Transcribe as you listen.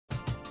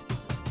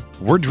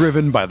We're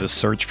driven by the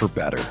search for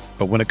better.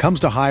 But when it comes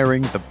to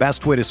hiring, the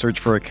best way to search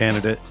for a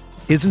candidate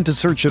isn't to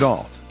search at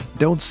all.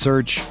 Don't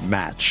search,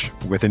 match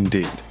with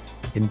Indeed.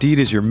 Indeed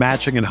is your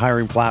matching and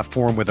hiring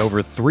platform with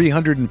over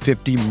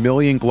 350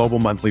 million global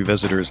monthly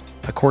visitors,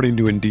 according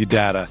to Indeed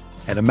data,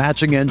 and a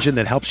matching engine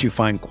that helps you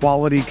find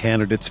quality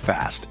candidates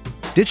fast.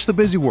 Ditch the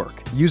busy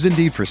work. Use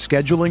Indeed for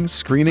scheduling,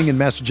 screening, and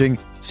messaging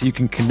so you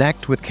can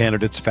connect with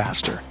candidates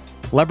faster.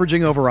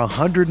 Leveraging over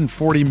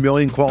 140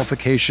 million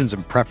qualifications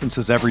and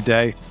preferences every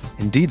day,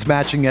 Indeed's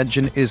matching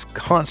engine is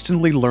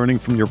constantly learning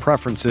from your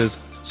preferences,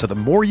 so the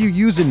more you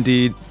use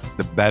Indeed,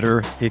 the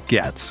better it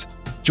gets.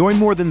 Join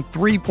more than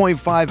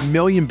 3.5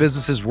 million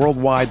businesses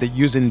worldwide that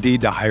use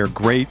Indeed to hire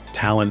great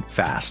talent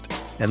fast.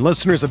 And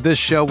listeners of this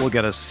show will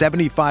get a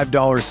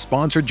 $75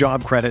 sponsored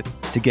job credit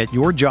to get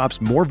your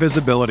jobs more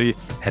visibility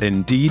at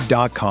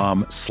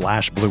Indeed.com/Blue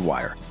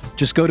Wire.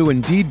 Just go to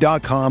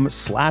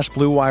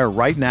Indeed.com/Blue Wire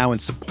right now and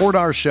support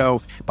our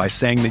show by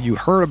saying that you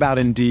heard about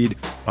Indeed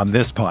on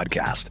this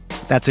podcast.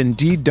 That's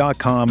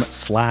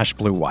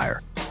Indeed.com/Blue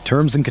Wire.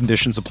 Terms and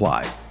conditions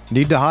apply.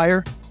 Need to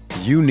hire?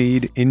 You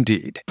need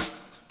Indeed.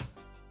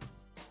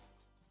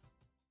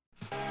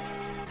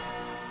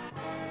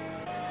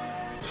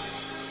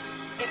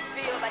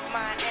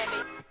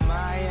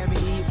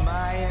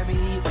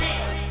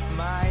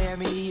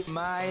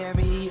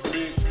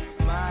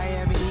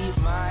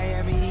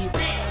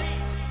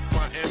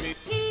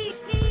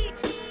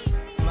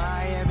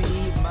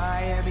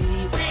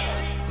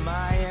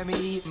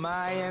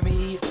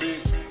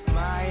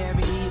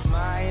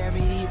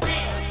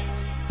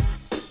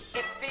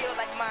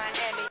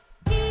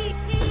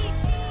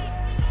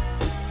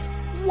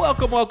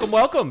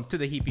 Welcome to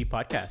the Heat Beat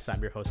Podcast.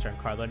 I'm your host,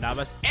 Giancarlo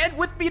Navas, and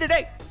with me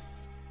today,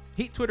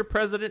 Heat Twitter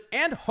president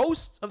and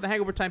host of the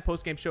Hangover Time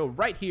postgame show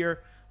right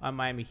here on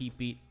Miami Heat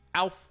Beat,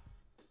 Alf.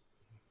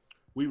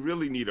 We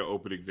really need an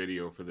opening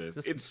video for this.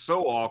 It's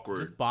so awkward.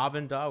 Just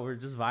bobbing, dog. We're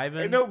just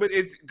vibing. I know, but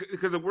it's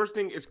because the worst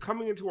thing is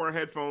coming into our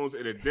headphones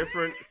in a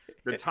different.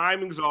 The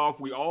timing's off.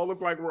 We all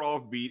look like we're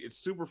off beat. It's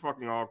super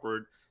fucking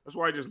awkward. That's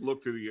why I just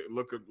look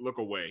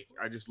away.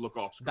 I just look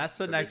off screen. That's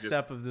the next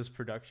step of this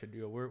production,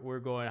 dude. We're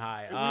going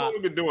high. We've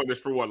only been doing this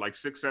for what, like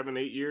 6, 7,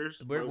 8 years?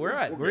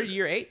 We're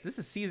year 8. This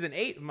is season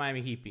 8 of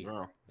Miami Heat Beat.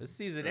 Oh. This is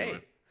season 8.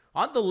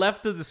 On the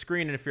left of the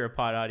screen, and if you're a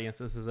pod audience,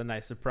 this is a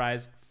nice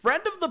surprise.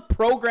 Friend of the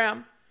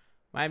program,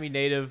 Miami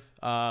native,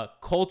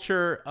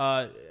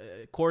 culture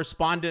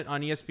correspondent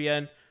on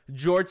ESPN,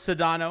 Jorge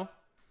Sedano.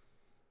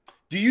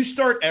 Do you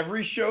start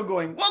every show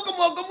going,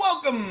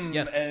 welcome?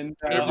 Yes. And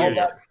all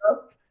that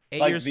stuff?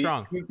 8 years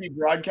strong. Goofy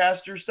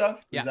broadcaster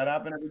stuff? Yeah. Does that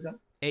happen every time?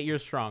 8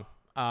 years strong.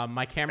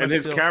 My camera and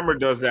his camera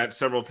does that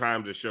several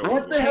times a show.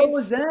 What the hell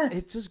was that?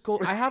 It just go.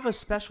 I have a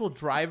special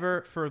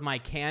driver for my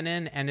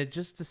Canon, and it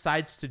just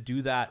decides to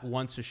do that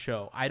once a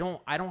show. I don't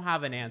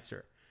have an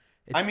answer.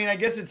 I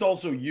guess it's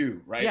also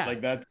you, right? Yeah.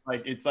 Like that's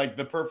like it's like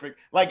the perfect.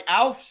 Like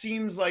Alf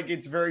seems like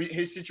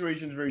his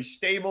situation is very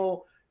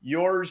stable.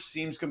 Yours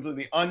seems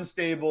completely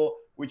unstable,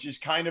 which is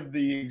kind of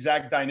the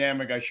exact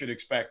dynamic I should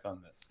expect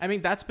on this. I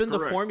mean, that's been the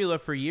formula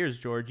for years,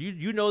 George.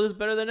 You know this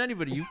better than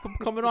anybody. You've been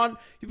coming on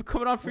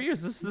for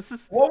years. This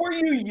is. What were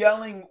you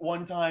yelling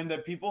one time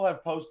that people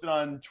have posted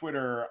on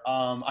Twitter?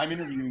 I'm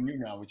interviewing you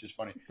now, which is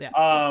funny.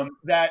 Yeah.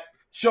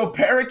 So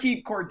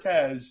Parakeet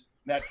Cortez,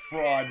 that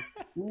fraud,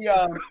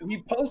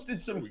 he posted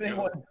something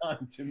one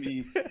time to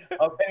me,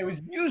 and it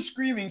was you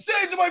screaming "Say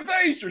it to my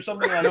face" or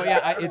something like that.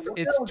 Yeah,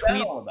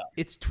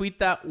 it's tweet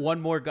that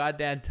one more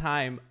goddamn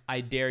time.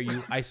 I dare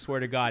you. I swear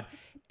to God.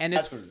 And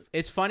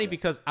it's funny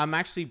because I'm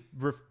actually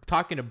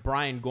talking to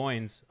Brian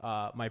Goins,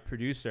 my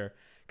producer,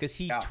 because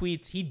he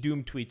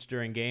doom tweets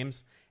during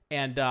games.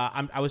 And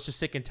I was just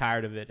sick and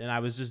tired of it. And I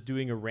was just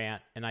doing a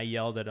rant and I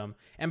yelled at him.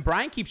 And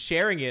Brian keeps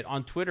sharing it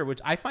on Twitter, which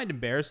I find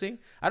embarrassing.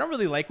 I don't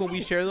really like when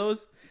we share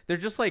those. They're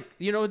just like,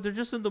 they're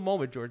just in the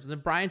moment, George. And then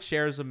Brian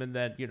shares them and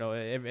then,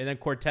 and then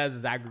Cortez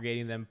is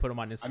aggregating them, put them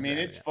on Instagram. I mean,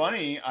 it's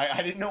funny.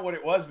 I didn't know what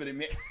it was, but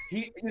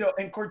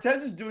and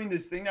Cortez is doing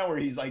this thing now where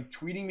he's like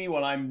tweeting me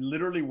while I'm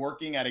literally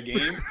working at a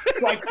game.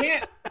 So I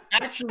can't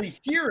actually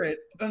hear it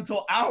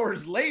until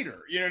hours later.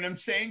 You know what I'm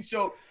saying?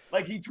 So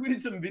like he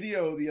tweeted some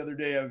video the other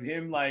day of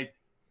him like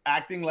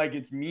acting like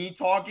it's me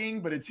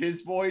talking, but it's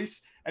his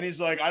voice. And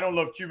he's like, I don't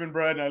love Cuban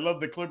bread, and I love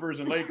the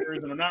Clippers and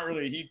Lakers, and I'm not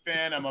really a Heat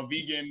fan. I'm a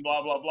vegan,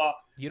 blah, blah, blah.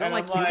 You don't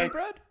like Cuban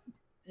bread?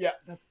 Yeah,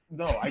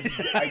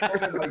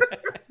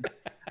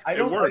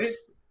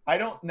 I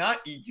don't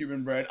not eat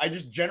Cuban bread. I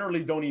just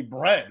generally don't eat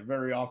bread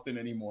very often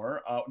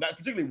anymore. Not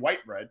particularly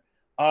white bread.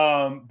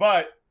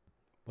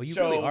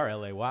 Really are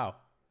LA. Wow.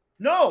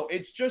 No,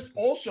 it's just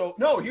also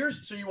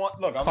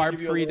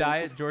carb-free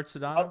diet, Jorge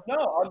Sedano?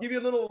 I'll give you a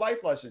little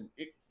life lesson.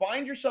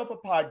 Find yourself a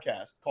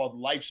podcast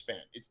called Lifespan.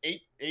 It's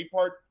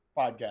eight-part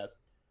podcast.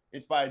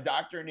 It's by a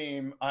doctor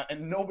named,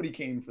 and nobody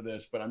came for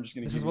this, but I'm just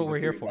going to give you. This is what we're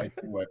here for.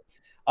 Anyway.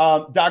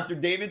 Dr.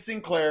 David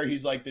Sinclair.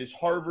 He's like this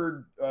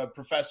Harvard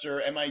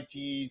professor,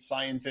 MIT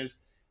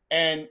scientist,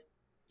 and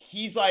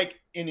he's like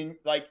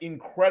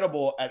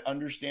incredible at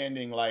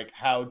understanding like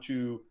how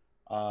to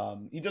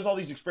He does all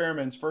these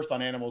experiments, first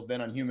on animals,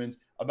 then on humans,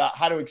 about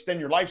how to extend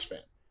your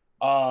lifespan.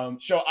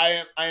 So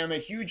I am a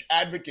huge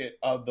advocate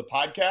of the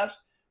podcast,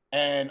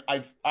 and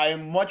I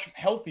am much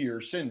healthier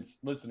since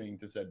listening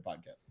to said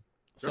podcast.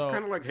 That's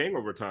kind of like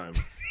hangover time.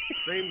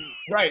 Same,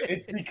 right.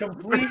 It's the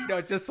complete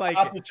just like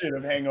opposite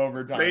of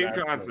hangover time. Same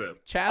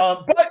concept.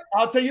 But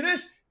I'll tell you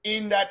this,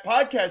 in that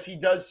podcast, he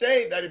does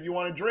say that if you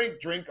want to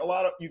drink a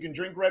lot of, you can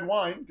drink red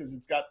wine because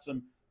it's got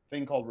some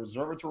thing called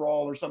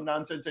resveratrol or some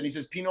nonsense. And he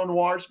says Pinot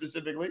Noir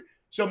specifically.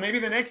 So maybe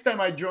the next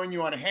time I join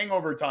you on a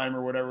hangover time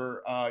or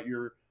whatever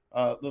your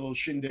little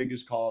shindig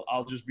is called,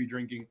 I'll just be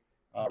drinking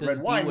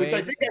red wine, which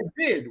I think I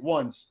did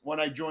once when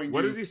I joined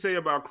What does he say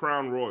about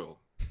Crown Royal?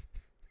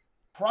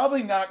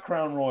 Probably not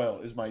Crown Royal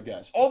is my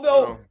guess.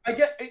 Although I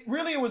get it,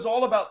 really, it was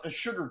all about the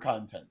sugar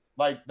content.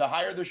 Like the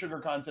higher the sugar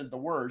content, the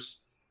worse.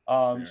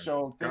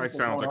 So that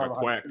sounds like a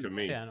quack to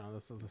me. Yeah, no,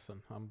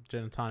 listen. I'm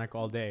gin and tonic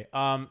all day.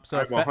 So I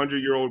have a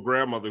 100-year-old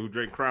grandmother who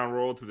drank Crown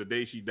Royal to the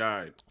day she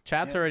died.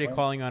 Chat's already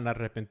calling on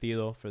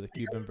arrepentido for the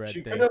Cuban bread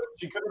she day.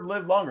 She could have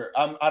lived longer.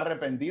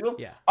 Arrepentido.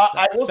 Yeah.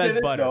 I will say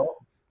this butter. though.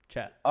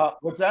 Chat.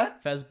 What's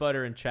that? Fez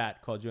Butter in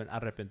chat called you an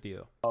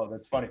arrepentido. Oh,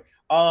 that's funny.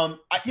 I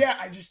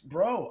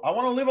want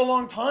to live a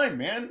long time,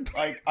 man.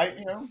 Like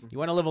you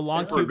want to live a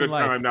long for a good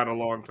life. time, not a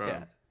long time.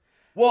 Yeah.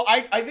 Well,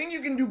 I think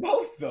you can do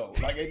both though.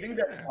 Like I think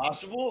that's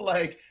possible.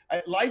 Like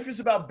life is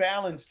about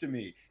balance to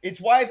me.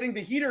 It's why I think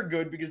the Heat are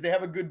good because they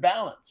have a good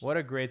balance. What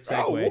a great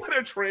segue. Oh, what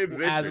a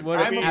transition.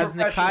 As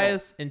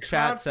Nikias in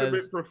chat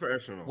says,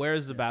 professional.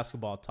 Where's the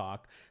basketball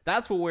talk?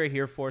 That's what we're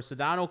here for.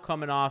 Sedano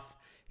coming off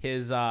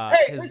his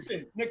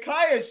listen,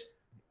 Nikias,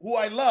 who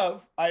I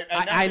love.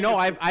 I know.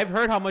 I've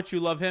heard how much you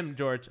love him,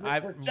 George.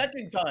 The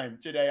second time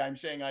today I'm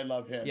saying I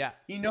love him. Yeah.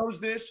 He knows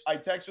this. I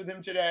texted with him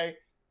today,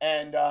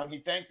 and he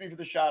thanked me for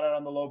the shout out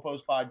on the Low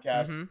Post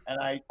podcast. Mm-hmm.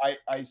 And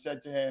I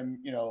said to him,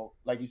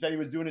 like he said he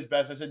was doing his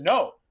best. I said,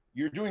 no,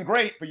 you're doing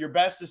great, but your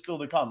best is still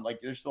to come. Like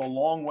there's still a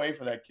long way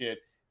for that kid.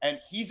 And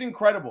he's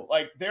incredible.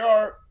 Like there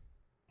are,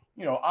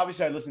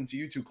 obviously I listen to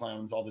you two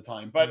clowns all the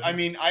time, but I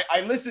mean, I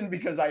listen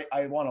because I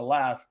want to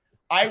laugh.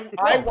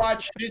 I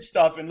watch his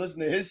stuff and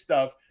listen to his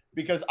stuff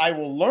because I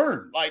will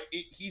learn. Like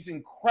he's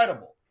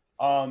incredible.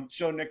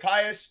 So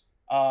Nikias,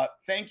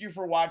 thank you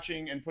for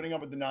watching and putting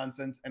up with the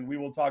nonsense, and we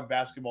will talk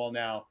basketball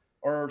now,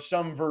 or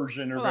some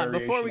version or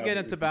variation. Before we get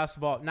into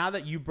basketball, now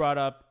that you brought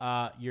up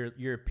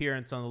your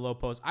appearance on the Low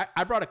Post,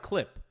 I brought a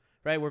clip.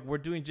 Right, we're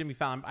doing Jimmy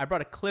Fallon. I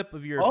brought a clip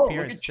of your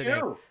appearance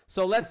today.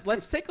 So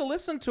let's take a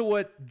listen to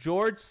what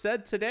George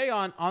said today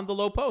on the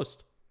Low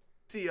Post.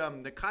 See,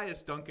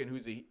 Nikias Duncan,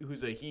 who's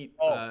a Heat.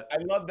 I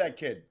love that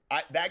kid.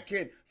 That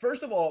kid.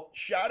 First of all,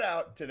 shout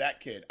out to that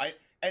kid. I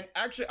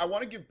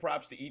want to give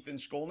props to Ethan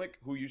Skolnick,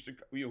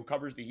 who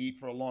covers the Heat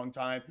for a long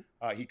time.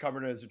 He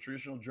covered it as a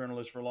traditional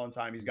journalist for a long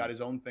time. He's got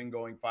his own thing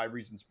going, 5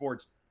 Reasons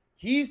Sports.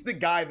 He's the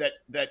guy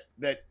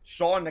that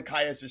saw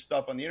Nikias'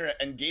 stuff on the internet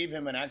and gave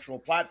him an actual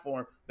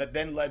platform that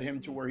then led him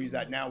to where he's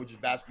at now, which is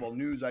Basketball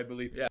News, I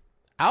believe. Yeah.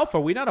 Alpha,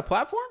 are we not a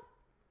platform?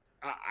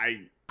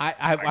 I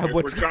guess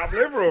we're chopped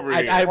liver over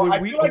here. I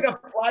feel like a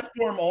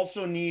platform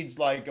also needs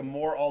like a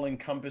more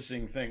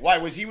all-encompassing thing. Why,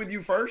 was he with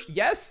you first?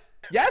 Yes.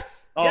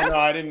 Oh, no,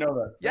 I didn't know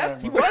that.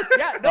 Yes, he was.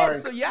 Yeah, no.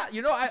 So yeah,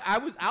 I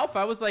was Alpha.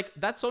 I was like,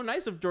 that's so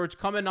nice of George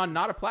coming on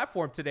not a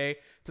platform today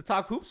to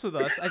talk hoops with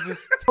us.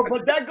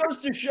 But that goes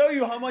to show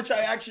you how much I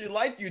actually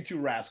like you two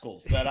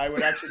rascals. That I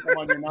would actually come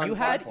on your non-platform. You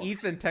had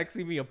Ethan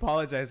texting me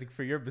apologizing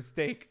for your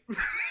mistake.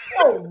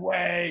 No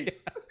way.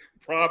 Yeah.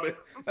 Promise.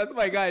 That's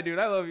my guy, dude.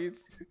 I love you.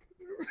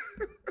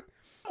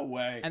 No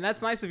way. And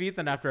that's nice of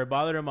Ethan after I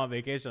bothered him on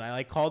vacation.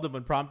 I called him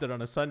and prompted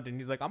on a Sunday, and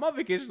he's like, I'm on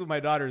vacation with my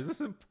daughter. Is this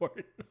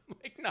important? I'm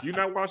like, no. You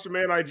not watch the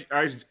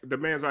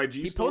man's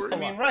IG story? I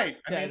mean, right.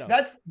 I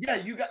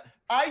mean, you got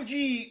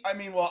IG. I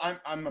mean, well,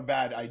 I'm a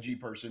bad IG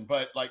person,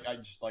 but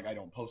I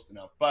don't post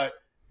enough. But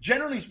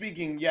generally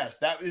speaking, yes,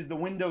 that is the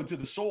window to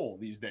the soul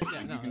these days.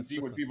 Yeah, you can see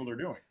what people are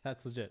doing.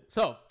 That's legit.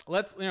 So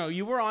let's,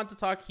 you were on to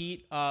talk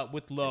Heat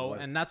with Low,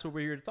 and that's what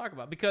we're here to talk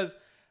about. Because,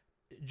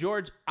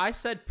 George, I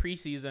said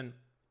preseason,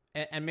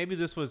 and maybe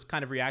this was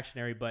kind of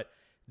reactionary, but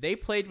they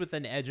played with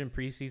an edge in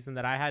preseason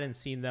that I hadn't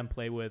seen them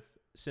play with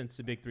since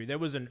the Big Three. There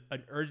was an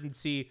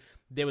urgency.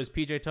 There was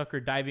PJ Tucker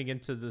diving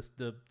into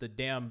the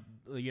damn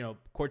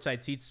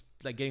courtside seats,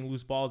 like getting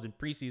loose balls in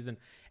preseason,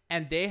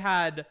 and they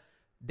had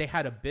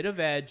a bit of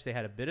edge, they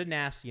had a bit of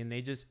nasty, and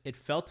it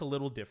felt a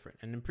little different.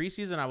 And in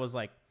preseason, I was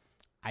like,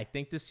 I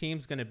think this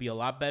team's going to be a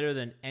lot better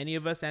than any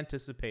of us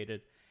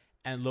anticipated.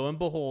 And lo and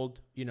behold,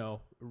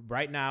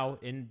 right now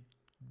in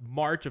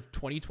March of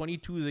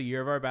 2022, the year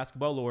of our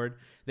basketball Lord,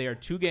 they are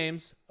 2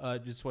 games,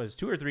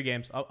 2 or 3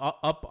 games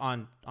up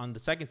on the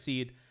second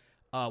seed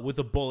with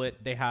a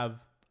bullet. They have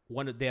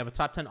a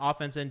top 10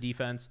 offense and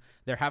defense.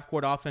 Their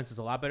half-court offense is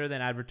a lot better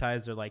than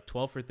advertised. They're like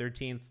 12th or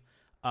 13th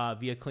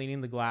via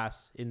cleaning the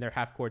glass in their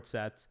half-court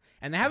sets.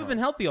 And they haven't been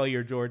healthy all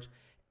year, George.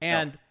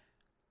 And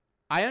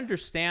I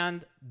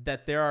understand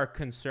that there are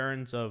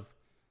concerns of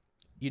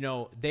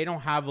they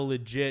don't have a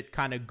legit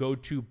kind of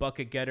go-to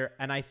bucket getter.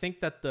 And I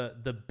think that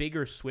the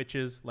bigger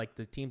switches, like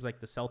the teams like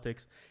the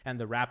Celtics and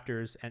the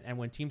Raptors, and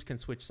when teams can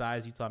switch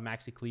sides, you saw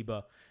Maxi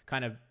Kleber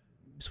kind of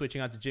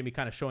switching out to Jimmy,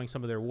 kind of showing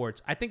some of their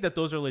warts. I think that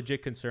those are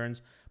legit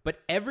concerns. But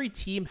every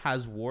team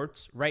has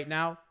warts right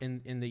now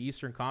in the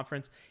Eastern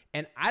Conference.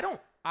 And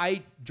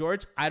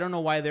George, I don't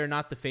know why they're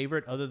not the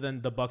favorite other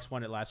than the Bucks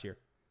won it last year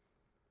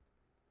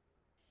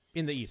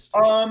in the East.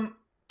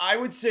 I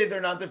would say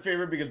they're not the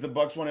favorite because the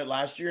Bucks won it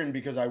last year, and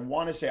because I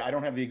want to say, I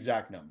don't have the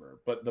exact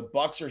number, but the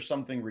Bucks are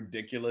something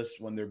ridiculous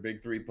when their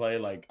big three play,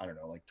 like, I don't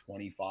know, like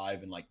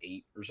 25 and like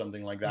 8 or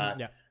something like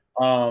that. Yeah.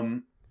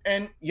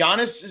 And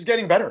Giannis is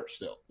getting better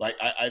still. Like,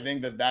 I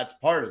think that that's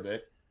part of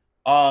it.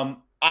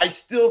 I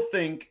still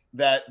think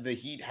that the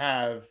Heat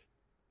have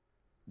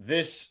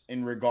this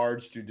in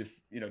regards to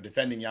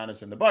defending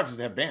Giannis and the Bucks is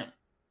they have Bam.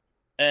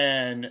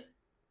 And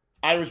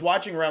I was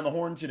watching Around the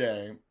Horn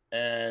today,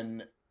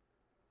 and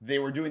they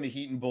were doing the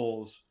Heat and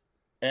Bulls,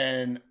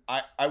 and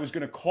I was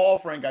going to call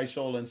Frank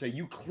Isola and say,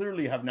 you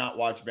clearly have not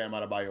watched Bam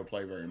Adebayo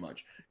play very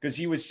much, because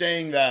he was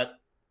saying that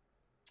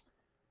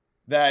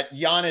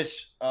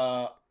Giannis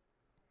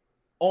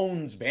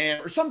owns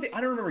Bam or something.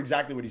 I don't remember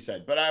exactly what he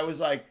said, but I was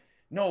like,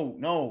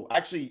 no,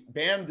 actually,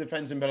 Bam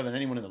defends him better than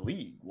anyone in the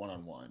league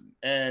one-on-one.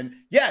 And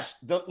yes,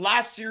 the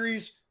last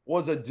series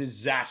was a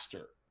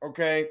disaster.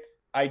 Okay,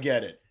 I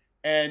get it.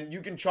 And you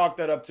can chalk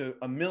that up to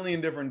a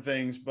million different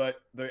things,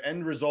 but the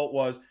end result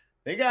was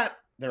they got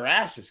their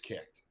asses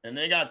kicked and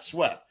they got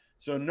swept.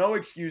 So no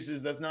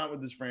excuses. That's not what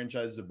this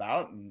franchise is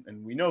about,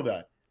 and we know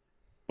that.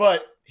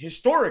 But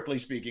historically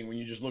speaking, when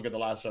you just look at the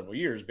last several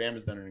years, Bam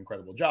has done an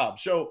incredible job.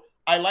 So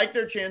I like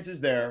their chances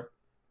there.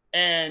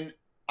 And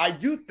I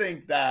do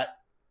think that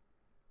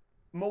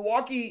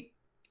Milwaukee,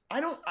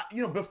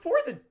 before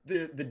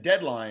the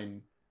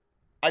deadline,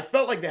 I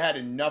felt like they had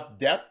enough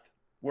depth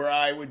where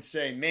I would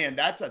say, man,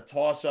 that's a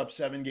toss-up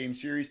 7-game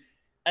series.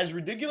 As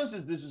ridiculous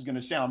as this is going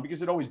to sound,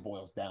 because it always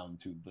boils down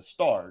to the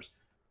stars,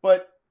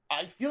 but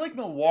I feel like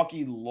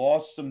Milwaukee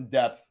lost some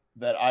depth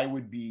that I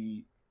would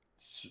be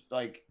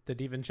like... The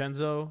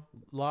DiVincenzo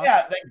loss?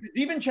 Yeah, the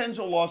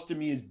DiVincenzo loss to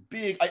me is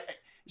big,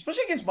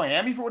 especially against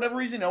Miami for whatever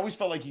reason. I always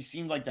felt like he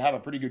seemed like to have a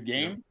pretty good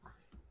game.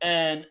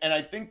 Yeah. And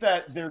I think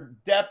that their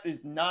depth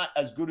is not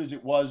as good as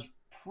it was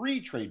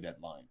pre-trade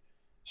deadline.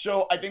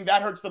 So I think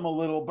that hurts them a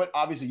little, but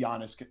obviously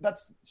Giannis,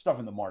 that's stuff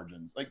in the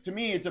margins. Like, to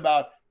me, it's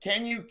about,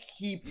 can you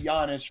keep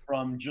Giannis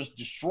from just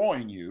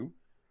destroying you?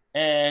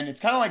 And it's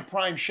kind of like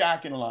prime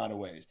Shaq in a lot of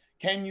ways.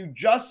 Can you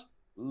just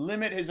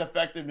limit his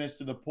effectiveness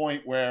to the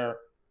point where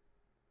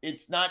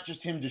it's not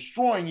just him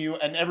destroying you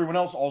and everyone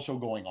else also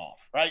going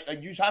off, right?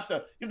 Like, you have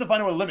to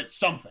find a way to limit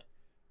something.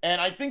 And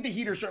I think the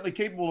Heat are certainly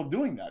capable of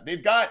doing that.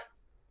 They've got,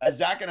 as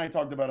Zach and I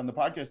talked about on the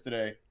podcast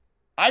today,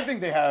 I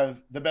think they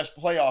have the best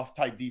playoff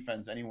type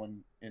defense anyone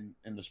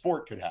in the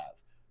sport could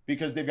have,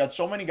 because they've got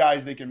so many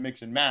guys they can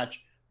mix and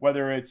match,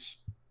 whether it's,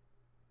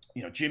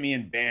 Jimmy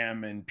and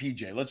Bam and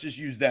PJ. Let's just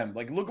use them.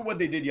 Like, look at what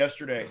they did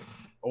yesterday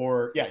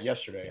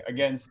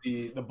against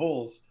the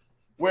Bulls,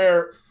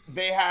 where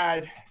they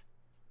had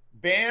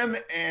Bam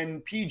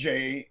and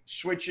PJ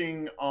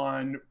switching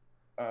on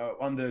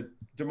the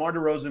DeMar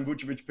DeRozan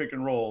Vucevic pick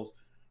and rolls.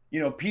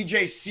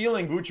 PJ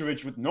sealing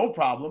Vucevic with no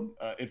problem,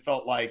 it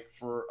felt like,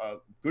 for a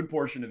good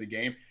portion of the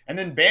game. And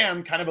then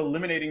Bam kind of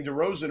eliminating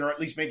DeRozan, or at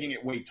least making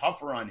it way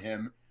tougher on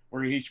him,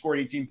 where he scored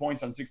 18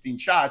 points on 16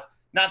 shots.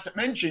 Not to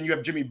mention, you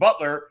have Jimmy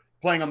Butler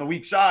playing on the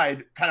weak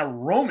side, kind of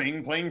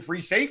roaming, playing free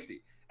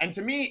safety. And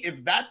to me,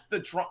 if that's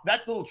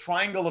that little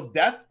triangle of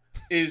death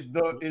is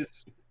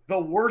the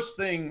worst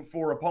thing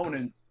for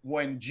opponents,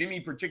 when Jimmy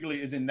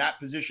particularly is in that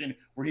position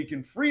where he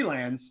can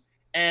freelance.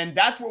 And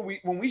that's what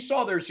when we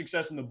saw their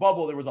success in the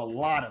bubble, there was a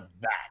lot of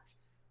that,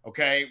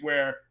 okay,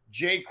 where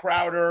Jay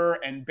Crowder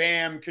and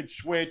Bam could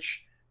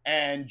switch,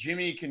 and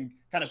Jimmy can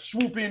kind of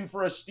swoop in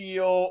for a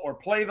steal or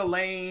play the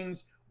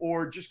lanes,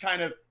 or just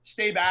kind of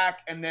stay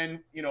back and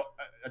then,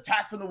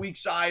 attack from the weak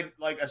side,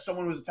 like as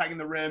someone was attacking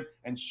the rim,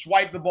 and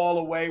swipe the ball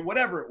away,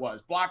 whatever it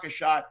was, block a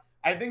shot.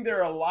 I think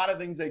there are a lot of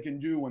things they can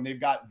do when they've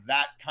got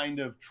that kind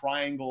of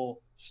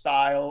triangle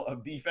style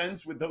of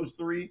defense with those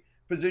three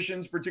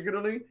positions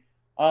particularly.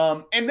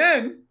 And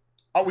then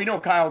we know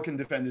Kyle can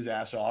defend his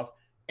ass off.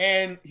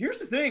 And here's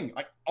the thing,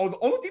 like,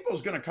 Oladipo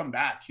is going to come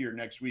back here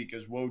next week,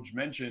 as Woj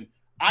mentioned.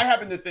 I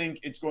happen to think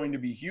it's going to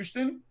be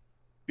Houston,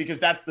 because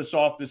that's the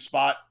softest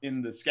spot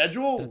in the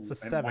schedule. That's the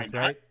 7th,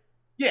 right?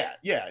 Yeah,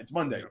 it's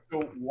Monday.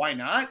 So why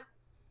not?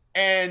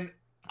 And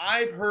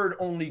I've heard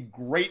only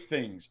great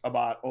things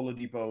about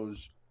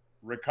Oladipo's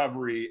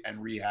recovery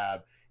and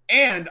rehab.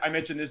 And I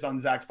mentioned this on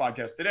Zach's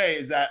podcast today,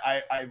 is that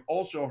I've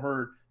also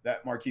heard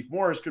that Markieff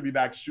Morris could be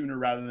back sooner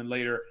rather than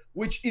later,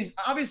 which is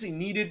obviously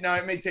needed. Now,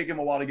 it may take him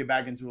a while to get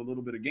back into a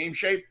little bit of game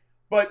shape,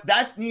 but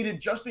that's needed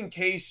just in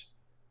case,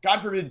 God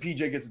forbid,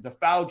 PJ gets into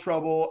foul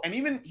trouble. And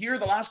even here,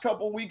 the last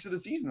couple of weeks of the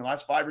season, the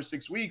last 5 or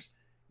 6 weeks,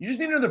 you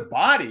just need another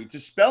body to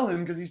spell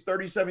him, because he's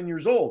 37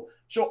 years old.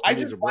 So I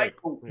just like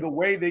the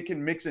way they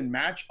can mix and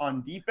match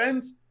on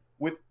defense,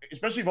 with,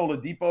 especially if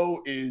Oladipo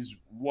is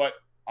what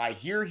I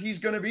hear he's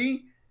going to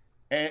be,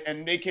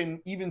 and they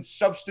can even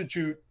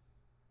substitute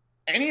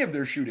any of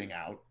their shooting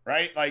out,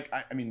 right? Like,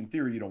 I mean, in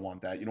theory, you don't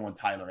want that. You don't want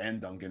Tyler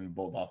and Duncan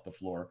both off the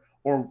floor,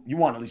 or you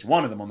want at least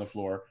one of them on the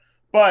floor.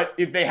 But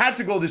if they had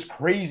to go this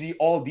crazy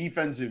all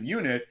defensive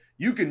unit,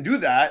 you can do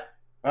that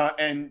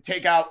and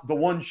take out the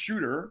one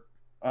shooter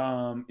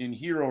in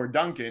Hero or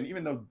Duncan,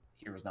 even though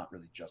Hero's not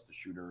really just a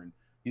shooter, and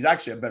he's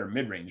actually a better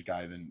mid-range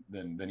guy than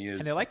he is.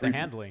 And they like the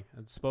handling.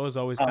 And Spo's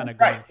always kind of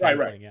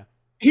right. Yeah.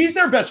 He's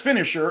their best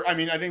finisher. I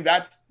mean, I think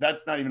that's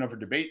not even up for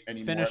debate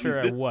anymore. Finisher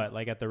at what?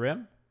 Like at the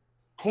rim?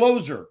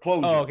 Closer.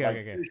 Oh, okay,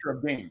 okay. Finisher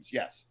of games,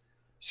 yes.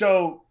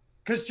 So,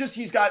 because just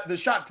he's got the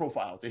shot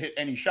profile to hit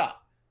any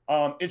shot.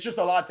 It's just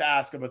a lot to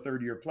ask of a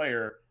third-year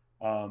player.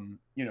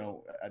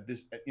 At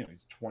this,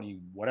 he's 20,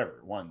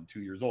 whatever,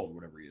 2 years old,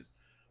 whatever he is.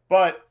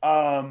 But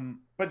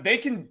they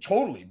can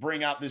totally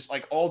bring out this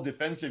like all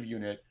defensive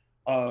unit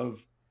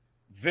of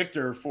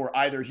Victor for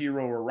either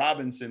Hero or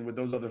Robinson with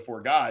those other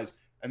four guys,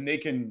 and they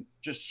can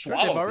just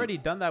swallow. They've already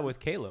done that with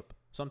Caleb.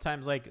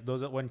 Sometimes, like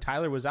those when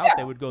Tyler was out,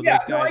 they would go those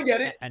guys. No, I get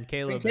it. And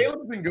Caleb.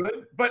 Caleb's been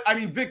good, but I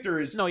mean, Victor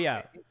is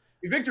If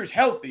Victor's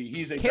healthy,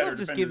 he's a Caleb better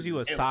just gives you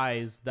a defender.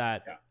 size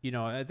that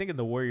I think in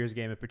the Warriors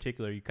game in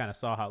particular, you kind of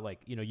saw how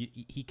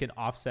he can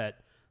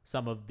offset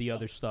some of the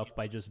other stuff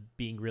by just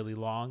being really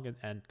long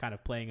and kind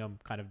of playing him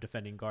kind of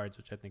defending guards,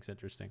 which I think is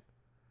interesting.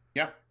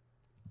 Yeah.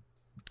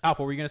 Alf,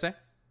 what were you gonna say?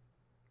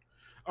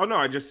 Oh no,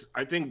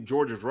 I think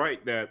George is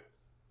right that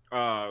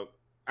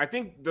I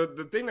think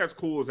the thing that's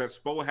cool is that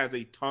Spo has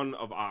a ton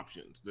of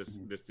options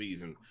this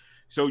season.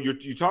 So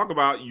you talk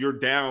about you're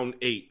down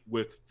 8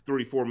 with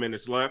 3-4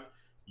 minutes left.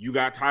 You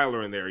got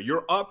Tyler in there.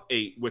 You're up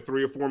 8 with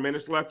 3 or 4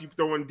 minutes left. You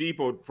throw in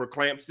Depot for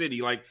Clamp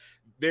City. Like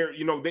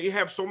they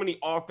have so many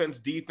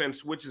defense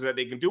switches that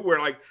they can do. Where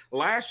like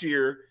last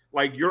year,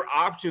 like your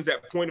options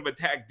at point of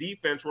attack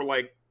defense were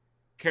like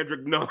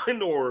Kendrick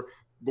Nunn or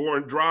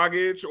Goran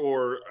Dragic,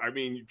 or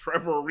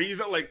Trevor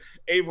Ariza, like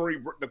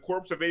the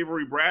corpse of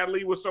Avery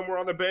Bradley was somewhere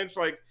on the bench.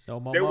 Like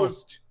there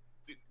was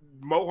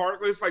Mo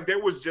Harkless. Like they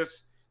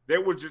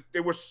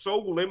were so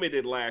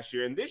limited last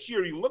year, and this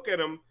year you look at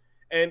them,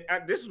 and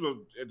this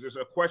is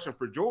a question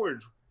for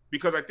George,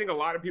 because I think a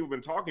lot of people have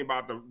been talking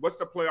about what's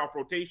the playoff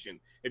rotation.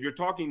 If you're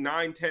talking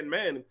 9-10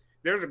 men,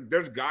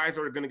 there's guys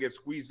that are going to get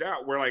squeezed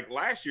out. Where like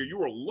last year you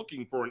were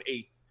looking for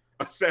a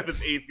 7th,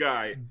 8th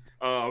guy.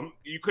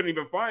 You couldn't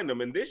even find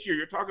them. And this year,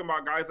 you're talking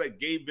about guys like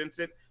Gabe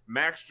Vincent,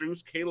 Max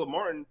Strus, Caleb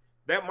Martin,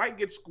 that might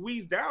get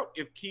squeezed out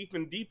if Keith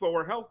and Depot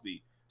are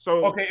healthy.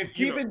 So okay, if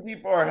Keith and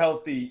Depot are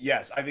healthy,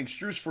 yes, I think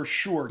Strus for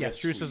sure gets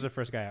Strus squeezed. is the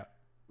first guy out.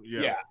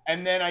 Yeah,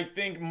 and then I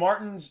think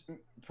Martin's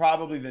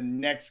probably the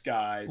next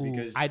guy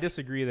because I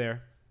disagree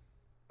there.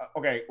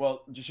 Okay,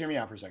 well, just hear me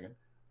out for a second.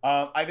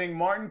 I think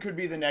Martin could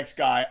be the next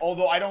guy,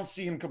 although I don't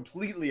see him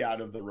completely out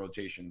of the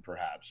rotation,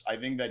 perhaps. I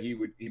think that he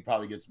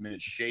probably gets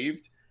minutes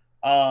shaved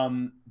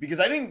because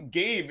I think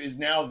Gabe is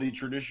now the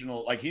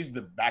traditional, like he's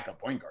the backup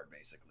point guard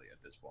basically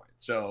at this point.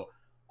 So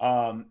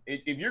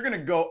if you're going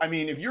to go,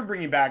 if you're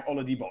bringing back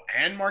Oladipo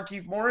and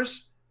Markieff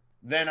Morris,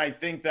 then I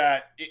think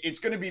that it's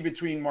going to be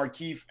between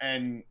Markieff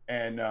and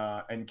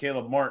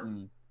Caleb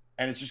Martin,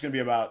 and it's just going to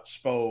be about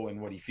Spo and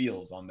what he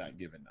feels on that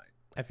given night.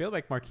 I feel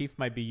like Markieff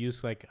might be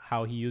used like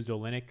how he used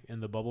Olynyk in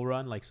the bubble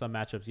run. Like some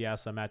matchups,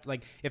 some match.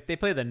 Like if they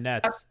play the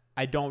Nets,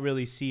 I don't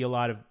really see a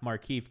lot of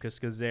Markieff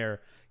because they're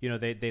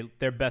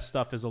their best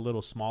stuff is a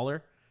little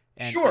smaller.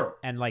 And, sure.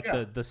 And like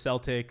the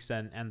Celtics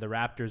and the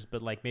Raptors,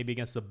 but like maybe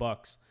against the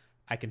Bucks,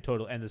 I can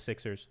and the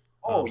Sixers.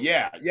 Oh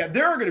yeah.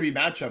 There are going to be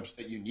matchups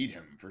that you need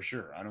him for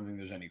sure. I don't think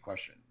there's any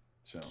question.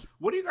 So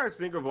what do you guys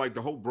think of like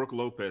the whole Brook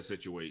Lopez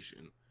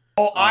situation?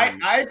 Oh,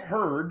 I've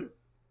heard.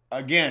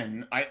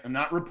 Again, I'm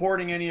not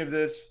reporting any of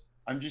this.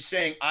 I'm just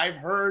saying I've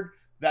heard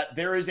that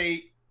there is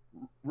a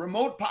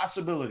remote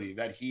possibility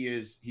that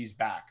he's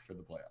back for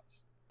the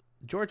playoffs.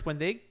 George, when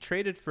they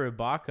traded for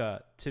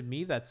Ibaka, to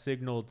me that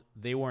signaled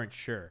they weren't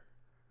sure.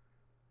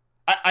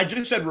 I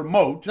just said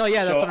remote. No,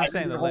 yeah, that's what I'm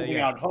saying. They're holding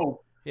out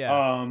hope.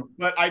 Yeah.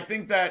 But I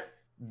think that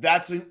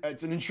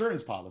it's an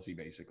insurance policy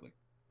basically.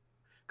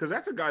 Because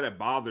that's a guy that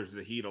bothers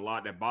the Heat a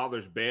lot, that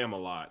bothers Bam a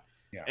lot.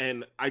 Yeah.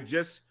 And I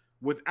just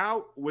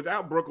without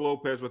Brook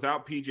Lopez,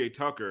 without PJ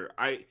Tucker,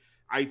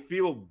 I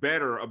feel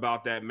better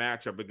about that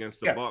matchup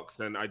against the Bucks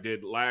than I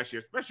did last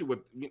year, especially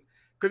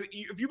because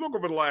if you look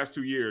over the last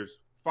 2 years,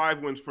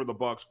 5 wins for the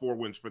Bucks, 4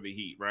 wins for the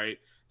Heat, right?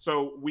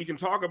 So we can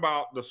talk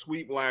about the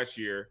sweep last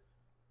year.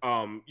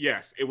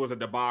 Yes, it was a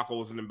debacle, it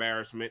was an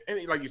embarrassment,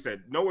 and like you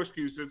said, no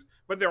excuses,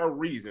 but there are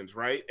reasons,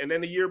 right? And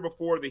then the year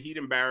before, the Heat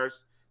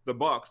embarrassed the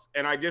Bucks,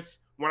 and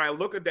when I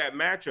look at that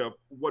matchup,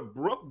 what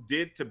Brook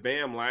did to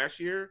Bam last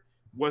year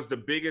was the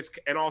biggest,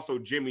 and also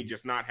Jimmy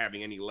just not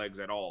having any legs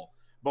at all.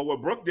 But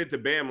what Brook did to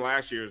Bam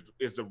last year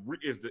is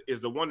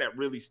the one that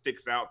really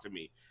sticks out to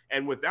me.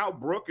 And without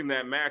Brook in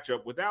that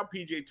matchup, without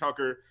PJ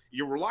Tucker,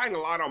 you're relying a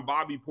lot on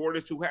Bobby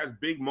Portis, who has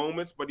big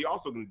moments, but he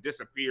also can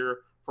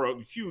disappear for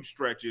huge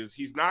stretches.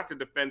 He's not the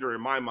defender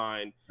in my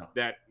mind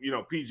that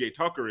PJ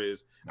Tucker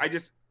is.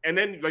 And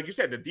then like you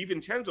said, the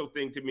DiVincenzo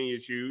thing to me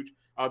is huge.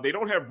 They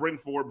don't have Bryn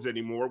Forbes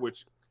anymore,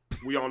 which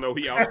we all know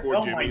he outscored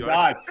Oh Jimmy. my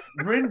God,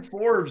 Bryn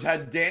Forbes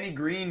had Danny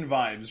Green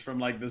vibes from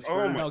like the Spurs.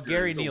 Oh my No, God,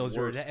 Gary the Neal, worst.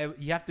 George.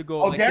 You have to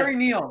go. Oh, like, Gary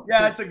Neal.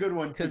 Yeah, that's a good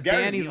one. Because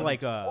Gary Danny's Neal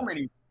like had so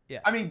many. yeah.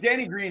 I mean,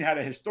 Danny Green had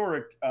a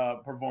historic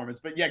performance,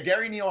 but yeah,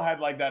 Gary Neal had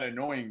like that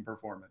annoying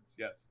performance.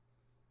 Yes.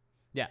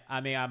 Yeah,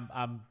 I mean,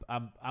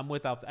 I'm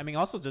without. I mean,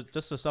 also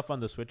just the stuff on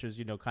the switches,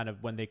 you know, kind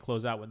of when they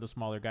close out with the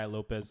smaller guy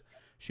Lopez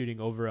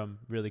shooting over him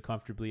really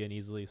comfortably and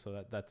easily.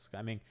 So that's.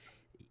 I mean,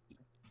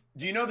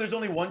 do you know there's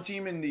only one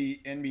team in the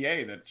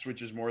NBA that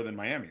switches more than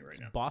Miami right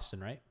now?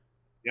 Boston, right?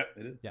 Yep,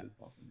 it is. Yeah. It is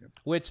Boston. Yep.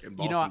 Which And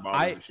you know,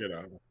 bothers the shit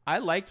out of him. I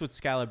liked what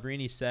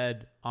Scalabrini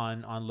said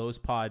on Lowe's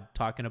Pod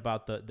talking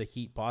about the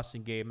Heat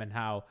Boston game and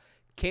how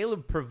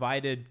Caleb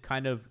provided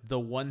kind of the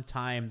one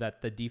time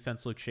that the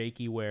defense looked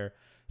shaky where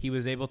he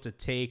was able to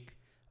take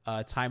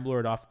Time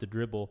Lord off the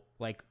dribble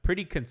like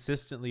pretty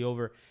consistently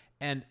over.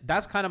 And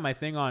that's kind of my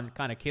thing on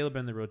kind of Caleb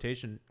in the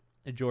rotation,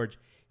 George.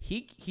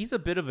 He's a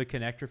bit of a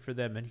connector for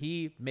them, and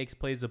he makes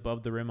plays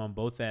above the rim on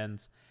both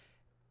ends.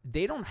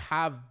 They don't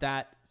have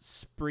that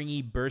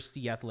springy,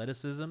 bursty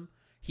athleticism.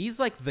 He's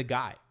like the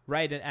guy,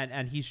 right?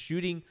 And he's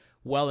shooting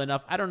well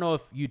enough. I don't know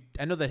if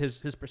I know that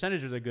his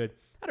percentages are good.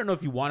 I don't know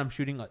if you want him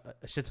shooting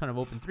a shit ton of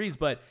open threes,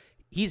 but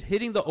he's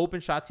hitting the open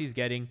shots he's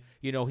getting.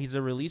 You know, he's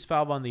a release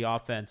valve on the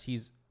offense.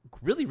 He's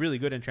really, really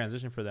good in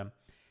transition for them.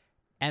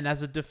 And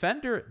as a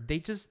defender,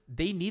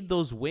 they need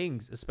those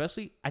wings,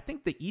 especially I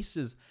think the East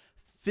is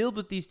filled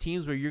with these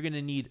teams where you're going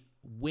to need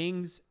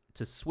wings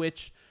to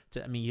switch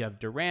to. I mean, you have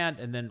Durant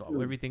and then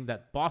everything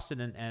that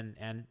Boston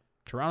and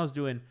Toronto's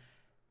doing.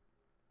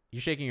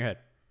 You're shaking your head.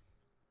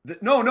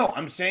 No,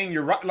 I'm saying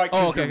you're right. Like,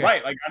 okay.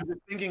 right. Like, I'm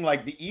just thinking,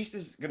 like, the East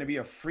is going to be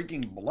a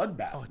freaking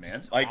bloodbath,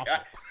 man. Like,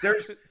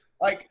 there's,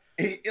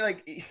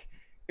 it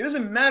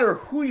doesn't matter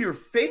who you're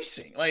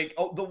facing. Like,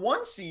 the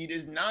one seed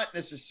is not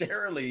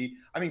necessarily.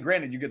 I mean,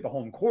 granted, you get the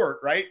home court,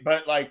 right?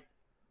 But like,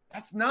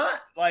 that's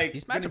not like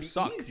these matchups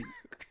suck. Easy.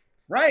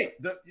 Right.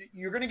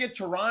 You're going to get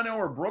Toronto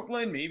or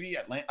Brooklyn, maybe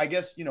Atlanta. I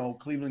guess, you know,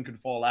 Cleveland could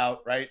fall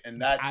out, right?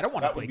 And that I don't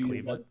want to play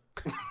Cleveland.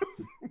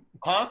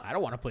 Huh? I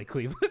don't want to play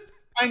Cleveland.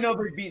 I know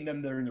they've beaten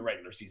them during the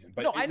regular season,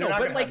 but no, I know,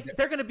 but like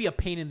they're going to be a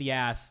pain in the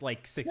ass,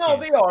 like 6 No,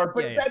 games. they are,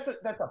 but yeah. that's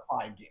a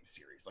 5-game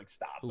series. Like,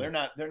 stop. Ooh. They're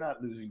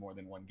not losing more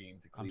than one game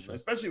to Cleveland, sure.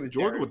 especially with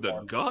George Derek with the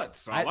Barnes.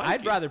 guts.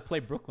 I'd rather play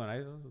Brooklyn.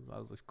 I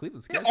was like,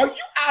 Cleveland scared. Are you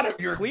out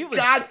of your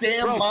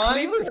goddamn mind?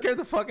 Cleveland scared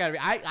the fuck out of me.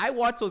 I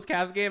watched those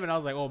Cavs game and I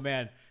was like, oh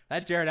man,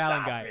 that Jared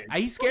Allen guy.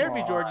 He scared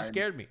me, George. He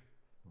scared me.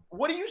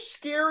 What are you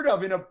scared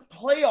of in a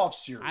playoff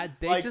series?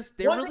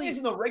 They're one really thing is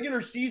in the regular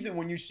season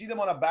when you see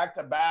them on a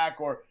back-to-back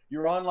or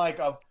you're on like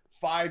a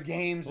 5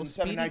 games and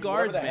 7 nights,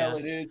 guards, whatever the hell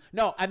it is.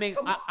 No, I mean,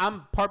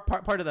 I'm part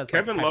of that.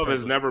 Kevin Love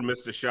has never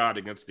missed a shot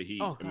against the Heat.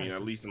 Oh, God, I mean,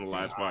 at least in the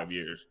last 5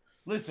 years.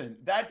 Listen,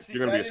 that is a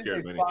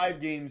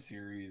 5-game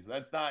series.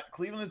 That's not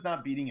Cleveland is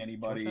not beating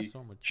anybody.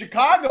 So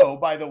Chicago,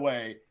 by the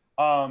way,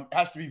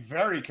 has to be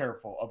very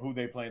careful of who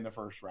they play in the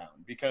first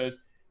round because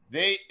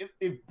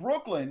if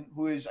Brooklyn,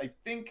 who is I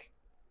think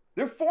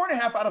they're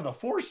 4.5 out of the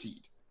 4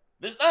 seed,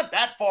 it's not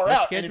that far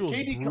out. Schedule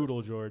is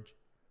brutal, George.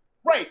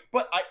 Right,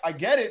 but I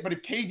get it. But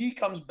if KD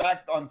comes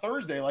back on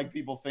Thursday, like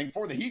people think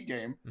for the Heat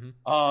game,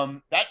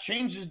 that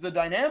changes the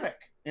dynamic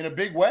in a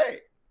big way.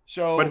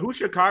 So, but who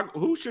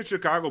should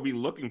Chicago be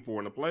looking for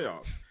in the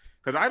playoffs?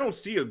 Because I don't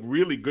see a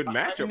really good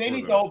matchup. They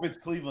need to hope it's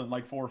Cleveland,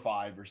 like 4 or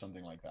 5 or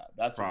something like that.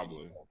 That's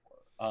probably.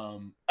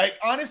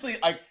 Honestly,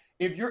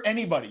 if you're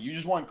anybody, you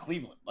just want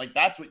Cleveland. Like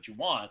that's what you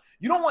want.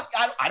 You don't want.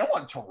 I don't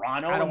want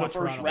Toronto in the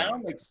first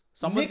round. Like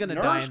someone's gonna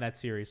die in that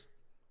series.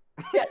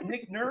 Yeah,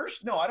 Nick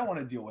Nurse. No, I don't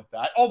want to deal with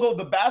that. Although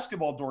the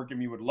basketball dork in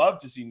me would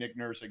love to see Nick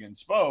Nurse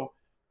against Spo,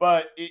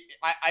 but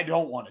I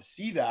don't want to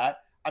see that.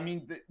 I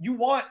mean, you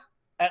want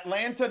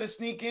Atlanta to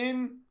sneak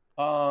in,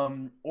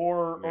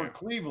 or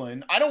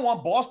Cleveland. I don't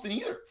want Boston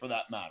either, for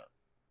that matter.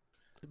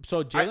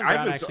 So Jaylen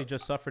Brown actually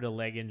just suffered a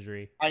leg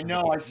injury. I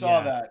know. I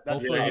saw that.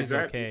 Hopefully he's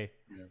okay.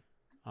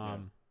 Yeah.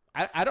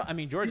 I don't. I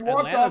mean, George. He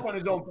walked off on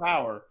his own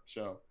power.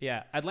 So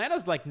yeah,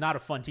 Atlanta's like not a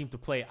fun team to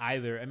play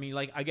either. I mean,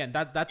 like again,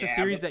 that's a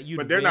series that you.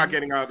 But they're not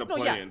getting out of the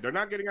play-in. They're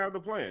not getting out of the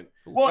play-in.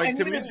 Well, like, and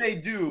even if they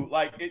do,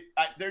 like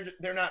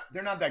they're not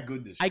that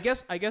good this year.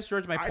 I guess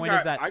George. My point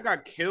is that I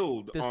got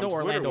killed on Twitter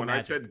Orlando when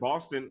Magic. I said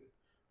Boston.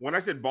 When I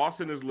said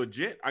Boston is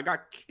legit, I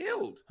got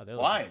killed.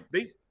 Why?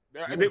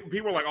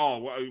 People are like, oh,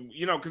 well,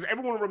 you know, because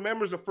everyone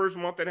remembers the first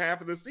month and a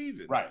half of the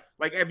season. Right.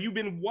 Like, have you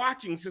been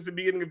watching since the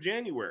beginning of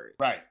January?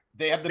 Right.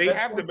 They have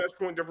the best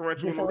point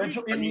differential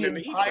in the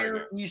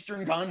entire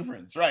Eastern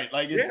Conference. Right.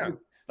 Like,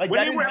 like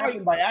that didn't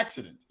happen by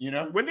accident, you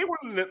know? When they were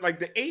in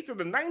the 8th or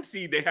the 9th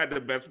seed, they had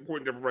the best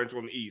point differential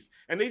in the East.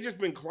 And they've just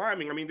been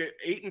climbing. I mean, they're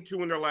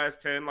 8-2 in their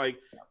last 10. Like,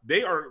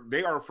 they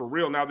are for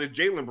real. Now, this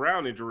Jaylen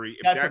Brown injury,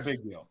 that's a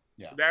big deal.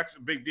 Yeah. That's a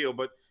big deal.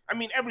 But I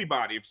mean,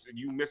 everybody, if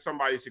you miss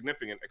somebody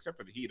significant, except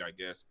for the Heat, I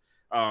guess.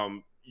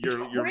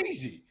 You're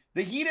crazy.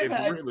 The Heat have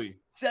had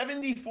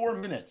 74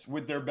 minutes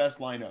with their best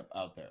lineup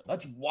out there.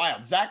 That's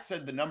wild. Zach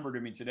said the number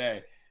to me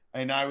today.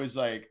 And I was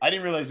like, I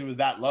didn't realize it was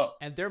that low.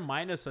 And they're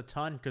minus a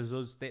ton because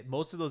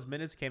most of those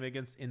minutes came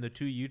in the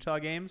 2 Utah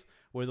games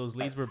where those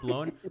leads were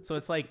blown. So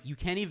it's like you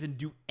can't even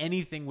do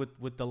anything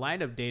with the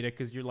lineup data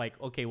because you're like,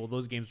 okay, well,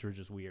 those games were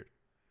just weird.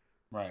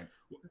 Right.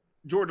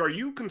 George, are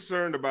you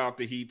concerned about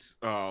the Heat's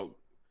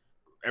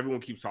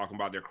everyone keeps talking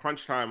about their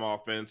crunch time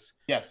offense,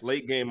 yes,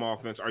 late game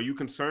offense. Are you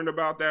concerned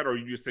about that, or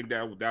you just think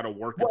that that'll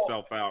work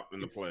itself out in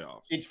the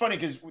playoffs? It's funny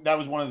because that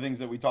was one of the things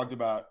that we talked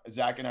about.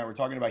 Zach and I were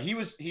talking about.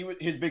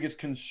 His biggest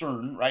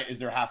concern, right, is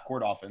their half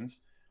court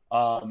offense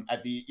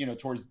at the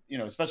towards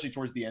especially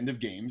towards the end of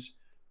games.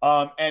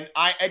 And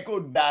I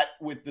echoed that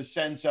with the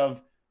sense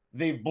of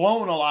they've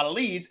blown a lot of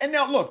leads. And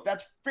now, look,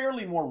 that's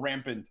fairly more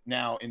rampant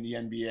now in the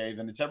NBA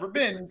than it's ever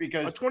been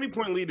because a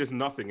 20-point lead is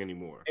nothing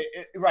anymore.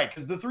 Right,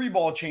 because the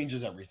 3-ball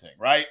changes everything,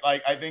 right?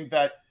 Like, I think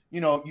that,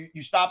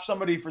 you stop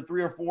somebody for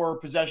 3 or 4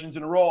 possessions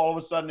in a row, all of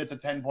a sudden it's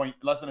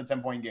less than a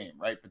 10-point game,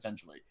 right,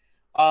 potentially.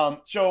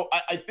 So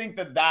I think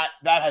that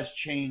has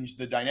changed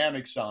the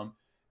dynamic some.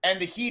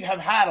 And the Heat have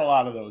had a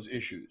lot of those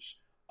issues.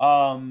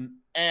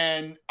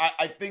 And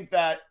I think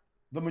that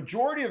the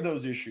majority of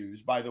those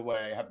issues, by the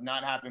way, have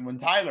not happened when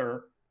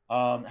Tyler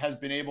has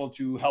been able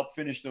to help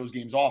finish those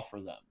games off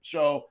for them.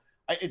 So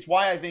it's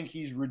why I think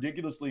he's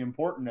ridiculously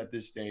important at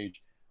this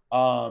stage.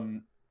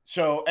 And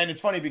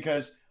it's funny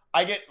because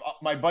I get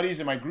my buddies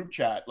in my group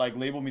chat like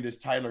label me this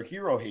Tyler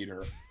hero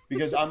hater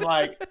because I'm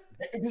like,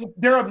 because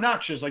they're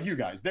obnoxious like you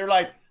guys. They're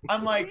like, they're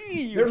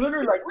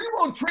literally like, we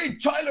won't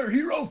trade Tyler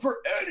Hero for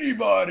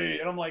anybody.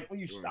 And I'm like, will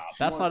you stop?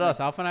 That's not us.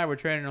 Alpha and I were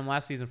trading him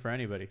last season for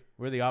anybody.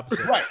 We're the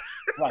opposite. Right.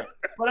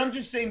 But I'm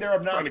just saying they're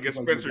obnoxious. Trying to get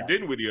Spencer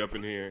Dinwiddie up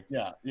in here.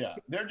 Yeah.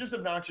 They're just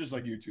obnoxious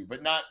like you two,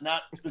 but not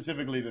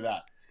specifically to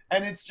that.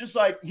 And it's just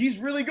like, he's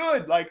really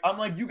good. Like, I'm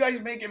like, you guys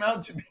make him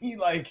out to be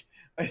like,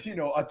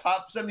 a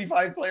top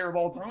 75 player of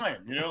all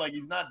time. Like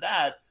he's not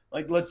that.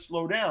 Like, let's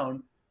slow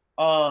down.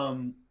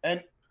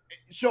 And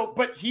so,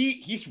 but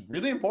he's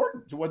really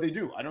important to what they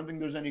do. I don't think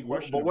there's any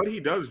question. But what he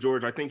does,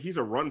 George, I think he's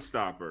a run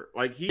stopper.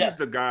 Like he's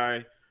the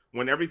guy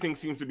when everything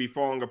seems to be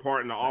falling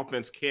apart and the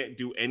offense can't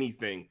do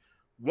anything.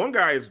 One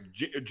guy is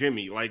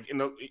Jimmy. Like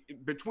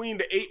between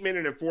the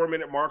 8-minute and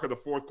 4-minute mark of the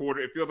fourth quarter,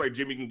 it feels like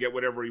Jimmy can get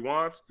whatever he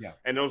wants. Yeah.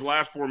 And those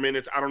last 4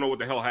 minutes, I don't know what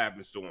the hell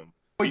happens to him.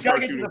 Well, he's got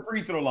to get to the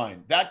free throw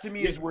line. That to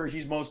me is where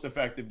he's most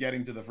effective,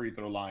 getting to the free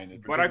throw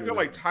line. But I feel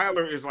like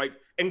Tyler is like,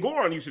 and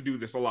Goran used to do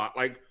this a lot.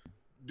 Like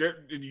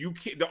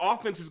the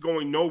offense is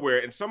going nowhere,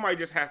 and somebody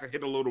just has to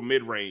hit a little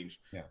mid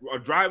range,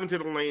 drive into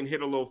the lane,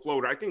 hit a little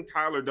floater. I think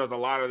Tyler does a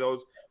lot of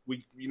those.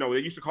 They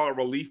used to call it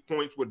relief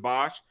points with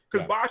Bosh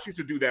because Bosh used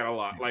to do that a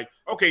lot. Like,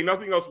 okay,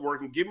 nothing else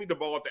working, give me the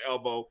ball at the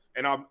elbow,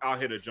 and I'll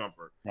hit a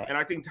jumper. Right. And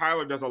I think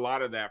Tyler does a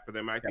lot of that for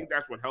them. And I think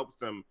that's what helps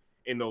them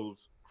in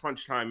those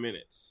crunch time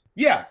minutes.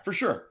 Yeah, for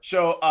sure.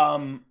 So,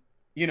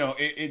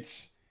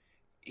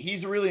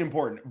 he's really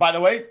important. By the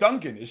way,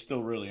 Duncan is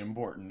still really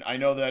important. I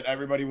know that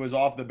everybody was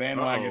off the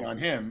bandwagon on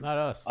him. Not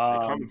us. They're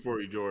coming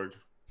for you, George.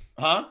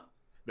 Huh?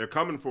 They're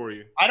coming for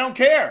you. I don't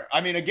care.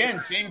 I mean, again,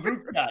 same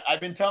group chat. I've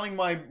been telling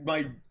my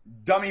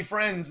dummy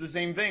friends the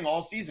same thing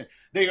all season.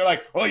 They're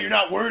like, oh, you're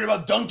not worried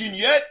about Duncan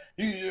yet?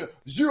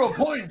 0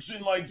 points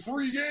in like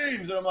 3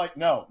 games. And I'm like,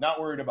 no, not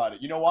worried about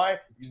it. You know why?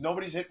 Because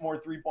nobody's hit more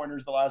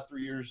 3-pointers the last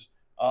 3 years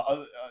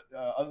other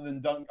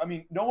than Duncan. I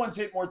mean, no one's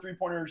hit more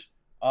 3-pointers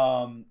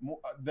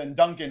than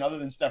Duncan other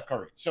than Steph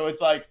Curry. So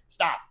it's like,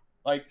 stop.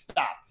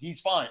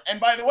 He's fine. And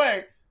by the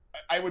way,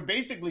 I would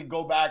basically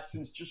go back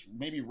since just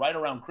maybe right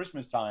around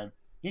Christmas time.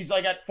 He's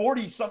like at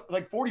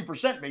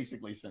 40%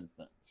 basically since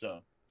then. So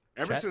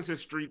ever since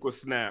his streak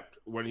was snapped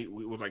when he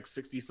was like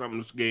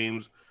 60-something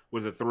games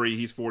with a 3,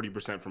 he's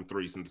 40% from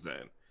 3 since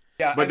then.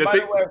 Yeah, but by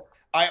the way,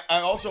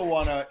 I also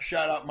want to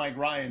shout out Mike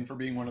Ryan for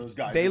being one of those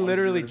guys. They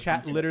literally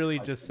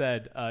just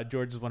said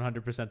George is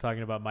 100%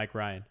 talking about Mike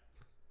Ryan.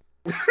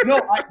 No,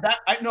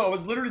 I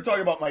was literally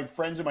talking about my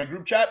friends in my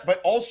group chat,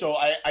 but also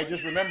I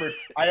just remembered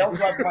I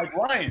also have Mike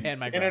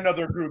Ryan in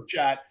another group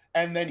chat,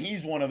 and then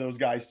he's one of those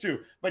guys too.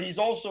 But he's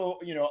also,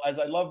 as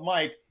I love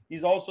Mike,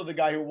 he's also the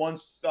guy who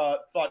once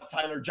thought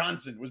Tyler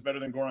Johnson was better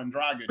than Goran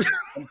Dragic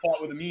and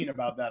fought with Amin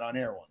about that on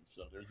air once.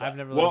 So there's that.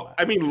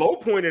 I mean, Lowe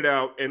pointed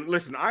out, and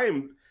listen, I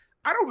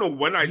don't know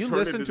when I turned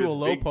listened to a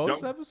Lowe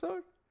Post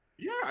episode.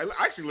 Yeah, I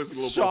actually listen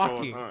to Lowe Post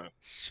all the time.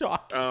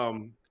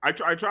 Shocking. I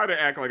try to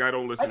act like I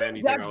don't listen to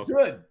anything else.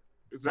 Good.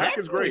 Zach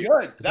is great.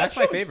 Good. Zach's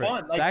my favorite.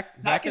 Fun.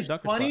 Zach is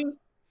funny.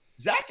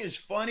 Zach is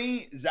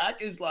funny.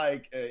 Zach is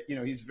like,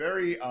 he's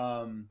very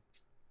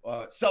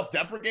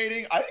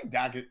self-deprecating. I think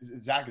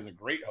Zach is a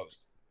great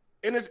host.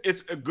 And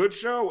it's a good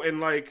show. And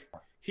like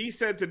he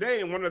said today,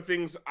 and one of the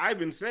things I've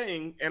been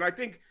saying, and I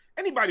think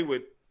anybody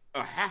with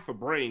a half a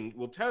brain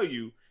will tell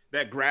you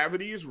that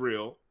gravity is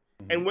real.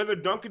 Mm-hmm. And whether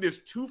Duncan is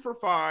 2 for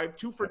 5,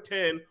 2 for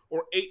 10,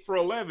 or 8 for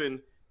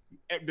 11,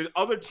 the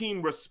other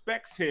team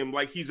respects him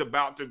like he's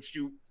about to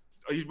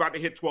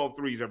hit 12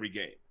 threes every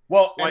game.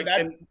 Well,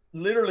 and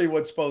literally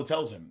what Spo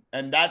tells him.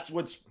 And that's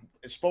what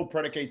Spo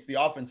predicates the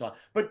offense on.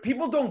 But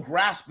people don't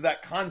grasp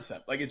that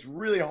concept. Like, it's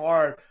really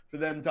hard for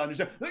them to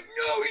understand. Like,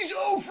 no, he's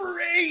 0 for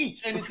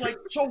 8. And it's like,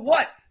 so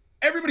what?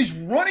 everybody's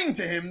running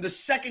to him the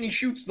second he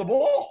shoots the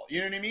ball.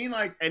 You know what I mean?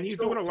 Like, and he's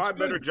doing a lot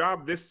better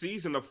job this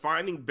season of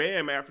finding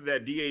Bam after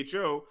that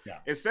DHO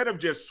instead of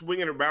just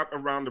swinging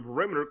around the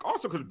perimeter.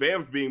 Also, because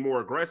Bam's being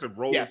more aggressive,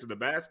 rolling to the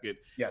basket.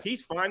 Yes.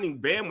 He's finding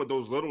Bam with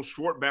those little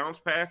short bounce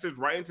passes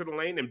right into the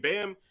lane, and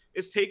Bam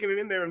is taking it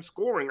in there and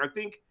scoring. I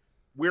think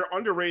we're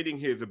underrating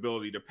his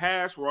ability to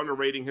pass. We're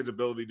underrating his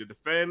ability to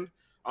defend.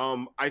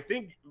 I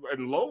think,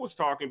 and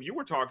you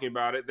were talking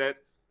about it, that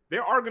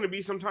there are going to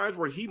be some times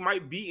where he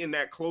might be in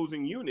that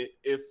closing unit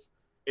if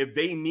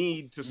they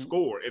need to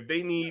score, if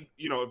they need,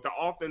 if the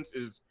offense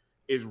is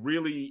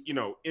really,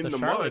 in the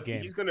mud,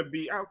 he's going to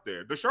be out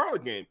there. The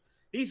Charlotte game,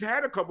 he's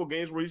had a couple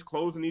games where he's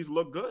closed and he's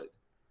looked good.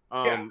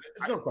 There's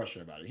no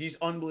question about it. He's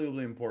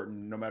unbelievably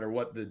important, no matter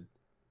what the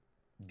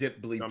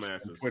dip bleeps on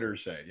Twitter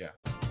say. Yeah.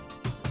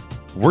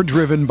 We're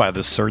driven by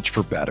the search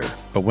for better.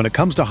 But when it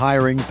comes to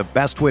hiring, the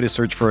best way to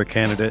search for a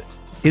candidate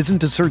isn't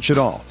to search at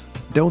all.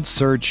 Don't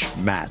search,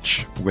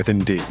 match with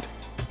Indeed.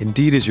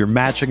 Indeed is your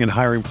matching and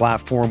hiring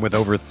platform with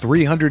over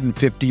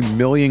 350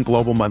 million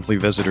global monthly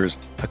visitors,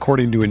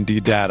 according to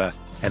Indeed data,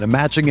 and a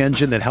matching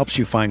engine that helps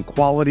you find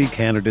quality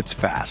candidates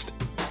fast.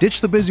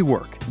 Ditch the busy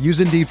work. Use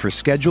Indeed for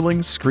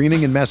scheduling,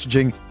 screening, and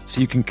messaging so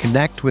you can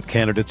connect with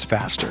candidates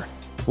faster.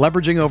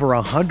 Leveraging over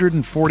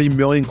 140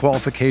 million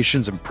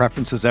qualifications and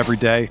preferences every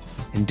day,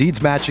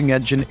 Indeed's matching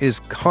engine is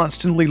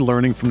constantly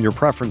learning from your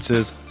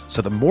preferences,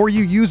 so the more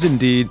you use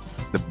Indeed,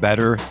 the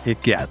better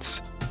it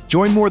gets.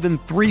 Join more than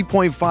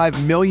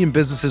 3.5 million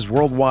businesses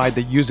worldwide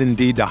that use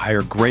Indeed to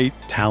hire great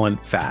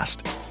talent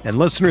fast. And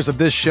listeners of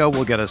this show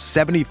will get a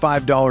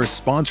 $75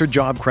 sponsored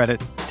job credit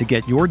to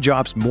get your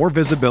jobs more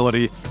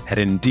visibility at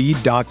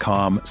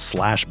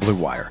Indeed.com/Blue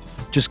Wire.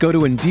 Just go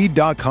to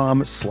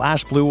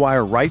Indeed.com/Blue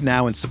Wire right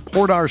now and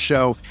support our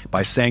show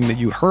by saying that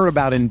you heard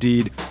about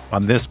Indeed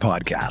on this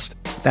podcast.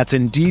 That's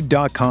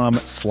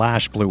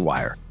Indeed.com/Blue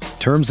Wire.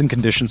 Terms and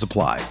conditions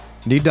apply.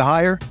 Need to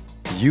hire?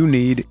 You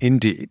need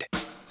Indeed.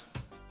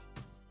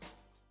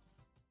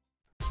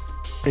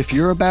 If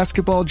you're a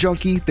basketball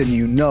junkie, then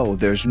you know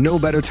there's no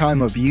better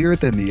time of year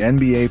than the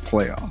NBA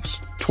playoffs.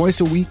 Twice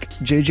a week,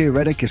 JJ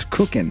Redick is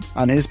cooking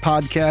on his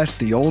podcast,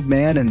 The Old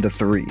Man and the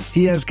Three.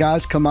 He has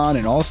guys come on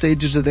in all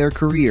stages of their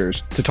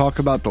careers to talk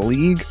about the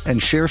league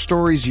and share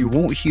stories you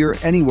won't hear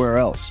anywhere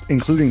else,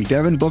 including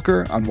Devin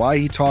Booker on why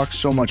he talks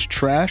so much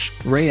trash,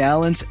 Ray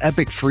Allen's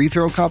epic free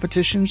throw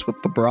competitions with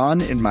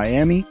LeBron in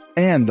Miami,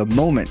 and the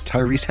moment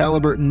Tyrese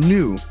Halliburton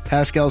knew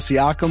Pascal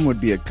Siakam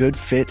would be a good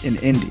fit in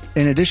Indy.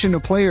 In addition to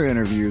player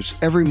interviews,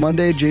 every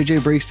Monday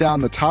JJ breaks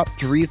down the top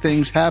 3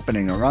 things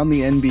happening around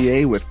the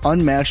NBA with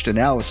unmatched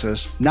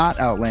analysis, not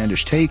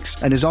outlandish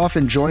takes, and is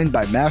often joined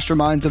by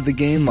masterminds of the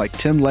game like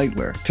Tim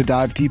Legler to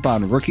dive deep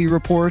on rookie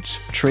reports,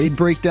 trade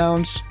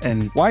breakdowns,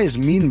 and why is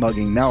mean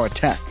mugging now a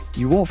tech?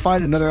 You won't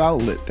find another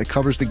outlet that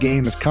covers the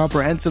game as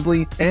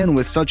comprehensively and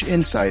with such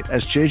insight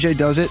as JJ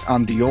does it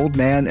on The Old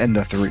Man and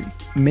the Three.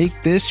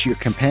 Make this your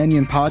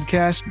companion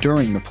podcast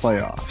during the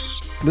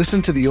playoffs.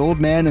 Listen to The Old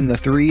Man and the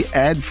Three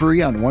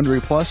ad-free on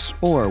Wondery Plus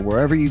or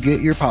wherever you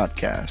get your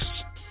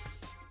podcasts.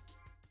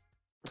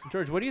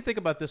 George, what do you think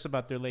about this,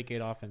 about their late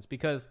gate offense?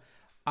 Because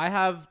I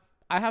have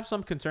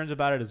some concerns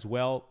about it as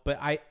well, but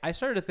I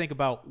started to think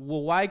about,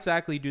 well, why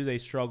exactly do they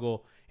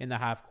struggle in the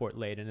half court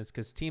late? And it's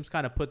because teams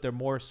kind of put their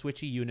more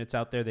switchy units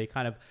out there. They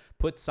kind of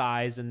put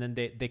size, and then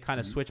they kind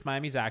of switch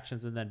Miami's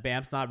actions, and then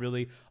Bam's not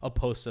really a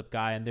post-up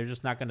guy, and they're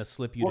just not going to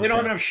slip you. Well, they don't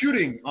have enough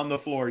shooting on the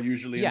floor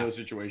usually in those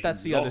situations.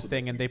 That's the other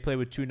thing, and they play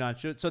with 2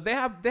 non-shooters. So they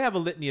have a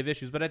litany of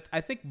issues, but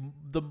I think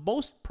the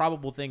most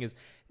probable thing is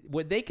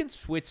when they can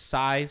switch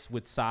size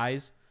with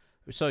size.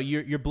 So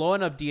you're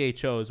blowing up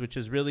DHOs, which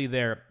is really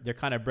their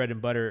kind of bread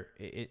and butter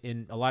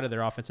in a lot of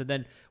their offense. And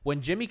then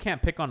when Jimmy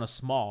can't pick on a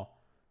small,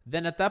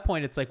 then at that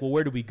point it's like, well,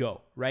 where do we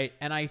go, right?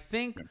 And I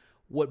think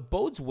what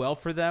bodes well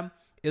for them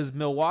is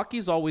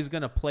Milwaukee's always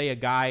going to play a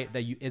guy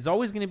that it's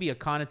always going to be a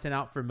Connaughton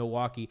out for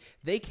Milwaukee.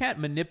 They can't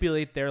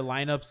manipulate their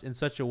lineups in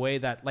such a way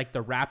that, like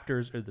the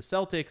Raptors or the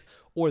Celtics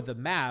or the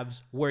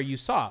Mavs, where you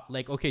saw,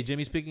 like, okay,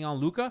 Jimmy's picking on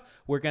Luka,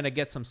 we're going to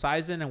get some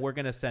size in and we're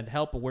going to send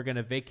help and we're going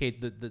to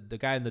vacate the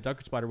guy in the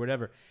dunker spot or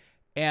whatever.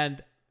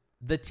 And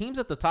the teams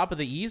at the top of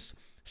the East,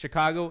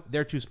 Chicago,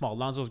 they're too small.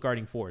 Lonzo's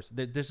guarding 4s.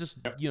 There's just,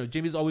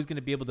 Jimmy's always going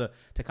to be able to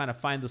kind of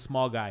find the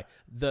small guy.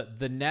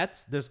 The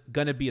Nets, there's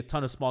going to be a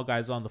ton of small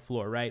guys on the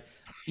floor, right?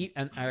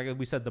 And like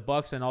we said, the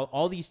Bucks and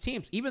all these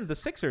teams, even the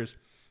Sixers,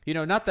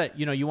 not that,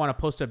 you want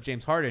to post up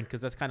James Harden because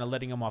that's kind of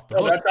letting him off the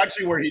hook. That's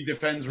actually where he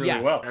defends really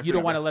well. You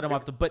don't want to let him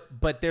off the,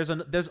 but there's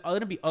going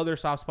to be other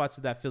soft spots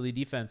of that Philly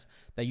defense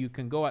that you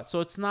can go at.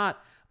 So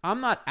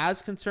I'm not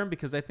as concerned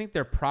because I think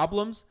their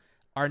problems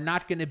are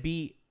not going to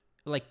be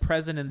like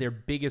present in their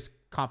biggest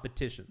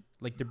competition,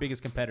 like their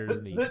biggest competitors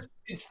in the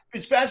East.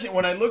 It's fascinating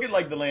when I look at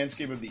like the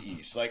landscape of the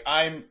East. Like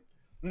I've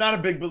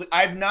not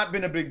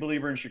been a big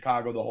believer in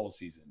Chicago the whole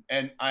season,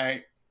 and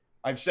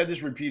I've said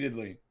this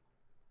repeatedly,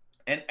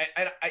 and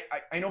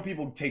I know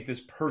people take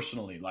this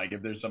personally. Like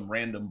if there's some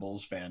random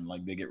Bulls fan,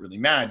 like they get really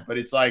mad, but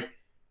it's like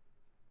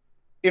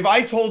if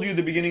I told you at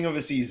the beginning of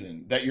a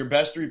season that your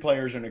best 3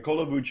 players are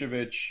Nikola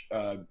Vucevic,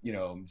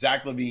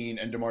 Zach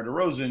LaVine, and DeMar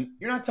DeRozan,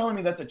 you're not telling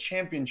me that's a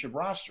championship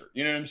roster.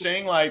 You know what I'm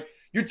saying? Like,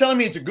 you're telling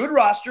me it's a good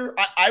roster.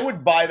 I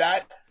would buy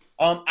that.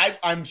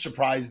 I'm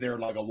surprised they're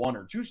like a 1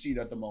 or 2 seed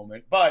at the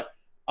moment, but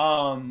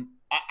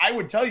I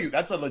would tell you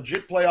that's a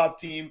legit playoff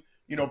team.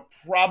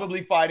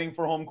 Probably fighting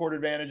for home court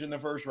advantage in the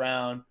first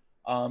round.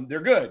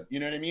 They're good.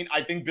 You know what I mean?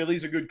 I think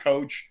Billy's a good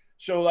coach.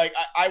 So, like,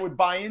 I would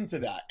buy into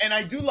that. And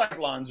I do like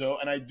Lonzo,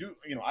 and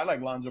I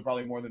like Lonzo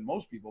probably more than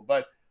most people.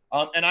 But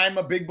and I'm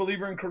a big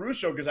believer in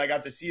Caruso because I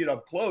got to see it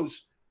up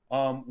close,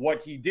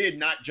 what he did,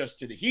 not just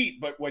to the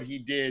Heat, but what he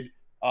did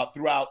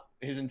throughout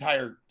his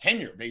entire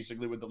tenure,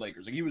 basically, with the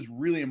Lakers. Like, he was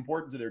really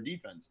important to their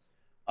defense.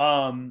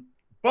 But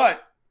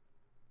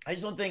I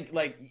just don't think,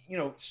 like,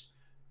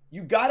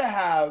 you got to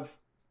have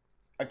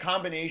a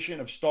combination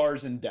of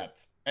stars and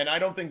depth. And I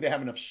don't think they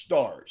have enough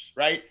stars,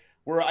 right?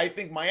 Where I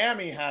think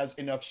Miami has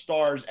enough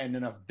stars and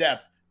enough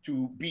depth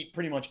to beat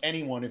pretty much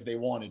anyone if they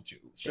wanted to.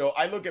 So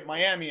I look at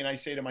Miami and I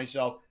say to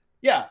myself,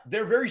 yeah,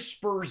 they're very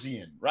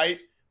Spursian, right?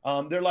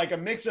 They're like a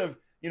mix of,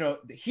 the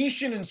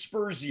Haitian and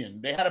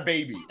Spursian. They had a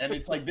baby, and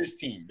it's like this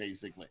team,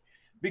 basically.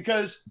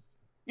 Because,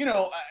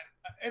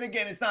 and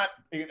again, it's not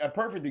a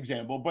perfect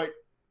example, but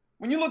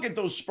when you look at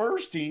those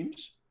Spurs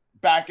teams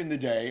back in the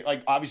day,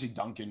 like, obviously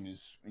Duncan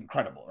is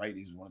incredible, right?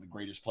 He's one of the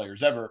greatest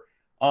players ever.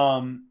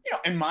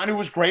 And Manu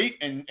was great,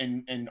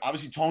 and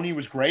obviously Tony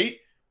was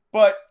great,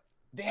 but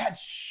they had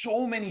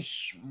so many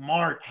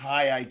smart,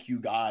 high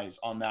IQ guys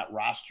on that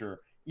roster,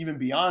 even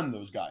beyond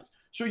those guys.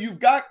 So you've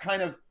got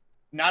kind of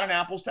not an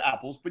apples to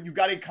apples, but you've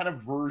got a kind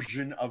of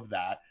version of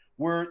that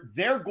where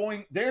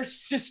their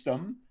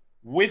system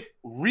with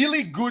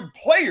really good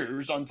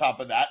players on top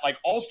of that, like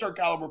all-star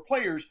caliber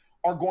players,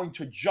 are going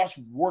to just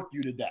work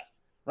you to death,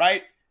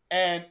 right?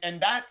 And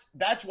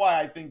that's why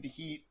I think the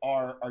Heat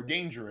are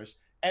dangerous.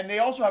 And they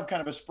also have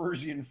kind of a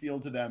Spursian feel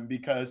to them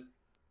because,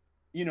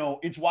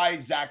 it's why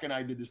Zach and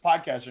I did this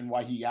podcast and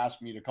why he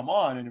asked me to come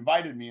on and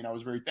invited me. And I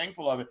was very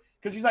thankful of it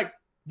because he's like,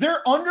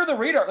 they're under the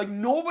radar. Like,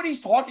 nobody's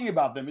talking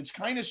about them. It's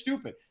kind of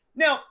stupid.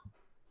 Now,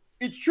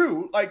 it's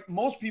true. Like,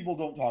 most people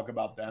don't talk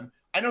about them.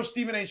 I know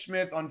Stephen A.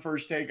 Smith on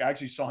First Take. I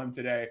actually saw him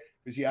today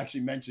because he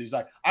actually mentioned, he's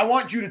like, I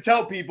want you to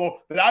tell people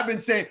that I've been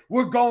saying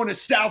we're going to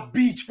South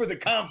Beach for the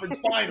conference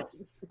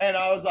finals. And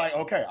I was like,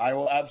 okay, I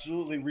will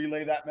absolutely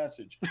relay that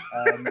message.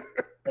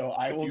 So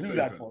I will do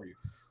that for you.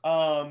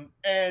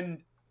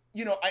 And,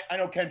 I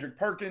know Kendrick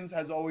Perkins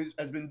has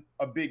been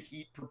a big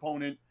Heat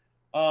proponent.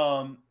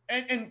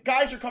 And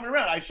guys are coming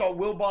around. I saw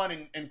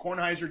Wilbon and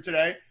Kornheiser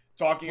today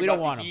talking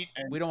about the Heat.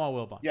 And, we don't want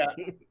Wilbon. Yeah.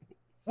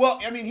 Well,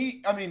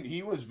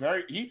 he was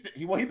very he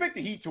picked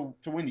the Heat to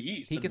win the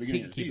East at the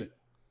beginning of the season.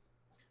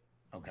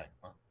 Okay,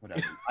 well,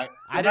 whatever.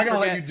 I'm not gonna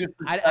let you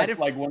disrespect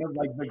like one of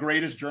like the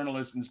greatest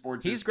journalists in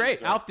sports. He's great.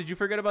 So. Alf, did you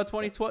forget about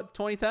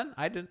 2010?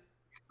 I didn't.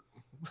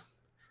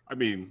 I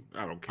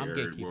don't care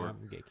anymore.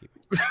 I'm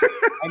gatekeeping.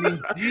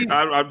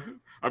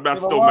 I'm not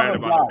still mad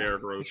about the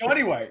Derrick Rose. So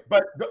anyway,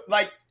 but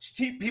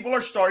people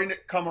are starting to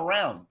come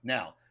around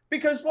now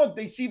because look,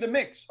 they see the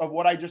mix of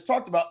what I just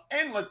talked about,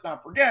 and let's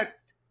not forget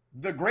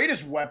the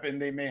greatest weapon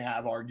they may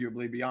have,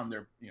 arguably beyond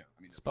their,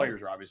 the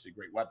players are obviously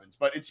great weapons,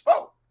 but it's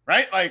Spo,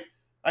 right? Like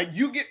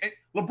you get it.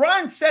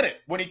 LeBron said it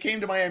when he came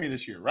to Miami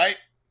this year, right?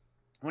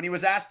 When he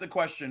was asked the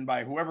question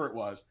by whoever it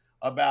was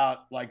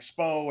about like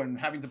Spo and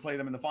having to play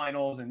them in the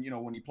finals and,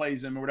 when he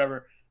plays them or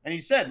whatever. And he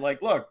said,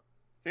 like, look,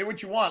 say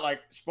what you want.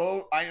 Like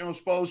Spo, I know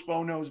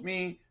Spo knows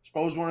me.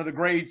 Spo's one of the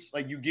greats.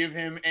 Like you give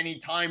him any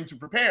time to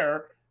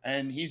prepare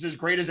and he's as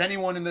great as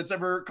anyone that's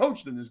ever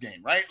coached in this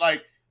game, right?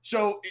 Like,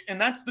 so, and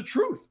that's the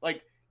truth.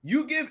 Like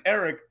you give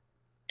Eric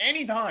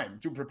any time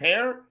to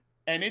prepare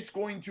and it's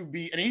going to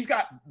be, and he's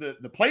got the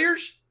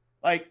players,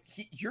 like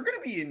you're going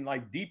to be in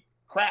like deep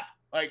crap,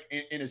 like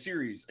in a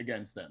series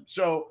against them.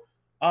 So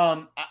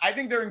I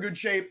think they're in good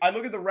shape. I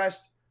look at the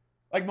rest,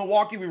 like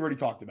Milwaukee, we've already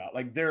talked about,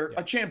 like they're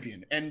a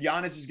champion and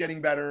Giannis is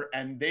getting better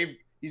and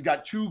he's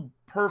got 2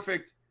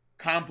 perfect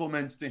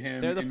compliments to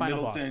him in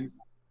Middleton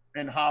boss.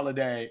 And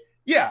Holiday.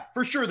 Yeah,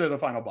 for sure. They're the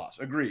final boss.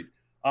 Agreed.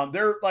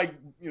 They're like,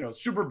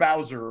 Super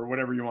Bowser or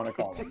whatever you want to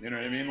call them. You know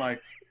what I mean?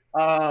 Like,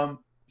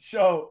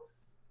 so,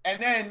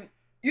 and then,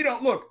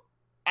 look,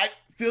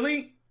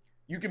 Philly,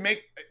 you can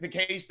make the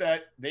case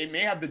that they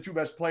may have the 2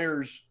 best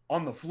players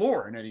on the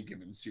floor in any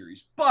given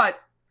series, but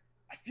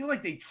I feel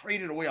like they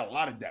traded away a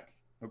lot of depth.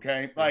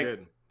 Okay. Like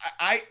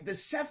the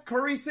Seth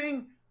Curry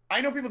thing,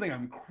 I know people think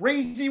I'm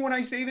crazy when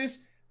I say this,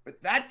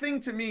 but that thing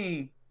to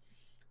me,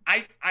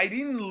 I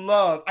didn't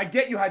love. I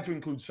get you had to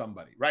include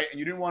somebody, right? And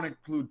you didn't want to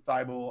include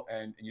Thibault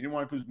and you didn't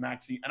want to include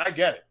Maxey. And I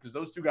get it because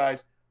those 2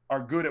 guys are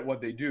good at what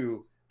they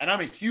do. And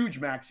I'm a huge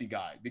Maxey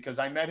guy because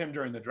I met him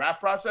during the draft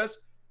process.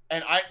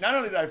 And not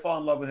only did I fall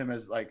in love with him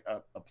as like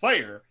a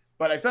player,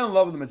 but I fell in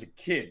love with him as a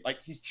kid.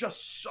 Like he's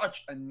just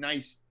such a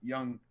nice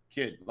young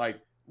kid, like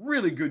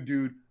really good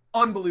dude,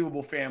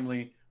 unbelievable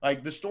family.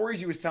 Like the stories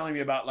he was telling me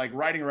about, like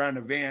riding around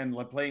a van,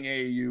 like playing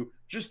AAU,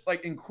 just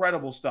like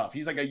incredible stuff.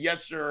 He's like a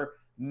yes, sir,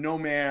 no,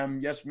 ma'am,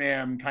 yes,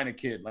 ma'am kind of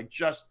kid, like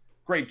just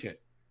great kid.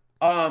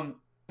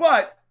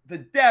 But the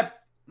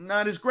depth,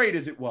 not as great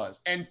as it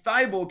was. And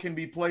Thibault can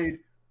be played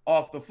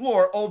off the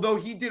floor, although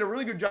he did a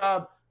really good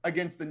job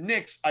against the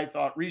Knicks, I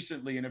thought,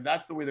 recently. And if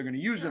that's the way they're going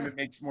to use him, it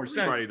makes more sense.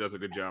 Everybody does a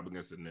good job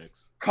against the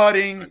Knicks.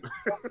 Cutting,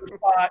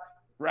 spot,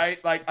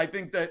 right? Like, I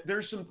think that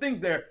there's some things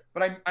there,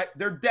 but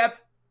their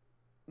depth,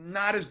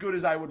 not as good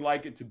as I would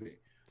like it to be.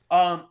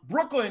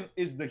 Brooklyn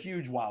is the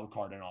huge wild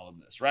card in all of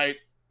this, right?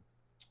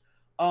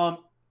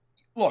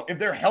 Look, if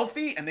they're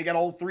healthy and they get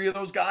all three of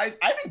those guys,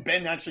 I think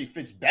Ben actually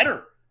fits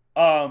better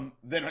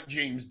than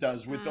James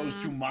does with those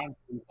two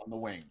monsters on the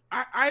wing.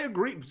 I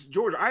agree,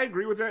 George. I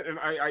agree with that, and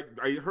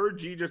I heard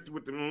G just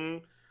with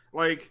the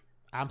like.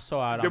 I'm so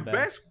out on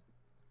Ben.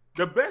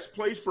 The best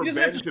place for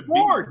Ben to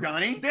score, be,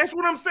 Johnny. That's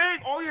what I'm saying.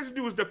 All he has to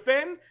do is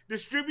defend,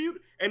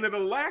 distribute, and in the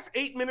last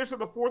 8 minutes of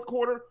the fourth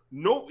quarter,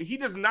 he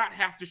does not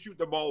have to shoot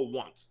the ball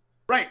once.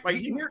 Right, like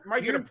he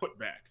might get a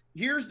putback.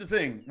 Here's the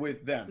thing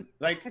with them.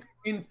 Like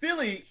in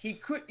Philly,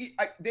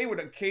 they would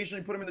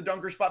occasionally put him in the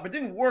dunker spot, but it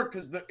didn't work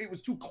because it was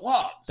too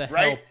clogged.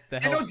 The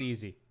help's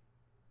easy.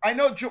 I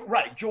know,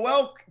 right.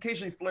 Joel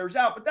occasionally flares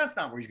out, but that's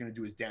not where he's going to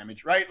do his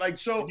damage, right? Like,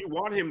 so you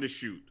want him to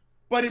shoot.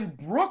 But in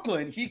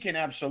Brooklyn, he can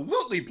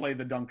absolutely play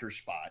the dunker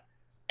spot.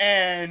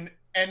 And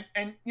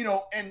you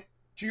know, and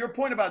to your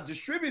point about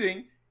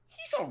distributing,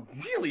 he's a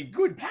really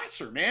good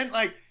passer, man.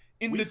 Like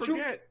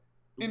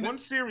one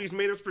series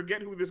made us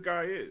forget who this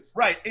guy is.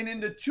 Right. And in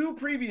the two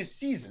previous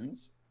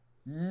seasons,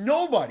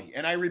 nobody,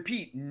 and I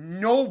repeat,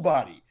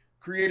 nobody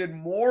created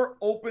more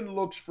open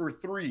looks for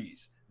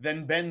threes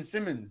than Ben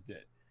Simmons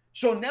did.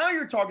 So now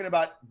you're talking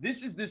about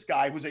this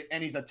guy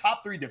he's a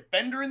top 3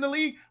 defender in the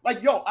league.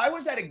 Like, I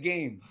was at a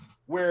game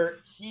where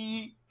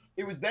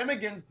it was them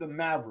against the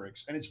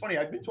Mavericks. And it's funny,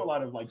 I've been to a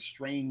lot of like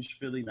strange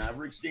Philly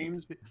Mavericks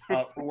games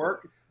for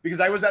work because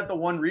I was at the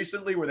one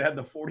recently where they had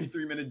the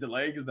 43-minute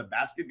delay because the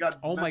basket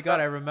got my God,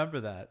 I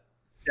remember that.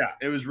 Yeah,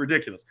 it was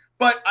ridiculous.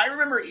 But I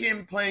remember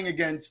him playing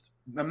against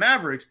the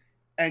Mavericks,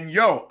 and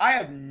I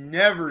have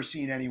never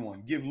seen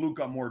anyone give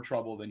Luka more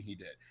trouble than he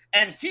did.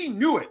 And he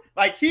knew it.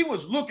 Like, he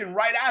was looking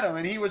right at him,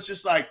 and he was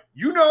just like,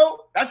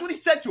 that's what he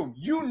said to him,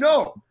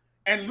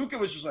 And Luka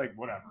was just like,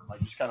 whatever, like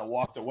just kind of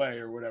walked away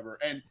or whatever.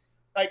 And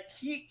like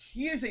he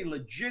is a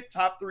legit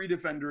top 3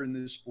 defender in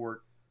this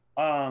sport.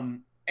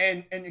 And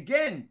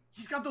again,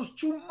 he's got those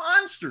 2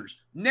 monsters.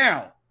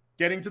 Now,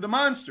 getting to the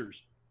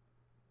monsters,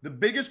 the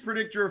biggest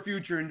predictor of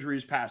future injury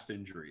is past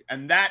injury.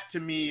 And that to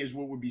me is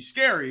what would be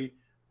scary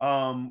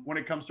when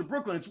it comes to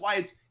Brooklyn. It's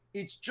why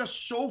it's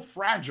just so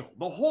fragile.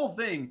 The whole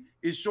thing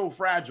is so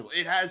fragile.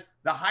 It has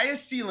the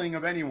highest ceiling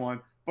of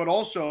anyone, but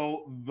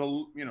also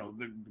the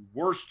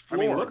worst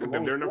floor. I mean, look at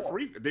them.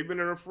 They've been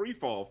in a free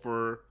fall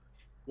for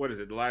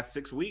the last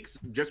 6 weeks?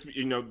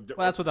 Well,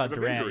 that's without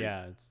Durant. Injury.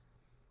 Yeah.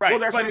 Right. Well,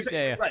 that's what I'm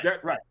saying. Yeah.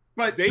 Right.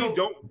 But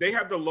they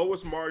have the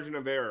lowest margin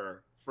of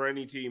error for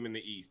any team in the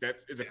East. That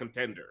is a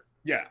contender.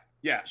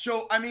 Yeah.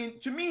 So, I mean,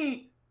 to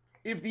me,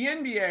 if the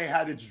NBA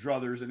had its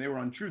druthers and they were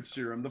on Truth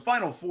Serum, the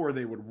Final Four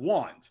they would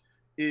want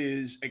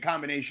is a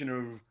combination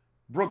of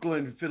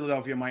Brooklyn,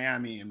 Philadelphia,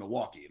 Miami, and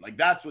Milwaukee. Like,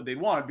 that's what they'd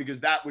want because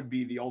that would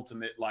be the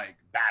ultimate, like,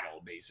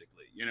 battle,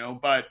 basically,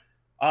 But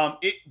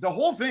the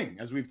whole thing,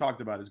 as we've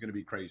talked about, is going to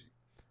be crazy.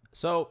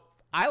 So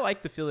I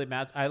like the Philly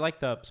match. I like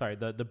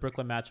the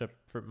Brooklyn matchup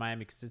for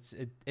Miami because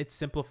it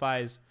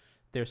simplifies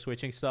their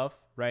switching stuff,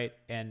 right?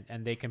 And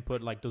they can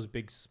put like those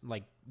big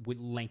like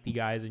lengthy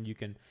guys, and you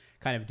can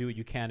kind of do what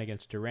you can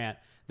against Durant.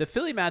 The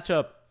Philly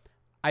matchup,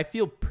 I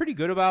feel pretty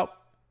good about.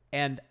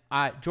 And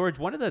George,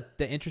 one of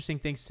the interesting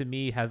things to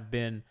me have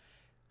been,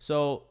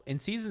 so in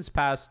seasons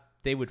past,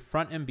 they would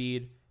front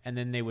Embiid, and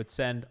then they would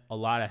send a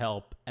lot of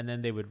help, and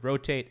then they would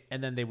rotate,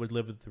 and then they would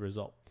live with the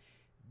result.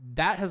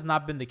 That has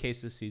not been the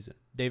case this season.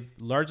 They've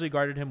largely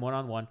guarded him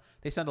one-on-one.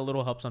 They send a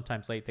little help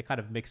sometimes late. They kind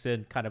of mix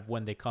in kind of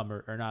when they come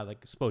or not,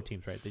 like SPO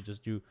teams, right? They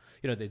just do,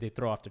 they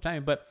throw off their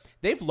timing. But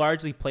they've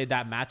largely played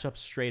that matchup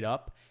straight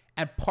up.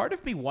 And part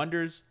of me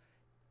wonders,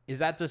 is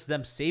that just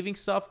them saving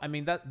stuff? I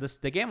mean,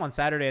 the game on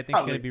Saturday, I think,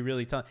 is going to be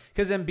really tough.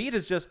 Because Embiid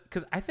is just –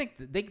 because I think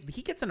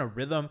he gets in a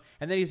rhythm,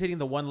 and then he's hitting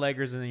the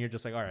one-leggers, and then you're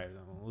just like, all right,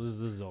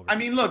 this is over. I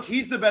mean, look,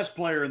 he's the best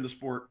player in the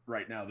sport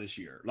right now this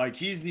year. Like,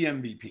 he's the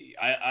MVP.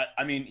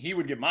 I mean, he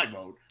would get my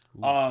vote.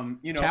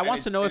 Chad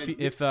wants to know if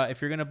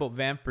you're going to vote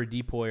Vamp or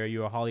Depoy, are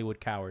you a Hollywood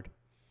coward?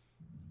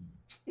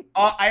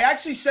 I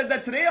actually said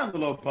that today on the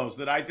Low Post,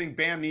 that I think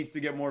Bam needs to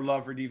get more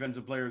love for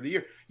Defensive Player of the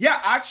Year.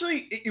 Yeah,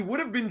 actually, it would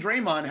have been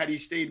Draymond had he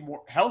stayed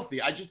more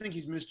healthy. I just think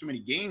he's missed too many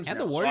games. And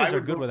now, the Warriors are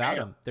good without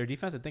him. Their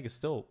defense, I think, is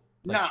still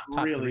not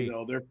really 3.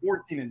 though. They're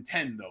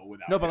 14-10 though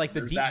without. No, but him. like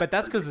but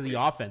that's because of the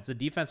offense. The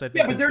defense, I think.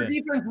 Yeah, but their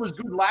defense was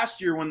good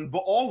last year when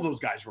all of those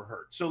guys were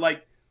hurt. So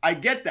like, I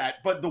get that,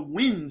 but the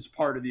wins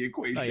part of the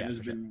equation has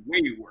been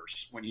way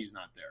worse when he's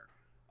not there.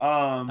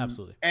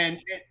 Absolutely.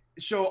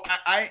 So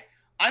I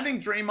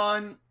think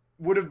Draymond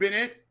would have been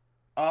it.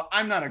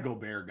 I'm not a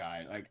Gobert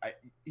guy. Like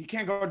he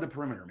can't guard the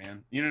perimeter,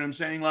 man. You know what I'm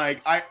saying?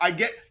 Like I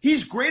get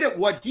he's great at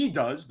what he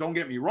does. Don't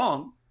get me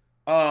wrong.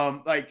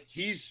 Like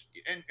he's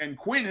and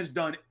Quinn has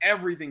done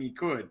everything he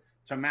could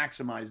to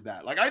maximize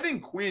that. Like I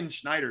think Quinn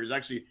Snyder is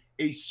actually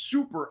a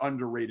super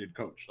underrated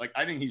coach. Like,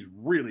 I think he's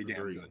really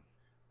damn good.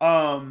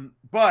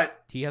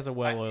 But he has a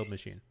well-oiled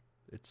machine.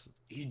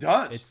 He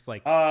does. It's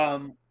like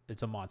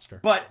it's a monster.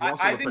 But he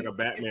also looks like a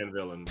Batman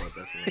villain. But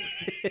that's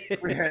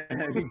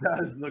he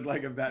does look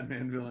like a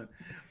Batman villain,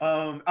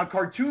 a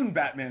cartoon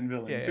Batman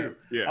villain too.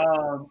 Yeah.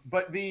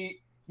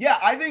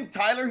 I think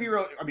Tyler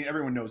Hero. I mean,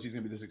 everyone knows he's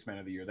going to be the sixth man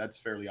of the year. That's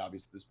fairly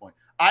obvious at this point.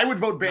 I would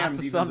vote Bam.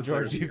 Not to some,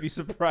 George, you'd be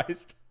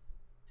surprised.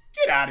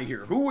 Get out of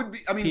here. Who would be?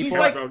 I mean,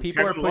 people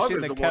are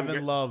pushing the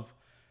Kevin Love.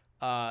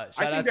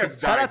 Shout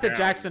out to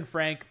Jackson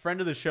Frank, friend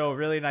of the show,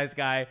 really nice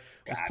guy,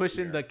 was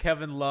pushing the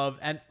Kevin Love.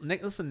 And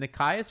listen,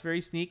 Nikias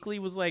very sneakily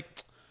was like,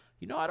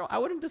 I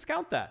wouldn't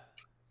discount that.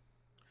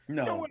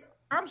 No, you know what?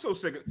 I'm so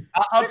sick of.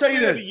 I'll tell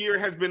you this: the year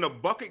has been a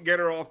bucket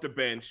getter off the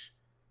bench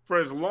for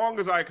as long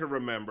as I can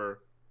remember.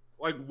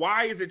 Like,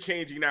 why is it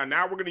changing now?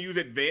 Now we're going to use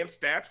advanced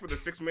stats for the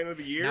sixth man of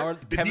the year. Now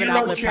Kevin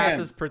outlet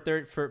passes per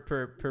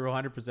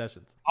 100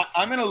 possessions.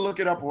 I'm going to look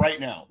it up right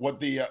now. What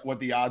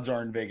the odds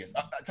are in Vegas?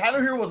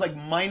 Tyler Hero was like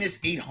minus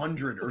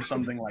 800 or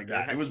something like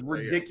that. It was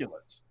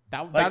ridiculous.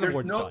 That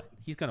award's done.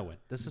 He's going to win.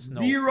 This is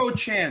zero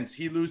chance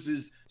he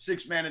loses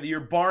sixth man of the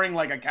year, barring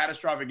like a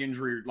catastrophic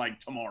injury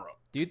like tomorrow.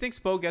 Do you think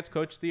Spo gets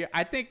coach of the year?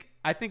 I think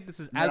this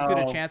is as good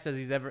a chance as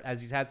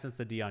he's had since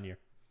the Dion year.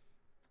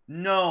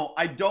 No,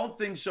 I don't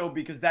think so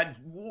because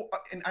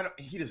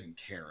he doesn't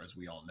care, as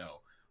we all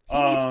know. He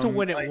needs to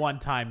win it one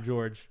time,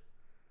 George.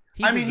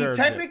 He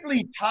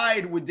technically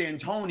tied with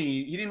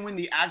D'Antoni. He didn't win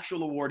the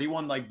actual award. He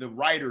won like the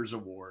writers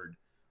award.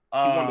 He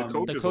won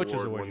the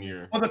coaches award 1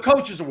 year. Oh, the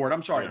coaches award.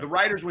 I'm sorry. Yeah. The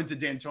writers went to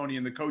D'Antoni,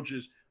 and the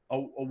coaches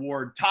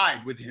award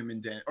tied with him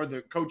and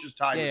the coaches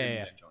tied with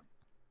him and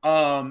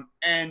D'Antoni.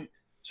 And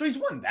so he's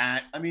won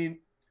that. I mean,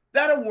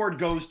 that award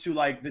goes to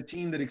like the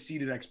team that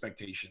exceeded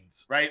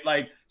expectations, right?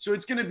 Like, so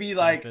it's going to be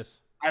like,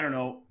 I don't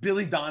know,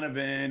 Billy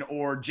Donovan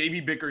or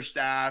JB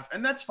Bickerstaff,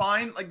 and that's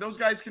fine. Like, those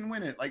guys can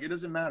win it. Like, it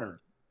doesn't matter.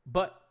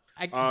 But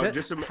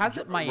has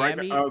it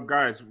Miami?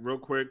 Guys, real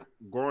quick,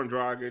 Goran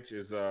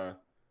Dragic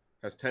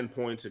has 10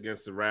 points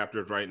against the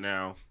Raptors right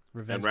now.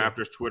 And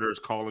Raptors Twitter is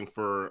calling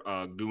for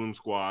Goon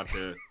Squad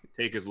to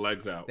take his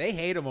legs out. They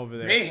hate him over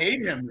there. They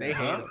hate him. They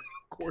hate him.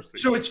 Of course.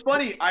 So it's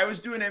funny. I was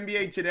doing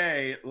NBA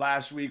Today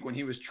last week when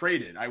he was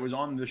traded. I was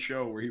on the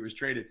show where he was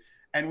traded,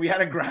 and we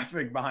had a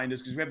graphic behind us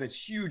because we have this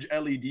huge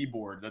LED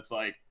board that's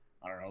like,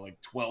 I don't know,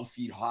 like 12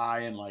 feet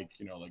high and like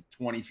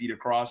 20 feet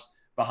across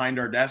behind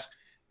our desk.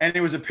 And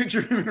it was a picture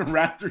of him in a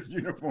Raptors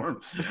uniform.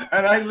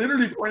 And I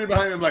literally pointed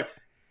behind him like,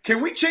 can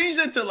we change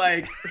that to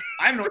like,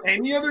 I don't know,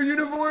 any other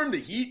uniform? The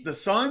Heat, the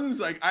Suns?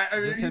 Like, I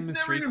mean, he's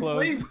never even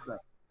played with them.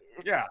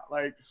 Yeah,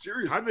 like,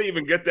 seriously. How'd they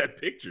even get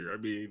that picture? I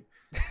mean,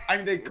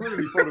 they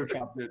clearly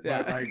photoshopped it,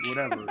 but like,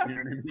 whatever. You know what I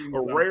mean?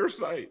 A rare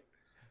sight.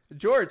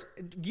 George,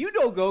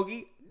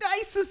 Gogi,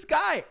 nicest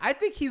guy. I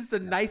think he's the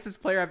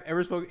nicest player I've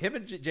ever spoken. Him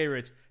and Jay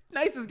Rich,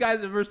 nicest guys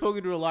I've ever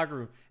spoken to in a locker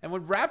room. And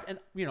when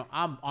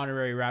I'm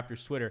honorary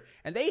Raptors Twitter,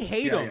 and they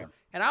hate him. Yeah.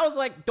 And I was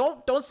like,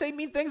 don't say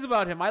mean things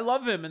about him. I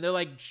love him. And they're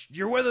like,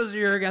 you're with us or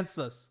you're against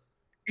us.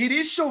 It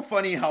is so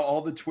funny how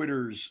all the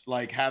Twitters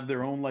like have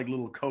their own like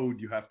little code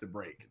you have to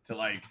break to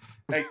like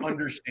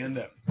understand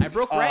them. I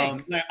broke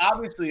rank. Like,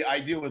 obviously, I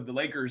deal with the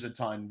Lakers a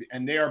ton,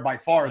 and they are by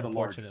far the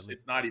largest.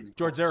 It's not even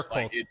George. They're a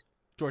cult.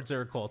 George,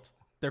 they're a cult.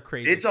 They're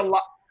crazy. It's a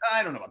lot.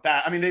 I don't know about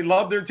that. I mean, they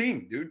love their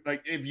team, dude.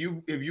 Like, if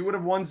you would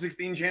have won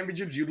 16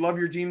 championships, you'd love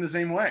your team the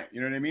same way.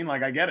 You know what I mean?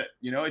 Like, I get it.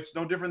 It's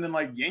no different than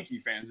like Yankee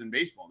fans in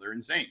baseball. They're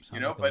insane.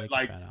 But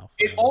like,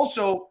 it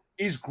also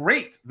is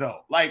great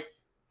though. Like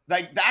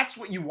that's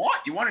what you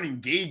want. You want an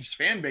engaged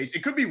fan base.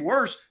 It could be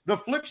worse. The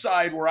flip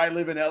side, where I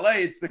live in LA,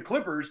 it's the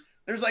Clippers.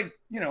 There's like,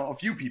 a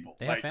few people,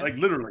 like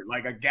literally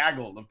like a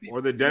gaggle of people.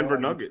 Or the Denver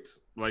Nuggets.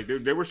 Like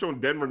they were showing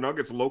Denver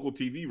Nuggets local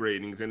TV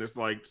ratings, and it's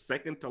like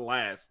second to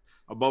last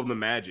above the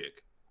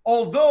Magic.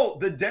 Although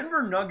the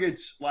Denver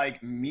Nuggets,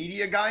 like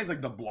media guys,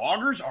 like the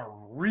bloggers are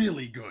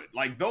really good.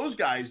 Like those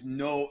guys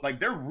know,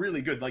 like they're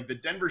really good. Like the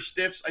Denver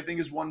Stiffs, I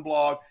think is one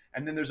blog.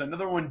 And then there's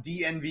another one,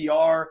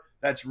 DNVR,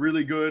 that's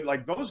really good.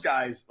 Like those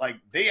guys, like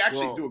they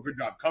actually do a good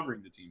job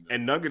covering the team.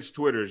 And Nuggets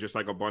Twitter is just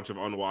like a bunch of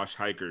unwashed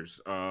hikers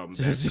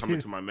that's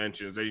coming to my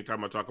mentions.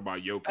 Anytime I talk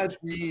about Jokic. That's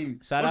mean.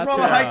 What's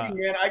wrong with hiking,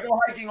 man? I go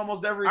hiking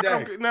almost every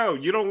day. No,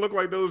 you don't look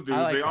like those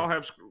dudes. They all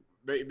have,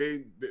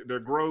 they're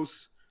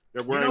gross.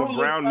 They're wearing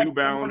brown New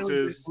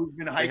Balances. Who's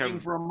been hiking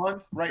for a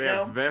month now? They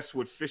have vests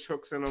with fish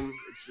hooks in them.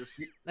 It's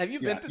just. Have you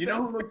been to? You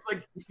know who looks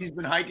like he's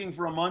been hiking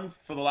for a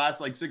month for the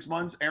last like 6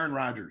 months? Aaron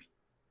Rodgers.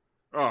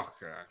 Oh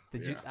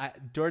God!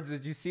 George?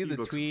 Did you see the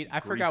tweet? I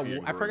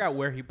forgot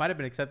where he might have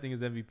been accepting his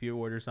MVP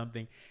award or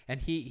something,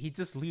 and he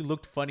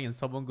looked funny, and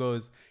someone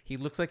goes, he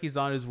looks like he's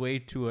on his way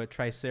to a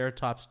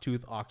Triceratops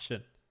tooth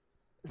auction.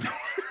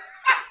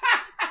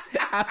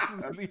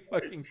 Absolutely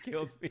fucking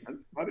killed me.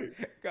 That's funny.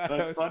 God,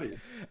 that's funny.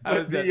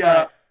 No,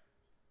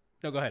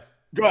 go ahead.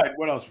 Go ahead.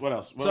 What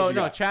else?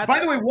 Chat.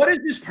 By the way, what is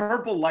this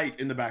purple light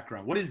in the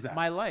background? What is that?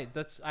 My light.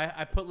 That's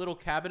I put little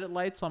cabinet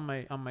lights on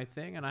my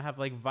thing, and I have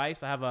like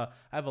Vice. I have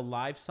a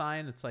live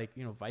sign. It's like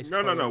Vice.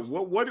 No.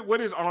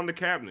 What is on the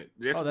cabinet?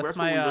 That's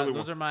my.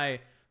 Those are my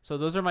So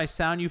those are my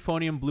Sound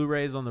Euphonium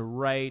Blu-rays on the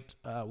right.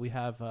 We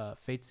have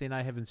Fate Stay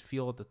Night, Heaven's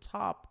Feel at the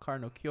top,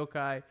 Cardinal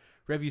Kyokai,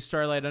 Review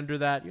Starlight under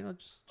that. You know,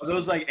 just are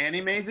those like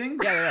anime things?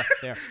 Yeah,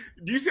 they are.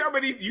 Do you see how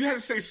many you had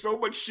to say so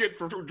much shit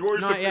for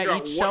George to figure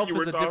out each what shelf you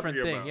were is a talking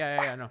different thing. about?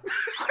 Yeah, no.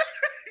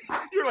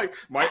 You're like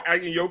my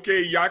Yoke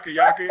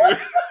Yaka,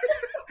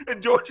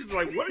 and George is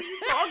like, "What are you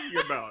talking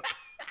about?"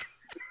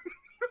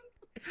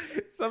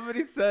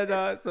 Somebody said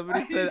I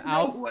didn't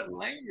know what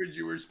language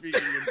you were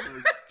speaking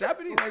in.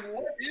 Japanese. Like,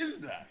 what is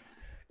that?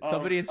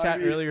 Somebody in chat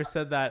earlier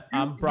said that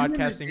I'm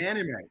broadcasting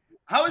anime.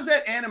 How is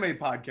that anime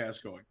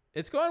podcast going?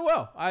 It's going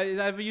well. I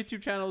have a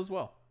YouTube channel as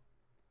well.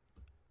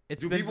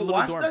 Do people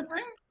watch that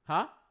thing?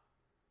 Huh?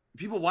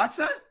 People watch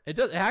that? It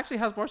does. It actually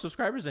has more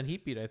subscribers than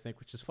Heatbeat, I think,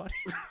 which is funny.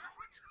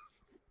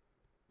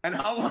 And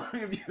how long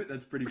have you?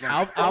 That's pretty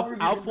funny.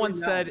 Alf once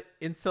said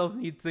incels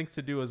need things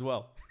to do as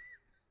well.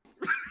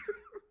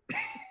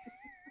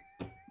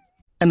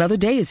 Another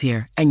day is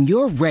here, and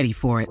you're ready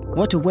for it.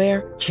 What to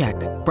wear? Check.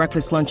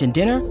 Breakfast, lunch, and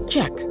dinner?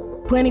 Check.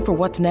 Planning for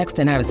what's next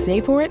and how to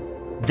save for it?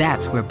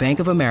 That's where Bank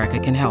of America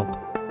can help.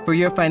 For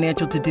your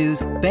financial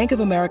to-dos, Bank of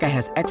America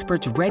has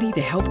experts ready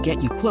to help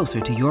get you closer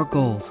to your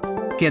goals.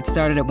 Get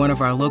started at one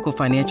of our local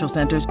financial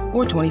centers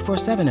or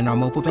 24/7 in our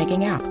mobile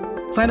banking app.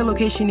 Find a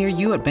location near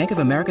you at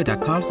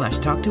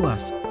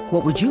bankofamerica.com/talktous.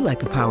 What would you like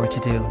the power to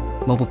do?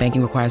 Mobile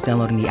banking requires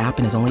downloading the app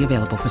and is only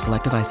available for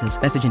select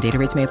devices. Message and data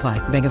rates may apply.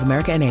 Bank of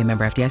America NA,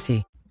 member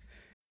FDIC.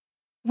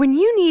 When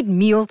you need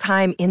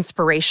mealtime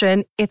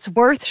inspiration, it's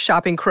worth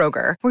shopping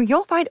Kroger, where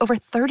you'll find over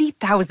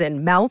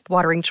 30,000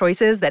 mouth-watering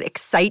choices that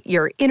excite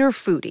your inner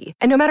foodie.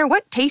 And no matter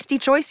what tasty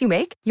choice you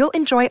make, you'll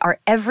enjoy our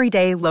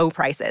everyday low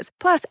prices,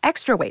 plus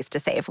extra ways to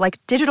save,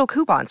 like digital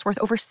coupons worth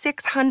over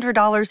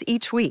 $600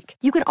 each week.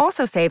 You can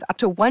also save up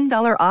to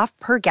 $1 off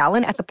per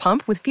gallon at the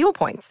pump with fuel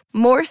points.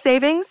 More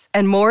savings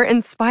and more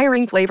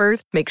inspiring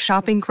flavors make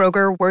shopping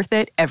Kroger worth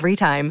it every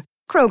time.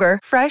 Kroger,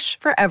 fresh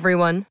for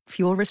everyone.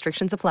 Fuel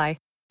restrictions apply.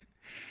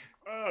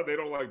 They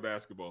don't like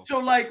basketball. So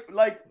like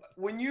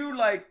when you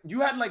didn't you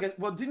have like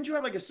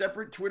a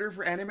separate Twitter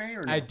for anime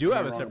or no? I do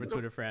have a separate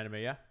Twitter for anime,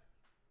 yeah.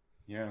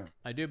 Yeah.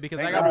 I do because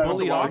Thank I got God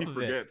bullied off of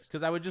it.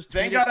 Because I would just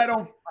Thank God I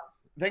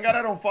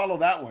don't follow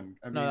that one.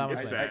 I mean, that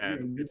one's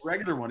the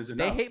regular one is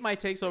enough. They hate my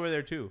takes over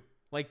there too.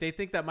 Like they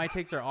think that my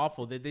takes are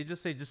awful. They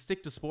just say just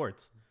stick to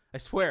sports. I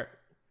swear.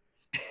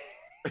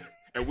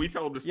 And we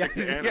tell them to stick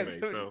to anime.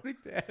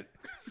 Stick to anime.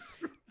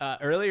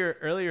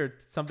 Earlier,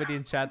 somebody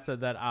in chat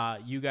said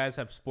that you guys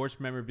have sports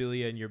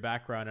memorabilia in your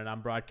background, and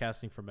I'm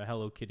broadcasting from a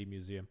Hello Kitty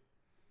museum.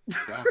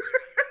 Yeah.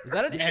 Is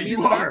that an Emmy?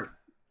 You are.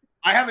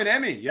 I have an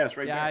Emmy. Yes,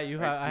 right. Yeah, there. you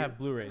have. I have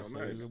Blu-rays. Oh,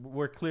 nice. So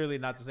we're clearly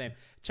not the same.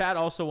 Chat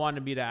also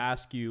wanted me to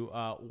ask you,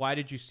 why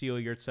did you steal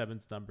Yurt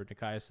 7's number?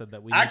 Nakaya said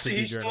that we actually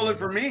he stole it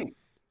from me.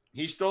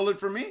 He stole it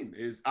from me.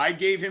 I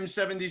gave him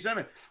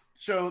 77.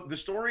 So the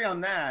story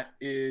on that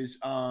is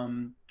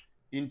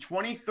in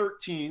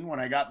 2013 when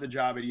I got the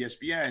job at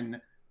ESPN.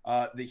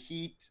 The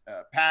Heat,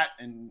 Pat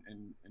and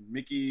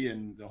Mickey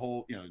and the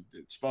whole,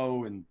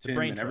 Spo and Tim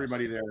and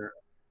everybody there,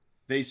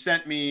 they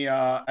sent me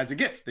as a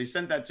gift. They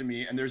sent that to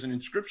me, and there's an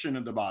inscription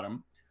at the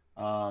bottom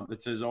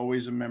that says,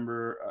 "Always a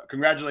member.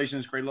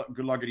 Congratulations,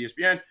 good luck at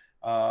ESPN.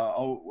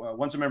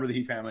 Once a member of the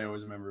Heat family,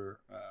 always a member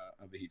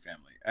of the Heat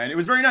family." And it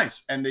was very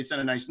nice. And they sent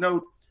a nice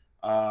note.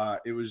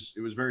 It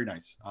was very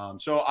nice.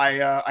 So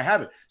I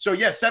have it. So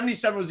yes,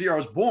 77 was the year I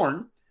was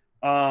born.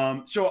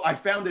 So I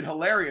found it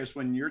hilarious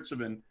when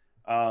Yurtsevin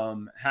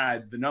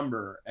had the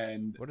number,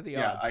 and what are the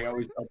odds? I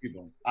always tell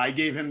people I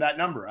gave him that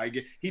number.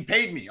 He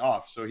paid me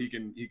off so he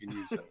can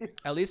use it.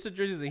 At least the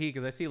jerseys of the Heat,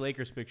 because I see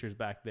Lakers pictures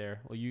back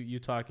there. Well, you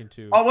talking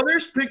to? Oh well,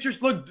 there's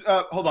pictures. Look,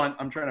 hold on,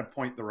 I'm trying to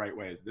point the right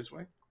way. Is it this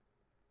way?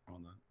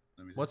 Hold on.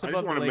 Let me see. What's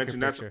above the Laker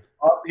picture?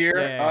 Up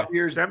here, up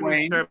here's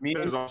Dwayne.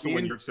 77 is also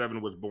when Yurt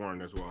 7 was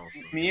born as well.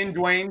 Me and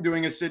Dwayne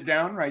doing a sit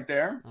down right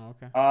there. Oh,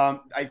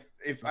 okay.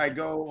 If I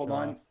go, hold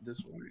on,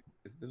 this way.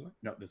 Is it this way?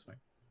 No, this way.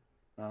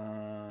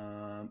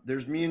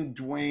 There's me and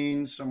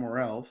Dwayne somewhere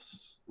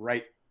else,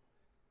 right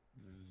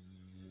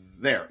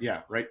there.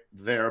 Yeah, right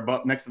there,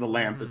 above next to the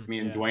lamp. That's me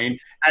and Dwayne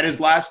at his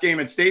last game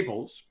at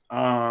Staples.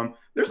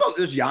 There's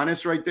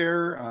Giannis right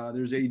there.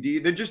 There's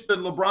AD. They're just the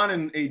LeBron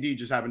and AD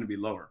just happen to be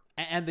lower.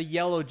 And the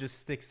yellow just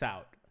sticks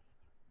out.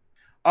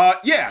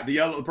 Yeah, the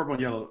yellow, the purple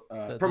and yellow,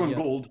 purple and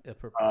gold,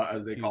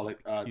 as they call it,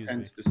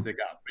 tends to stick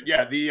out. But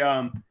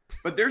yeah,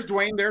 but there's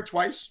Dwayne there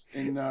twice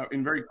in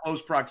very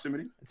close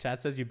proximity.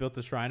 Chat says you built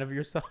a shrine of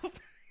yourself.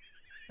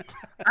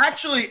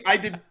 Actually, I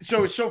did.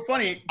 So it's so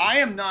funny. I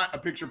am not a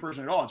picture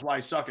person at all. It's why I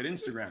suck at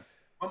Instagram.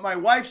 But my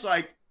wife's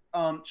like,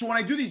 so when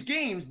I do these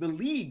games, the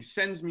league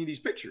sends me these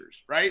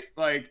pictures, right?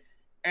 Like,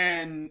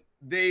 and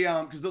they,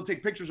 because they'll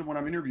take pictures of when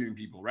I'm interviewing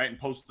people, right, and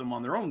post them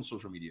on their own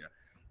social media.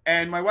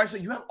 And my wife's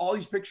like, you have all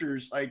these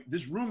pictures. Like,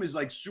 this room is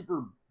like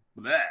super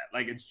bleh.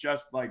 Like, it's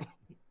just like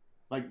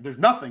there's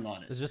nothing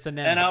on it. It's just an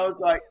end. And I was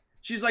like,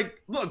 she's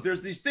like, look,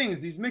 there's these things,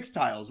 these mix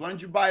tiles. Why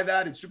don't you buy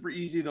that? It's super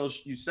easy.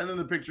 You send them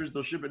the pictures,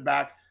 they'll ship it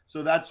back.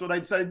 So that's what I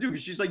decided to do.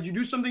 Because she's like, you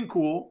do something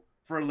cool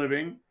for a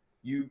living.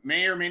 You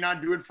may or may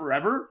not do it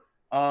forever.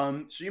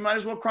 So you might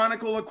as well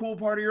chronicle a cool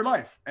part of your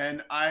life.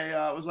 And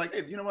I was like,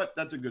 hey, you know what?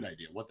 That's a good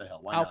idea. What the hell?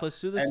 Why Alpha, not?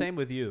 let's do the same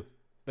with you.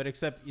 But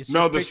except it's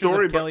No, just the pictures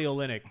story of Kelly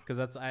Olynyk, because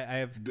that's I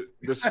have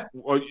this.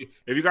 Well,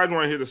 if you guys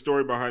want to hear the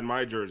story behind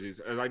my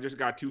jerseys, as I just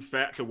got too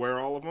fat to wear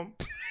all of them,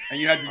 and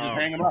you had to just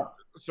hang them up.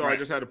 So I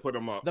just had to put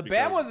them up. The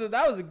band ones.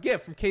 That was a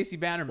gift from Casey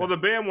Bannerman. Well, the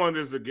band one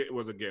was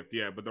a gift,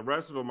 yeah. But the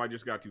rest of them, I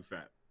just got too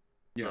fat.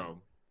 Yeah. So,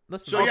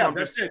 listen, so yeah,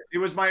 that's it. It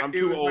was my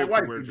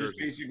wife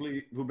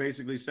who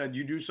basically said,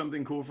 "You do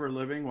something cool for a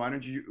living. Why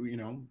don't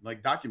you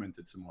like document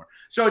it some more?"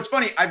 So it's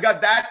funny. I've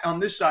got that on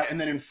this side, and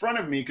then in front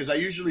of me, because I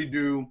usually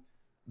do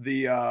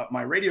the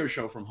my radio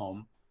show from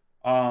home,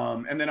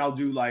 and then I'll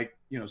do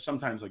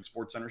sometimes like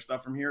Sports Center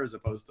stuff from here as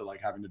opposed to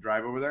like having to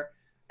drive over there.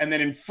 And then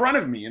in front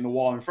of me, in the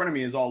wall in front of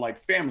me, is all like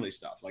family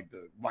stuff, like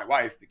my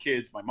wife, the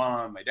kids, my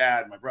mom, my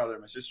dad, my brother,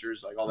 my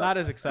sisters, like all that. Not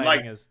stuff. as exciting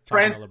like, as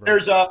friends.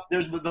 There's the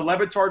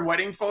Levitard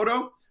wedding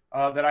photo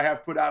that I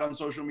have put out on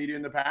social media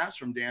in the past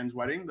from Dan's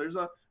wedding. There's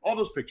all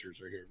those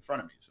pictures are here in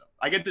front of me, so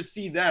I get to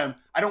see them.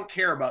 I don't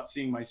care about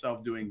seeing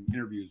myself doing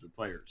interviews with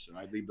players, so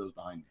I leave those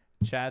behind me.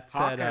 Chat said,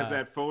 Hawk has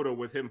that photo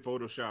with him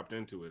photoshopped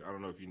into it. I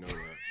don't know if you know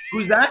that.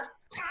 Who's that?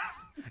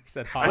 I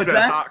said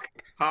Hawk.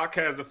 Hawk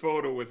has a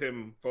photo with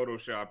him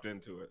photoshopped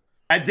into it.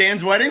 At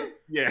Dan's wedding?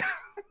 Yeah.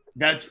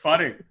 That's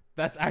funny.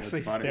 That's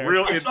actually hysterical.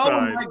 Real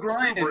inside.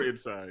 Super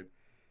inside.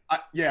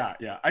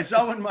 Yeah. I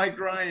saw when Mike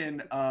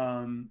Ryan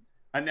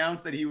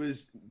announced that he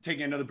was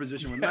taking another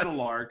position with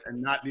Meadowlark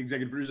and not the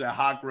executive producer at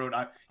Hawk wrote,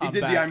 he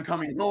did the I'm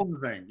coming home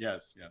thing.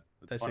 Yes.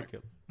 That's funny.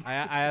 I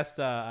asked,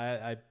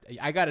 I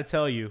got to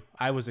tell you,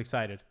 I was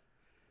excited.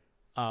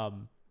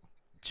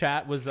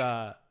 Chat was,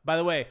 by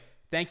the way,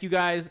 thank you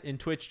guys in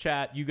Twitch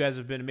chat. You guys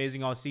have been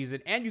amazing all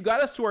season. And you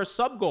got us to our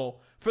sub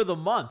goal for the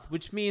month,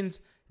 which means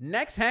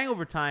next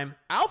Hangover time,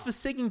 Alpha's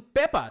singing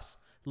Pepas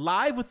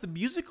live with the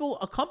musical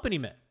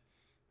accompaniment.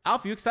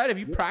 Alpha, you excited? Have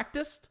you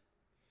practiced?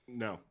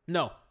 No.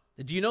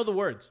 Do you know the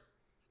words?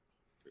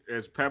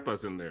 There's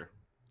Pepas in there.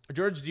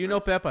 George, do you know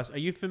Pepas? Are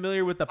you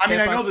familiar with the Pepas? I mean,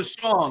 I know the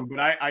song, but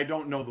I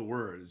don't know the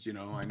words,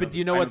 But do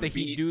you know what the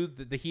Heat do?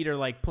 The Heat are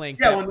like playing.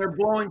 Yeah, when they're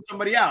blowing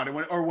somebody out,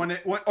 or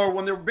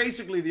when they're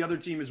basically the other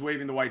team is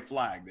waving the white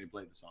flag, they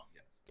play the song.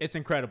 Yes, it's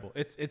incredible.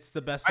 It's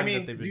the best thing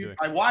that they've been doing.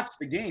 I watch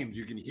the games;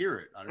 you can hear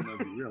it. I don't know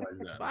if you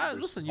realize that.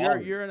 Listen,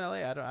 you're in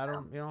LA. I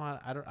don't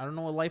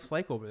know what life's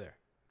like over there.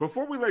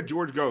 Before we let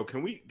George go,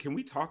 can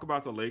we talk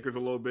about the Lakers a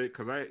little bit?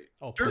 Because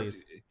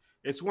please,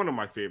 it's one of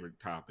my favorite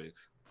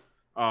topics.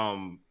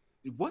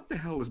 What the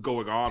hell is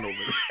going on over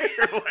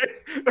there?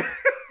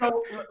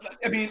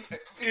 I mean,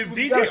 is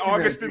DJ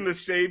Augustin the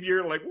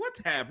savior? Like, what's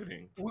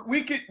happening?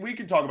 We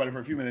could talk about it for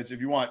a few minutes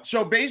if you want.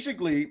 So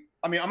basically,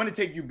 I mean, I'm going to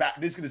take you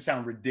back. This is going to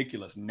sound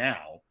ridiculous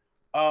now,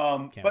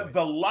 but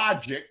the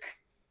logic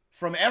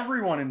from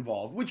everyone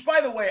involved, which,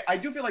 by the way, I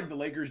do feel like the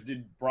Lakers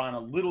did Bron a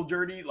little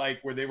dirty, like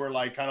where they were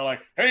like kind of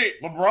like, "Hey,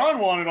 LeBron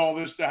wanted all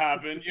this to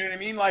happen." You know what I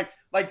mean? Like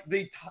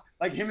they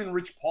like him and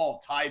Rich Paul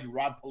tied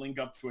Rob Pelinka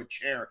up to a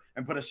chair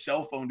and put a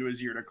cell phone to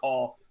his ear to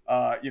call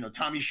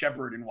Tommy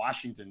Shepard in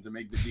Washington to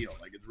make the deal.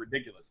 Like, it's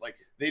ridiculous. Like,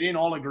 they didn't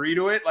all agree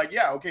to it. Like,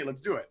 yeah, okay,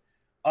 let's do it.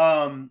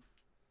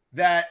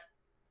 That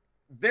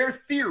their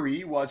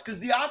theory was, because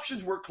the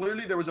options were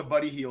clearly there was a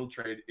Buddy Hield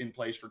trade in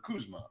place for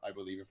Kuzma, I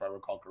believe, if I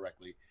recall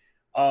correctly,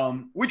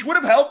 which would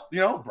have helped.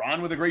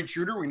 Bron with a great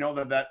shooter. We know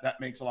that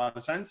makes a lot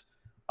of sense.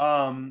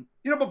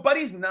 But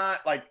Buddy's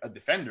not like a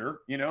defender,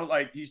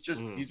 like he's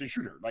just, he's a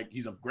shooter. Like,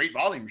 he's a great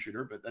volume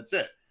shooter, but that's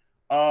it.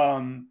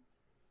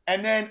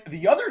 And then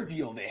the other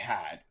deal they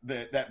had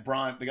that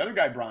Bron, the other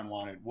guy Bron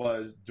wanted,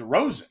 was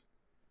DeRozan.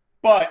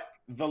 But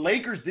the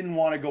Lakers didn't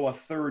want to go a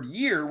third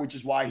year, which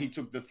is why he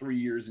took the 3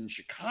 years in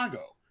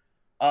Chicago.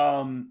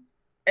 And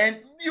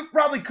you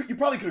probably could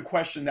have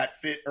questioned that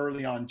fit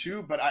early on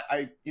too, but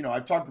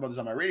I've talked about this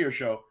on my radio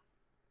show.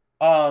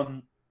 At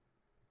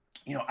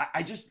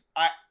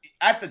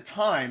the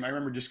time I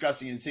remember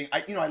discussing it and saying,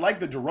 I like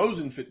the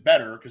DeRozan fit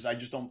better because I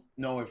just don't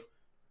know if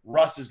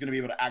Russ is going to be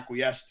able to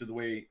acquiesce to the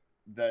way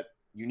that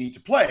you need to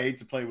play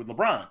with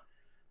LeBron.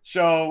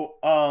 So,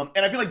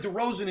 and I feel like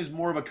DeRozan is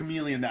more of a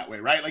chameleon that way,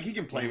 right? Like, he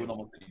can play with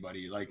almost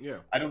anybody. Like, yeah.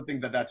 I don't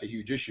think that that's a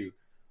huge issue.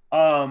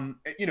 And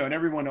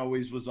everyone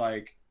always was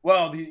like,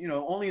 well,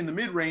 only in the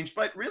mid-range,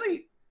 but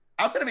really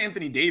outside of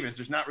Anthony Davis,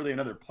 there's not really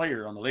another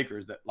player on the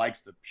Lakers that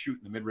likes to shoot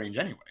in the mid-range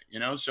anyway,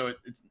 so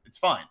it's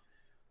fine.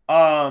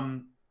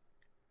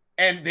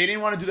 And they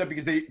didn't want to do that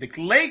because the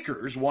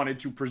Lakers wanted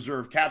to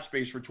preserve cap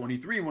space for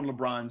 23 when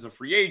LeBron's a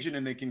free agent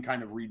and they can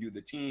kind of redo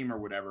the team or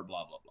whatever,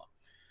 blah, blah, blah.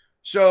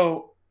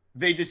 So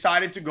they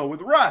decided to go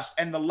with Russ.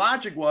 And the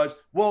logic was,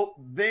 well,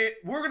 we're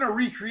going to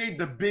recreate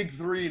the big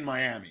three in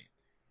Miami.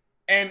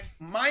 And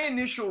my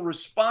initial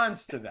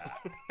response to that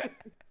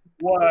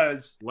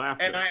was,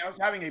 and I was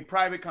having a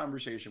private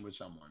conversation with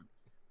someone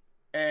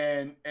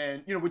and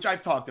which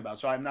I've talked about,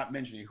 so I'm not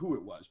mentioning who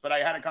it was, but I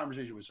had a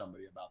conversation with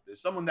somebody about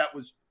this, someone that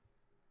was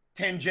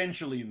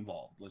tangentially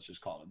involved, let's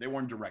just call it. They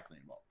weren't directly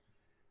involved.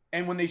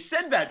 And when they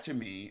said that to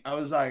me, I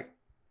was like,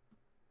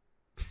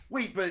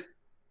 wait, but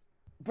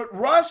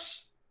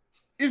Russ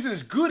isn't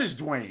as good as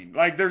Dwayne.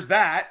 Like, there's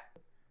that.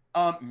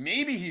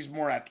 Maybe he's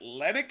more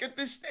athletic at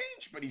this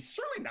stage, but he's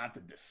certainly not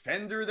the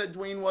defender that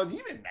Dwayne was.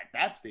 Even at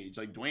that stage,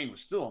 like Dwayne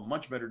was still a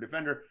much better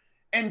defender.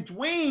 And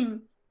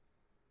Dwayne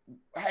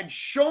had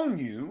shown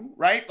you,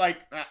 right?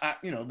 Like,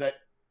 that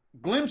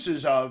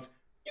glimpses of,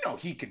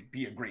 he could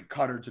be a great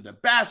cutter to the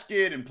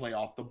basket and play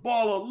off the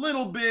ball a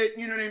little bit.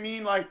 You know what I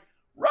mean? Like,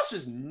 Russ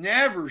has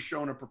never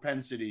shown a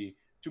propensity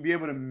to be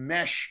able to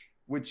mesh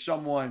with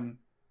someone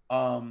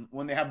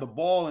when they have the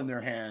ball in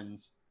their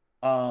hands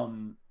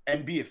and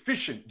be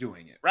efficient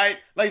doing it, right?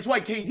 Like, it's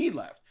why KD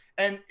left.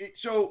 And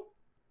so,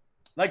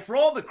 like, for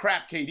all the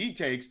crap KD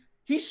takes,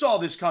 he saw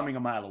this coming a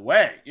mile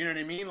away. You know what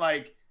I mean?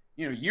 Like,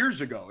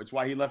 years ago. It's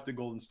why he left the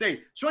Golden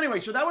State. So anyway,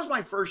 so that was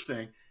my first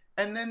thing.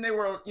 And then they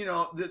were,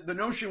 the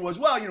notion was,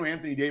 well,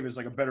 Anthony Davis is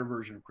like a better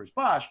version of Chris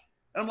Bosh.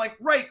 And I'm like,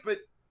 right, but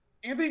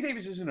Anthony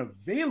Davis isn't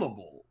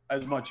available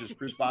as much as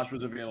Chris Bosh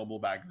was available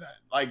back then.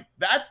 Like,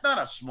 that's not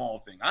a small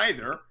thing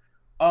either.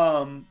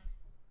 But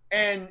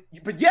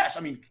yes,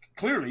 I mean,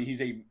 clearly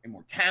he's a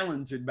more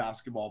talented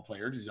basketball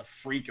player. He's a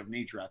freak of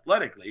nature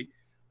athletically.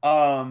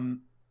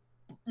 And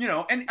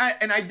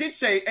I did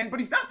say, but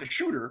he's not the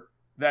shooter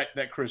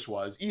that Chris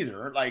was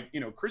either. Like,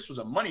 Chris was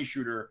a money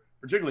shooter,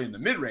 particularly in the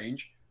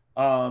mid-range.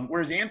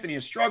 Whereas Anthony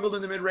has struggled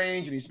in the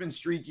mid-range and he's been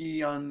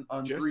streaky on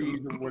threes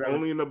or whatever.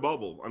 Only in the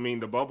bubble. I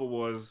mean, the bubble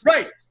was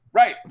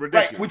right,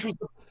 ridiculous. Which was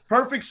the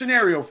perfect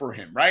scenario for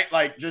him, right?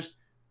 Like, just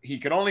he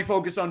could only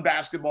focus on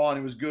basketball and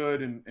it was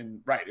good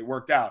and it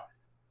worked out.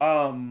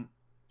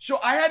 So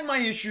I had my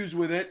issues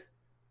with it,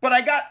 but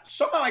I got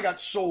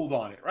sold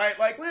on it, right?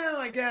 Like, well,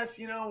 I guess,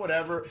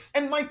 whatever.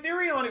 And my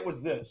theory on it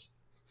was this.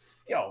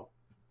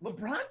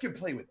 LeBron could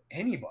play with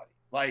anybody,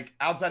 like,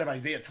 outside of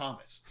Isaiah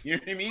Thomas. You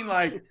know what I mean?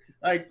 Like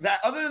that,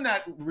 other than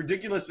that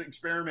ridiculous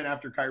experiment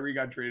after Kyrie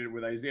got traded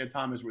with Isaiah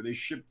Thomas, where they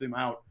shipped him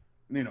out,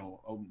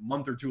 a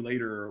month or two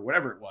later or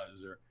whatever it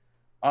was.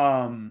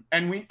 I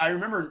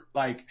remember,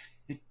 like,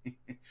 do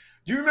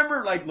you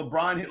remember, like,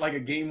 LeBron hit like a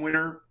game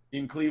winner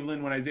in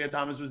Cleveland when Isaiah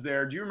Thomas was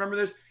there? Do you remember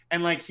this?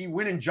 And, like, he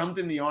went and jumped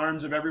in the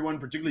arms of everyone,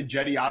 particularly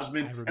Jetty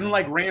Osman, and,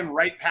 like, ran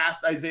right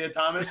past Isaiah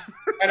Thomas.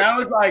 And I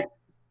was like,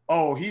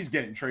 oh, he's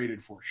getting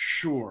traded for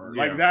sure.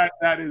 Yeah. Like,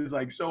 that is,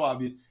 like, so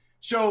obvious.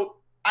 So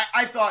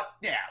I thought,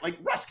 yeah, like,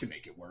 Russ can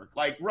make it work.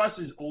 Like, Russ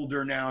is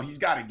older now. He's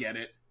got to get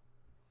it.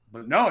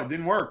 But no, it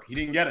didn't work. He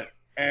didn't get it.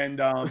 And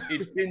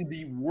it's been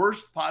the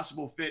worst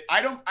possible fit.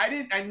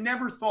 I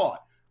never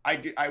thought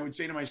I would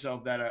say to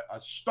myself that a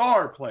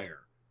star player,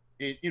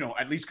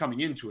 at least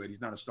coming into it,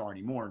 he's not a star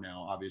anymore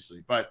now,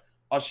 obviously, but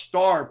a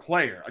star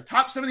player, a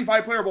top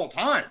 75 player of all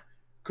time,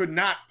 could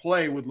not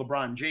play with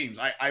LeBron James.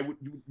 I would,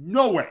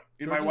 no way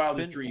in my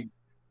wildest dream.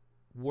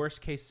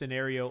 Worst case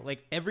scenario,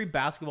 like, every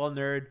basketball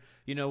nerd,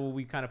 when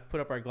we kind of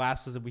put up our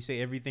glasses and we say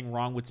everything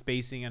wrong with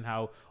spacing and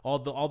how all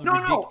the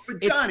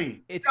but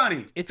Johnny,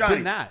 it's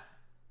been that.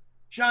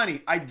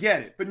 Johnny, I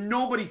get it, but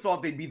nobody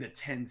thought they'd be the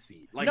 10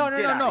 seed. Like, no.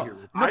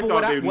 I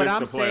thought what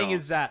I'm saying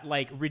is that,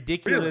 like,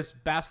 ridiculous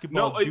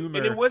basketball doomer.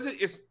 And it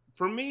wasn't.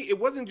 For me, it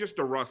wasn't just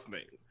the Russ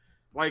thing.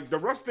 Like, the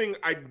Russ thing,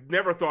 I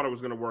never thought it was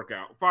going to work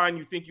out. Fine,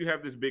 you think you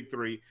have this big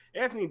three.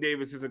 Anthony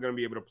Davis isn't going to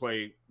be able to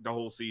play the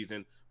whole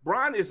season.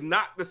 Bron is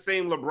not the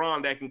same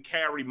LeBron that can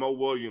carry Mo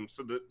Williams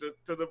to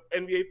the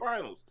NBA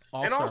Finals.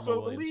 And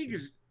also,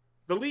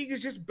 the league is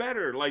just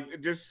better.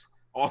 Like, just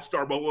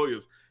all-star Mo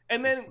Williams.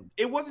 And then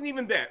it wasn't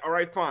even that. All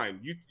right, fine.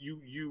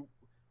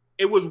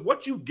 It was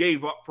what you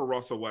gave up for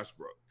Russell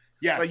Westbrook.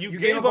 Yes, like, you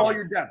gave up all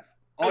your depth.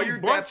 All your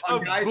bunch depth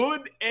of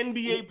good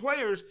NBA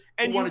players,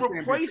 and you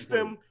replaced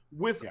them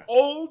with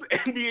old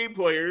NBA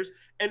players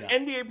and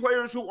NBA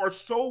players who are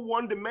so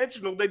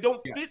one-dimensional they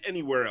don't fit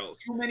anywhere else.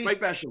 Too many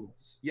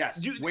specialists.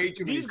 Yes, way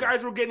too many. These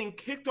guys were getting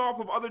kicked off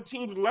of other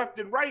teams left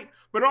and right,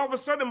 but all of a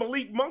sudden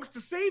Malik Monk's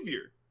the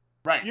savior.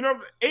 Right.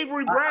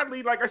 Avery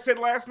Bradley, like I said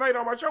last night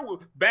on my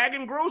show,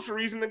 bagging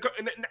groceries, and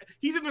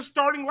he's in the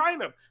starting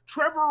lineup.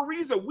 Trevor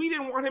Ariza, we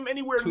didn't want him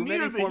anywhere near the Heat. Too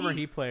many former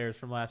Heat players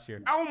from last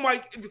year. Oh,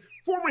 my.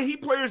 Former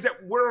Heat players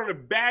that were on a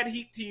bad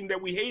Heat team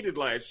that we hated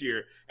last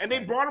year. And they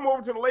brought him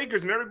over to the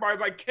Lakers, and everybody's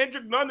like,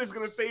 Kendrick Nunn is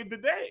going to save the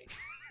day.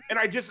 And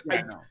I just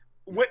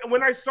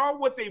when I saw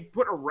what they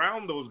put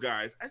around those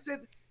guys, I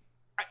said,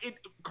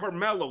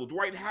 Carmelo,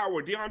 Dwight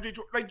Howard, DeAndre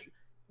Jordan, like,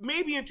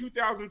 maybe in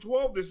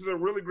 2012 this is a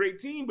really great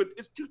team, but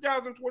it's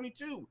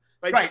 2022.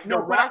 Like, the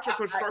roster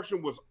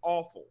construction was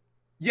awful.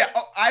 Yeah,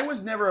 I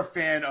was never a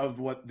fan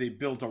of what they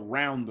built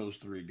around those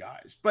three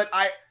guys, but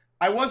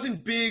I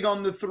wasn't big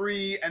on the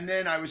three, and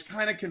then I was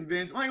kind of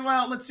convinced, like,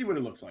 well, let's see what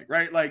it looks like,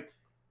 right? Like,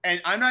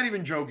 and I'm not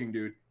even joking,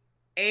 dude.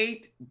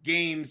 8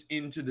 games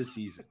into the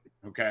season,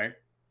 okay,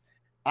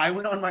 I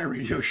went on my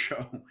radio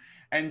show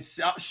and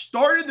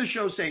started the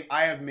show saying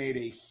I have made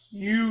a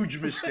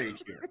huge mistake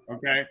here,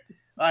 okay?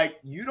 Like,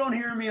 you don't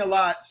hear me a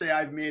lot say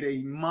I've made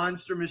a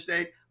monster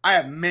mistake. I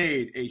have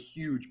made a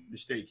huge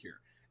mistake here.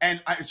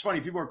 And it's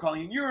funny, people are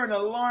calling you're an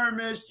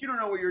alarmist. You don't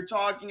know what you're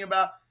talking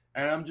about.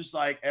 And I'm just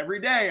like, every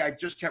day I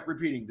just kept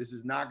repeating, this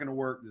is not going to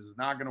work. This is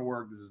not going to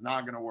work. This is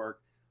not going to work.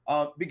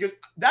 Because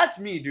that's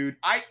me, dude.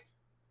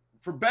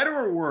 For better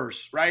or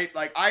worse, right?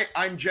 Like,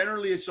 I'm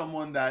generally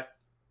someone that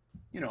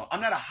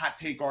I'm not a hot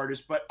take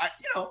artist, but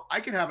I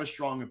can have a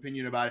strong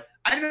opinion about it.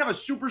 I didn't have a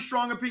super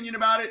strong opinion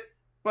about it,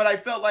 but I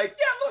felt like,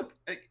 yeah, look,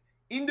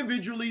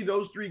 individually,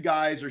 those three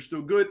guys are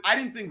still good. I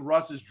didn't think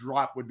Russ's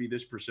drop would be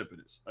this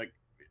precipitous.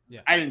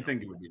 I didn't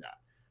think it would be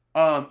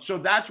that. So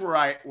that's where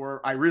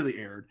I really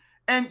erred.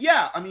 And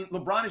yeah, I mean,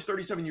 LeBron is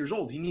 37 years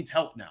old. He needs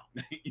help now.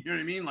 You know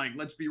what I mean? Like,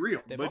 let's be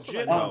real. They've also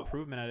had no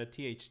improvement out of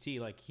THT.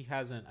 Like, he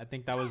hasn't. I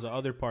think that was the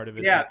other part of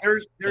it. Yeah,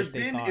 there's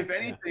been, if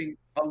anything,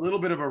 a little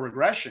bit of a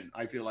regression,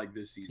 I feel like,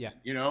 this season.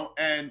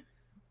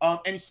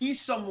 And he's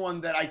someone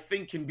that I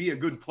think can be a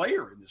good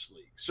player in this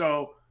league.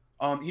 So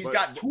he's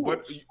got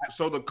tools.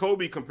 So the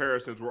Kobe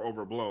comparisons were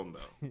overblown,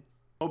 though.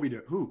 Kobe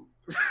to who?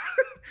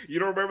 You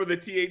don't remember the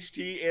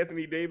THT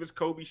Anthony Davis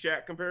Kobe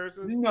Shaq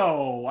comparison?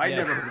 No, I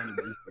never heard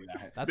anybody say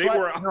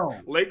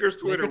that. Lakers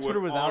Twitter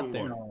was out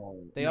there.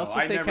 They also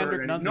say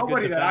Kendrick Nunn's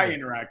nobody a good that I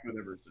defender. interact with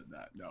ever said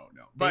that. No.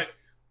 But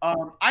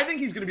I think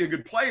he's going to be a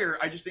good player.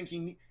 I just think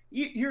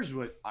here's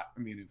what I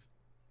mean.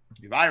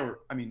 If I were,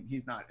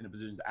 he's not in a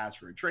position to ask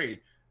for a trade.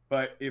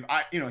 But if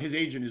his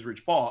agent is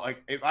Rich Paul.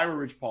 Like, if I were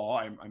Rich Paul,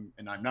 I'm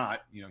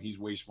not. He's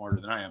way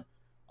smarter than I am.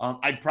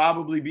 I'd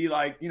probably be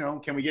like,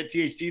 can we get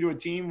THT to a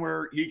team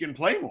where he can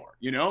play more?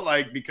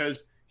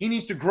 Because he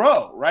needs to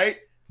grow, right?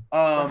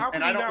 How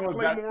can he not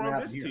play more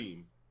on this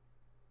team?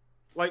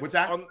 Like, what's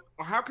that?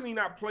 How can he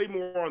not play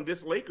more on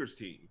this Lakers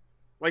team?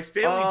 Like,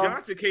 Stanley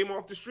Johnson came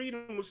off the street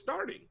and was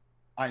starting.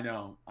 I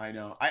know.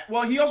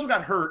 Well, he also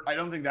got hurt. I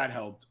don't think that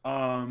helped.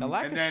 The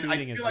lack of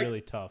shooting is really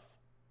tough.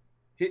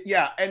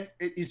 Yeah, and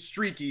it's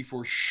streaky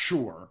for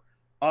sure.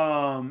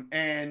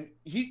 And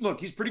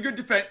he's pretty good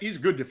he's a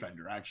good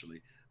defender,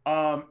 actually.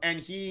 And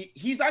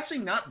he's actually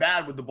not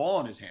bad with the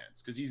ball in his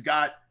hands because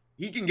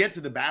he can get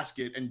to the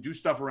basket and do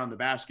stuff around the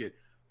basket.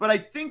 But I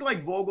think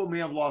like Vogel may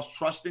have lost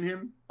trust in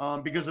him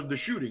because of the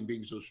shooting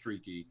being so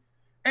streaky.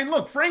 And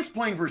look, Frank's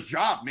playing for his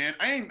job, man.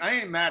 I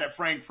ain't mad at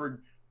Frank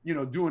for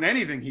doing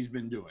anything he's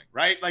been doing,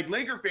 right? Like,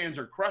 Laker fans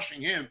are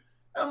crushing him.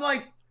 I'm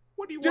like,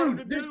 what do you want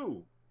him to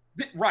do?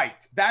 Right.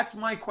 That's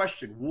my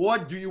question.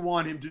 What do you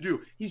want him to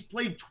do? He's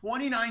played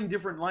 29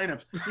 different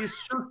lineups. He's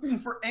searching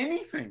for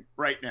anything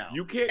right now.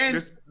 You can't.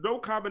 There's no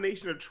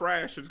combination of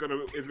trash is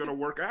gonna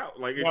work out.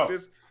 Like,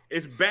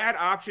 it's bad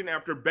option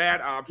after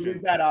bad option.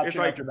 Bad option it's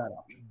like after bad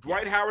option.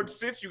 Dwight Howard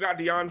sits, you got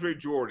DeAndre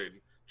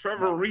Jordan.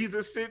 Trevor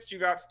Ariza sits, you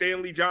got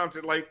Stanley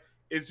Johnson. Like,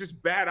 it's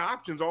just bad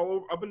options all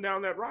over, up and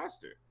down that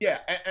roster. Yeah,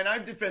 and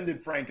I've defended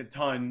Frank a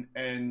ton,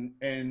 and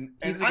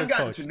He's I've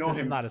gotten to know him.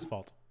 This is not his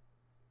fault.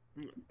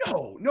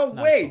 No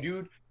way,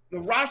 dude. The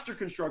roster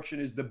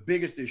construction is the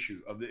biggest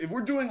issue if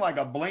we're doing like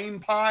a blame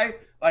pie,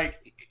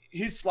 like,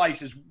 his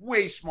slice is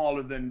way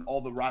smaller than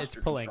all the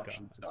roster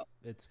construction stuff.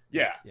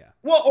 Yeah.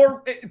 Well,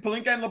 or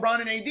Pelinka and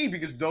LeBron and AD,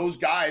 because those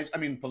guys,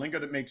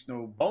 Pelinka makes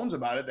no bones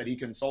about it that he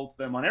consults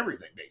them on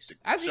everything,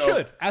 basically. As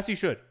he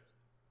should.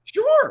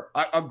 Sure,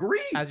 I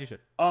agree. As you should.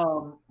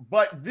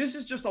 But this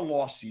is just a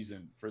lost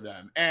season for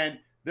them, and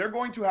they're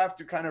going to have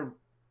to kind of.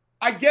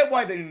 I get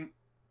why they didn't.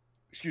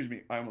 Excuse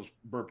me, I almost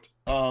burped.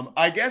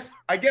 I get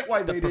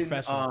why they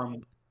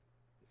didn't.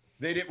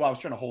 They didn't. Well, I was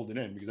trying to hold it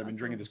in because I've been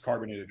drinking this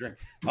carbonated drink.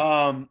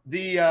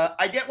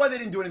 I get why they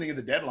didn't do anything at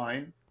the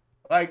deadline.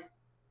 Like,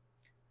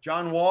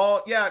 John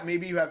Wall, yeah,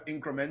 maybe you have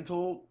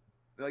incremental,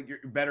 like, you're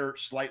better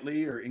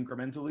slightly or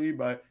incrementally,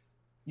 but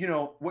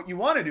what you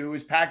want to do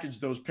is package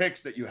those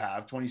picks that you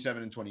have,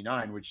 27 and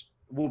 29, which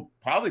will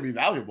probably be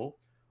valuable,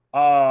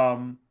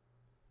 and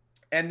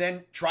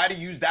then try to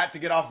use that to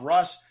get off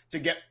Russ to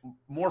get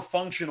more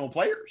functional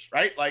players,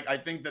 right? Like, I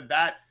think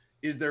that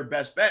is their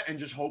best bet, and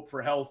just hope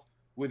for health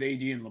with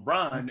AD and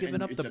LeBron. I'm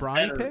giving up the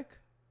Bronny pick?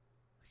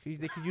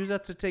 They could use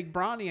that to take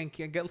Bronny and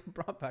can't get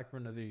LeBron back for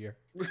another year.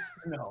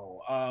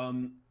 No.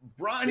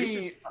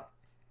 Bronny,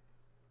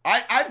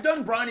 I've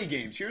done Bronny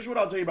games. Here's what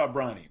I'll tell you about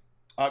Bronny.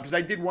 Because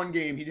I did one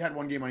game. He had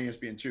one game on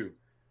ESPN too.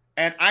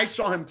 And I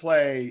saw him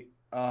play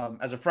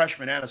as a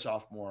freshman and a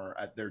sophomore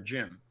at their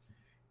gym.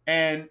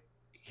 And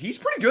he's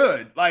pretty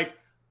good. Like,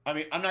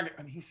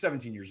 he's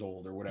 17 years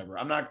old or whatever.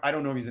 I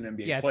don't know if he's an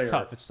NBA player.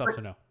 Yeah, it's tough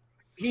to know.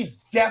 He's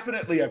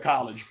definitely a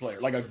college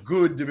player, like a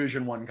good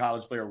Division I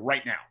college player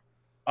right now.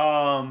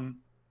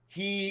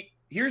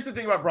 Here's the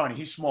thing about Bronny.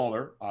 He's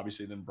smaller,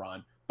 obviously, than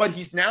Bron, but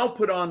he's now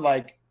put on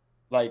like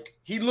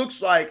he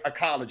looks like a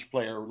college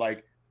player,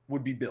 like,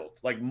 would be built,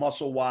 like,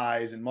 muscle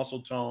wise and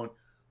muscle tone.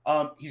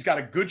 He's got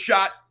a good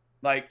shot.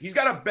 Like, he's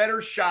got a better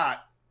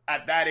shot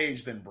at that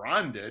age than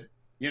Bron did.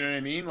 You know what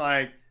I mean?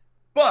 Like,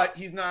 but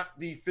he's not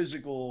the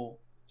physical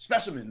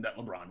specimen that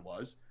LeBron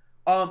was.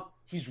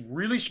 He's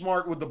really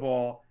smart with the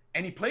ball,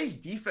 and he plays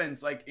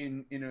defense like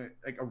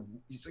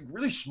he's like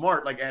really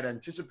smart, like, at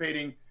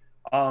anticipating.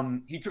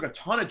 He took a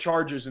ton of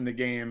charges in the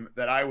game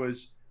that I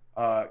was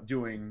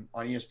doing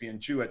on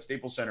ESPN2 at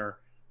Staples Center.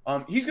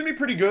 He's going to be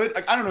pretty good.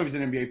 Like, I don't know if he's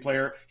an NBA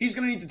player. He's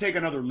going to need to take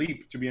another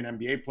leap to be an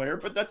NBA player,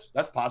 but that's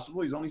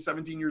possible. He's only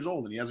 17 years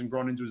old and he hasn't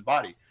grown into his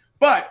body.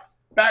 But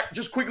back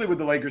just quickly with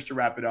the Lakers to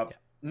wrap it up.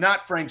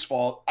 Not Frank's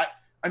fault.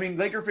 I mean,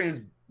 Laker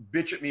fans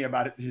bitch at me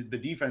about it, the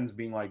defense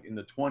being like in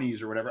the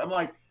 20s or whatever. I'm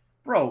like,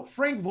 bro,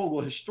 Frank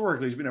Vogel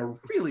historically has been a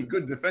really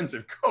good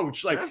defensive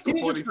coach. Like, That's he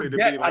the didn't funny just thing to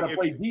forget me, how like, to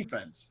play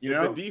defense. You if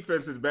know, the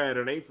defense is bad,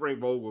 it ain't Frank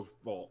Vogel's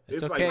fault.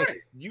 It's like,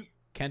 okay.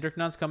 Kendrick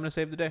Nunn's coming to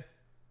save the day,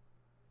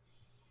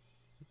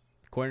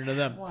 according to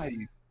them. Why do you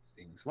do these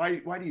things? Why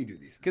do you do these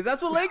things? Because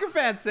that's what Laker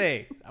fans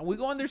say. We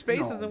go in their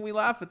spaces and we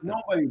laugh at them.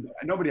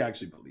 Nobody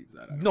actually believes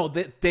that. No,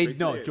 they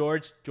no,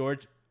 George.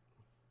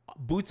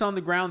 Boots on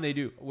the ground. They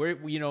do.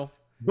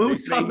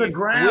 Boots on the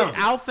ground.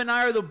 Alf and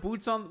I are we're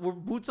boots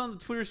on the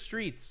Twitter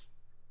streets.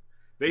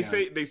 They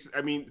say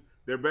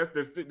their best.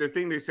 The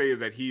thing they say is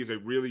that he is a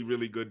really,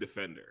 really good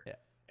defender. Yeah.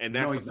 And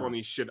that's the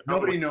funny shit.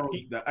 Nobody knows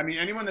that. I mean,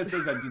 anyone that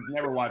says that you've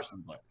never watched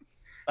him play.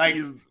 Like,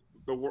 he's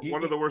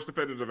one of the worst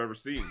defenders I've ever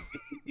seen.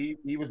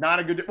 He was not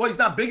a good. Well, he's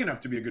not big enough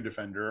to be a good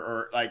defender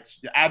or like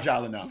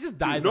agile enough. He just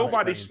dies.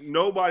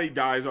 Nobody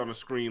dies on a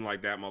screen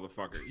like that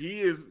motherfucker. He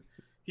is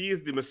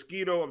the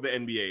mosquito of the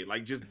NBA.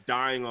 Like, just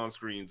dying on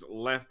screens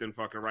left and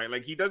fucking right.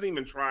 Like, he doesn't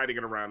even try to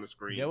get around the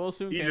screen. Yeah, we'll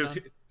soon. He just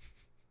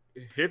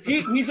hits.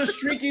 He's a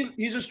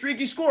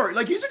streaky scorer.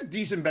 Like, he's a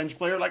decent bench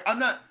player. Like,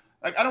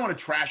 I don't want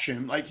to trash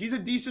him. Like, he's a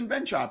decent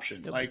bench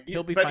option.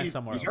 He'll be fine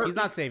somewhere else. He's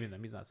not saving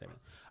them.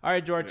 All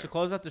right, George. To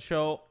close out the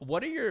show,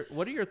 what are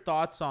your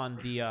thoughts on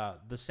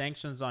the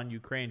sanctions on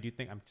Ukraine? Do you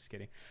think? I'm just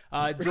kidding.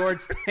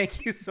 George,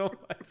 thank you so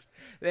much.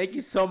 Thank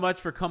you so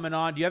much for coming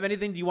on. Do you have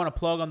anything you want to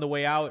plug on the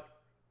way out?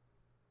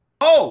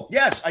 Oh,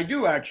 yes, I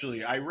do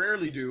actually. I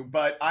rarely do,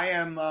 but I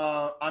am.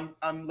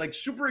 I'm like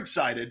super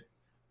excited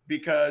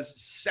because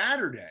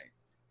Saturday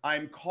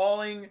I'm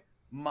calling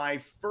my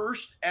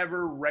first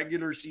ever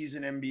regular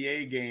season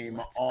NBA game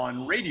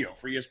on radio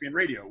for ESPN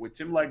Radio with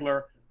Tim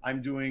Legler.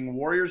 I'm doing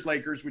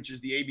Warriors-Lakers, which is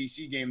the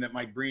ABC game that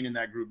Mike Breen and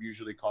that group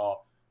usually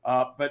call.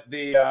 But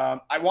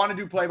I want to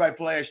do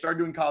play-by-play. I started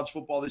doing college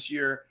football this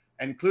year,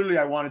 and clearly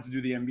I wanted to do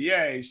the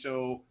NBA.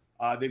 So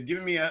they've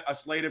given me a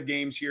slate of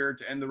games here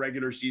to end the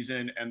regular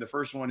season, and the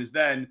first one is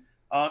then.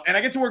 And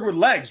I get to work with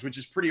Legs, which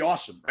is pretty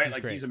awesome, right?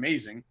 Like, he's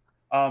amazing.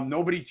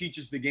 Nobody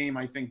teaches the game,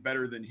 I think,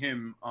 better than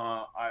him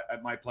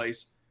at my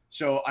place.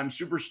 So I'm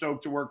super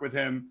stoked to work with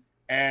him.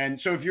 And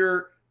so if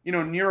you're,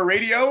 near a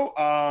radio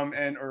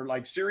or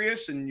like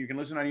Sirius, and you can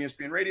listen on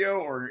ESPN Radio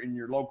or in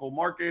your local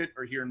market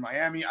or here in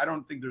Miami. I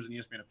don't think there's an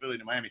ESPN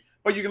affiliate in Miami,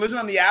 but you can listen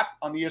on the app,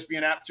 on the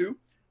ESPN app too.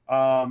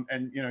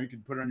 And you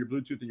can put it on your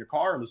Bluetooth in your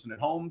car or listen at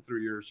home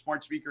through your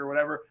smart speaker or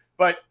whatever.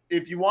 But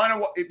if you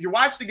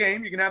watch the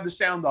game, you can have the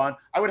sound on.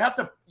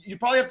 You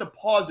probably have to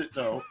pause it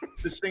though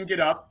to sync it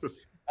up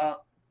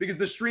because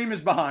the stream is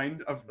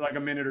behind of like a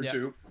minute or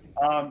two.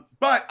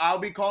 But I'll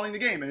be calling the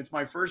game, and it's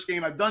my first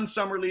game. I've done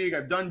Summer League,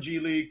 I've done G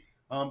League,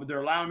 but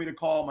they're allowing me to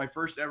call my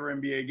first ever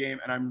NBA game,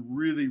 and I'm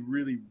really,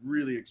 really,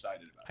 really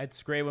excited about it.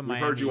 It's great when I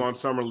heard you on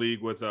Summer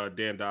League with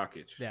Dan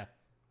Dockich. Yeah.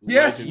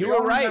 Yes, you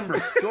were right,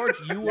 George.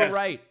 You were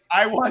right.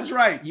 I was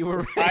right. You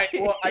were right.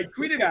 I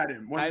tweeted at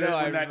him when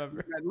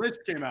that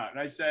list came out, and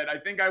I said, I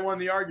think I won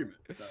the argument.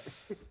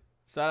 So.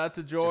 Shout out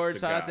to George.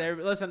 Shout out to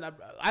everybody. Listen,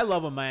 I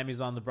love when Miami's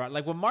on the broad.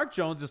 Like when Mark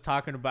Jones is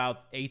talking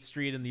about 8th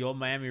Street and the old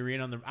Miami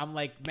Arena, I'm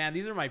like, man,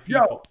 these are my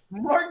people.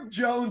 Yo, Mark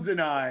Jones and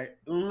I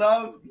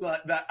love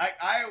that.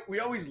 We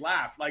always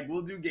laugh. Like,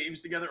 we'll do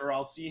games together, or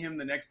I'll see him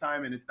the next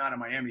time, and it's not a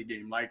Miami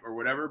game, like, or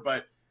whatever.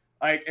 But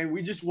and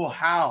we just will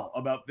howl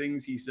about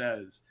things he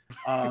says.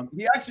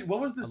 He actually,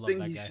 what was this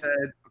thing he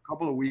said a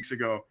couple of weeks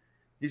ago?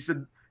 He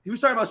said. He was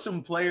talking about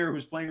some player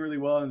who's playing really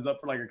well and is up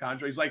for like a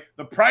contract. He's like,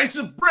 the price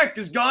of brick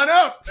has gone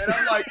up. And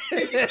I'm like,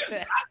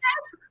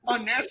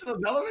 on national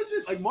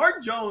television? Like,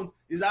 Mark Jones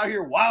is out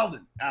here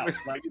wilding out.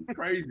 Like, it's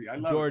crazy. I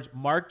love George,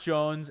 Mark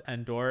Jones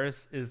and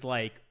Doris is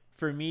like,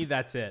 for me,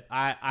 that's it.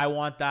 I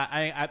want that.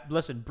 I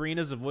listen, Breen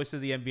is the voice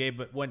of the NBA,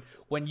 but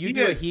when you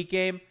do a Heat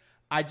game,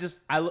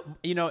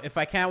 if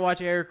I can't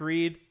watch Eric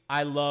Reed,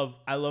 I love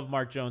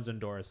Mark Jones and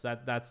Doris.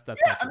 That's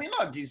yeah. I mean,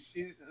 look, he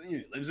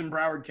lives in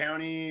Broward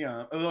County.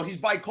 Although he's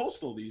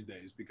bi-coastal these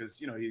days because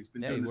he's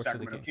been doing the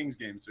Sacramento Kings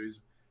game, so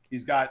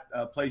he's got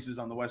places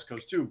on the West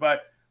Coast too.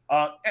 But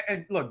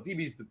and look,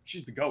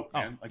 she's the GOAT,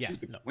 man. She's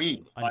the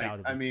queen. Like,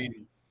 I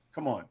mean,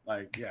 come on,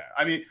 like, yeah.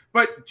 I mean,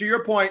 but to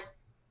your point,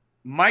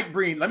 Mike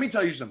Breen. Let me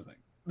tell you something.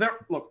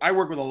 Look, I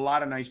work with a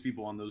lot of nice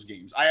people on those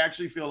games. I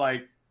actually feel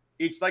like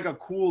it's like a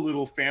cool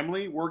little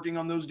family working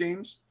on those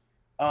games.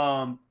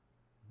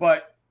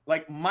 But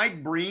like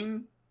Mike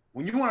Breen,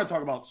 when you want to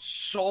talk about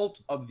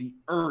salt of the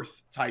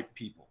earth type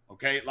people,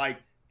 okay, like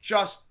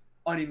just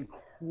an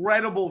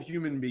incredible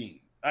human being.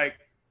 Like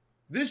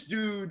this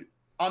dude,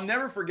 I'll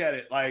never forget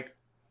it. Like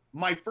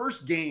my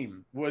first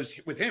game was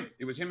with him.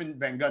 It was him and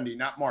Van Gundy,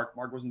 not Mark.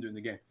 Mark wasn't doing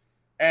the game.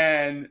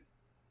 And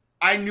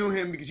I knew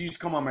him because he used to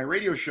come on my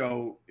radio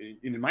show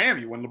in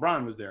Miami when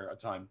LeBron was there a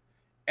ton.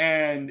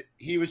 And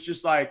he was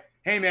just like,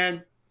 hey,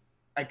 man,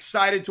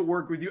 excited to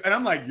work with you. And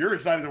I'm like, you're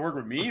excited to work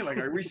with me? Like,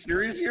 are we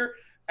serious here?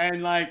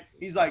 And like,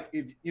 he's like,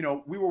 if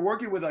we were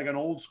working with like an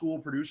old school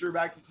producer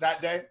back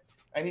that day.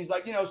 And he's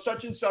like,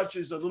 such and such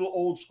is a little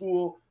old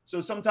school.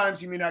 So sometimes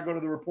he may not go to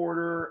the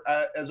reporter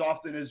as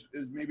often as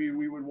maybe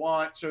we would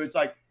want. So it's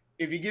like,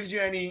 if he gives you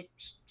any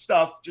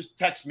stuff, just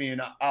text me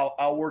and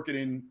I'll work it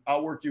in.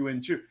 I'll work you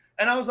in too.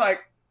 And I was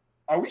like,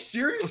 are we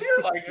serious here?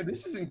 Like,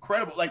 this is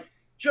incredible. Like,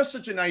 just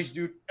such a nice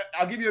dude.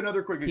 I'll give you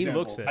another quick example. He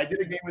looks it. I did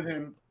a game with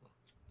him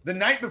the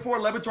night before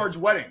Le Batard's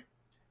wedding.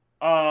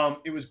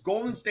 It was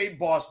Golden State,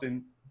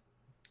 Boston.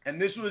 And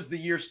this was the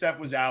year Steph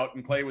was out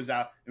and Clay was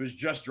out. It was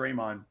just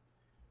Draymond.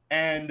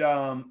 And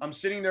I'm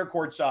sitting there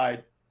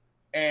courtside,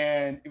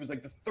 and it was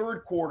like the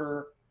third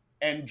quarter,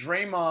 and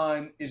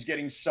Draymond is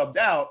getting subbed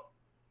out.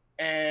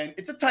 And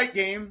it's a tight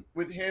game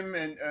with him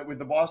and with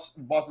the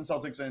Boston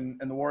Celtics and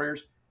the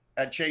Warriors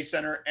at Chase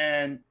Center.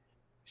 And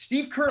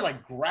Steve Kerr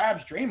like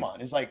grabs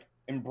Draymond, is like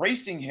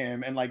embracing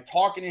him and like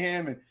talking to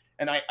him.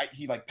 And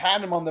he like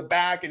patted him on the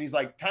back, and he's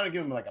like kind of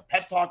giving him like a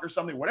pep talk or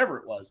something, whatever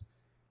it was.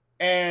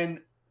 And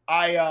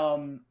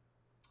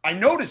I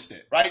noticed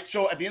it, right?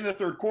 So at the end of the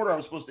third quarter, I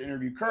was supposed to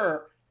interview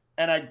Kerr.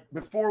 And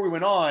before we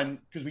went on,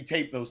 because we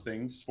taped those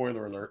things,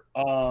 spoiler alert.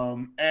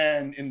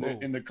 And in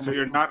the so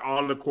you're not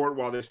on the court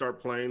while they start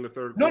playing the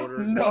third quarter?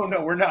 No,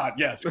 we're not.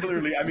 Yes,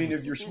 clearly. I mean,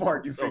 if you're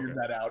smart, you figured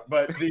that out.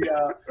 But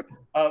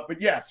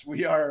but yes,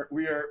 we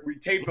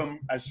tape them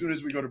as soon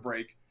as we go to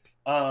break.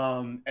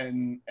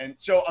 And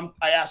so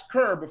I asked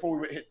Kerr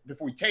before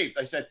we taped.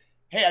 I said,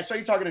 "Hey, I saw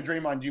you talking to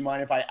Draymond. Do you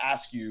mind if I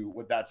ask you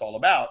what that's all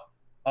about?"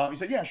 He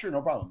said, "Yeah, sure,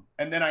 no problem."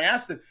 And then I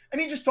asked him,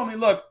 and he just told me,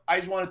 "Look, I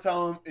just want to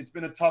tell him it's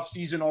been a tough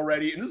season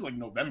already." And this is like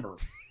November.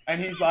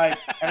 And he's like,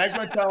 and I just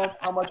want to tell him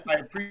how much I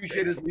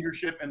appreciate his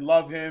leadership and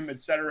love him,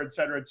 et cetera, et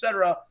cetera, et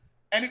cetera.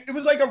 And it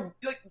was like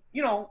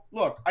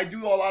look, I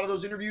do a lot of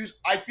those interviews.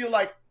 I feel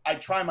like I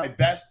try my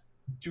best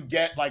to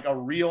get like a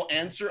real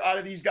answer out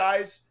of these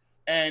guys.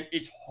 And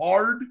it's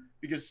hard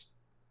because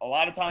a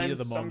lot of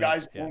times some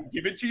guys won't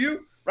give it to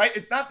you. Right?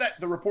 It's not that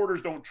the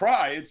reporters don't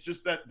try. It's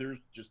just that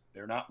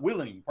they're not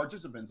willing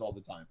participants all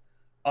the time.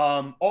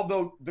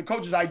 Although the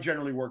coaches I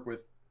generally work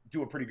with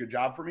do a pretty good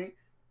job for me.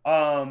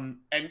 And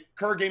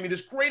Kerr gave me this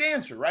great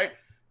answer, right?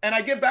 And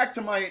I get back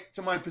to my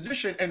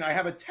position, and I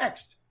have a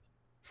text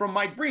from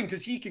Mike Breen,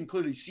 because he can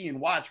clearly see and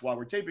watch while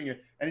we're taping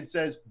it. And it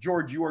says,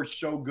 "George, you are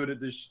so good at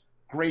this.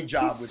 Great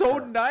job." He's so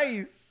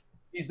nice.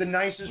 He's the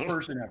nicest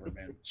person ever,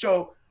 man.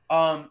 So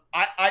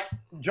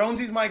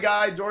Jonesy's my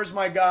guy, Dora's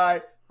my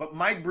guy. But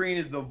Mike Breen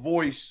is the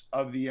voice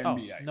of the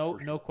NBA.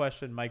 No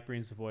question. Mike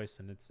Breen's the voice,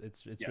 and it's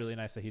really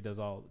nice that he does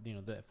all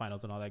the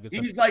finals and all that good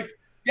stuff. He's like,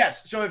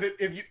 yes. So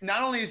if you,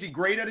 not only is he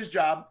great at his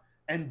job,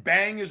 and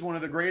bang is one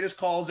of the greatest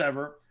calls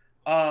ever.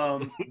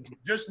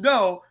 Just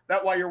know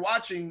that while you're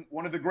watching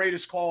one of the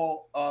greatest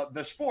call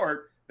the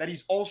sport, that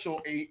he's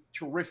also a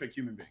terrific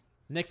human being.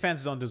 Knick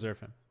fans don't deserve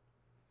him.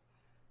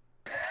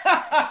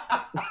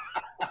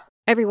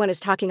 Everyone is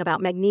talking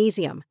about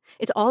magnesium.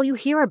 It's all you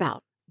hear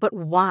about. But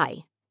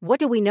why? What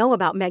do we know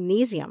about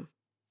magnesium?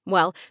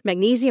 Well,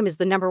 magnesium is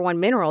the #1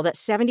 mineral that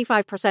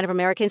 75% of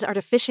Americans are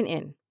deficient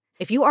in.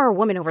 If you are a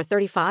woman over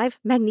 35,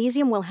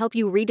 magnesium will help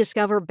you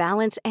rediscover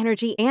balance,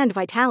 energy, and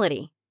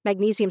vitality.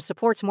 Magnesium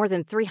supports more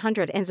than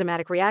 300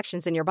 enzymatic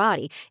reactions in your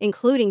body,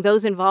 including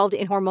those involved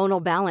in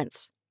hormonal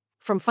balance.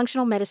 From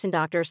functional medicine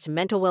doctors to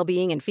mental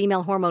well-being and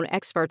female hormone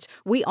experts,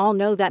 we all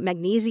know that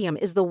magnesium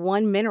is the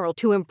one mineral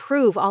to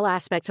improve all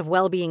aspects of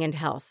well-being and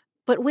health.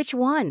 But which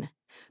one?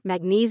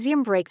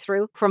 Magnesium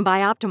Breakthrough from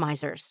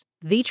Bioptimizers,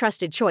 the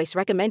trusted choice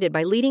recommended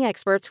by leading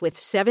experts with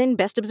 7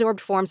 best-absorbed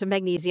forms of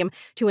magnesium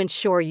to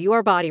ensure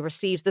your body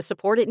receives the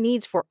support it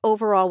needs for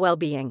overall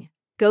well-being.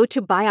 Go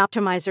to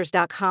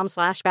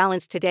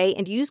bioptimizers.com/balance today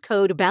and use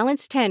code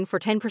BALANCE10 for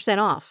 10%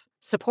 off.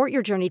 Support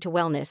your journey to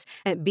wellness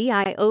at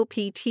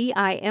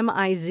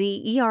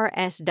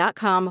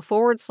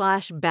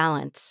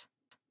bioptimizers.com/balance.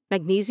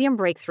 Magnesium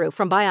Breakthrough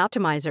from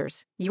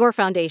Bioptimizers, your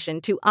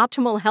foundation to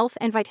optimal health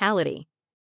and vitality.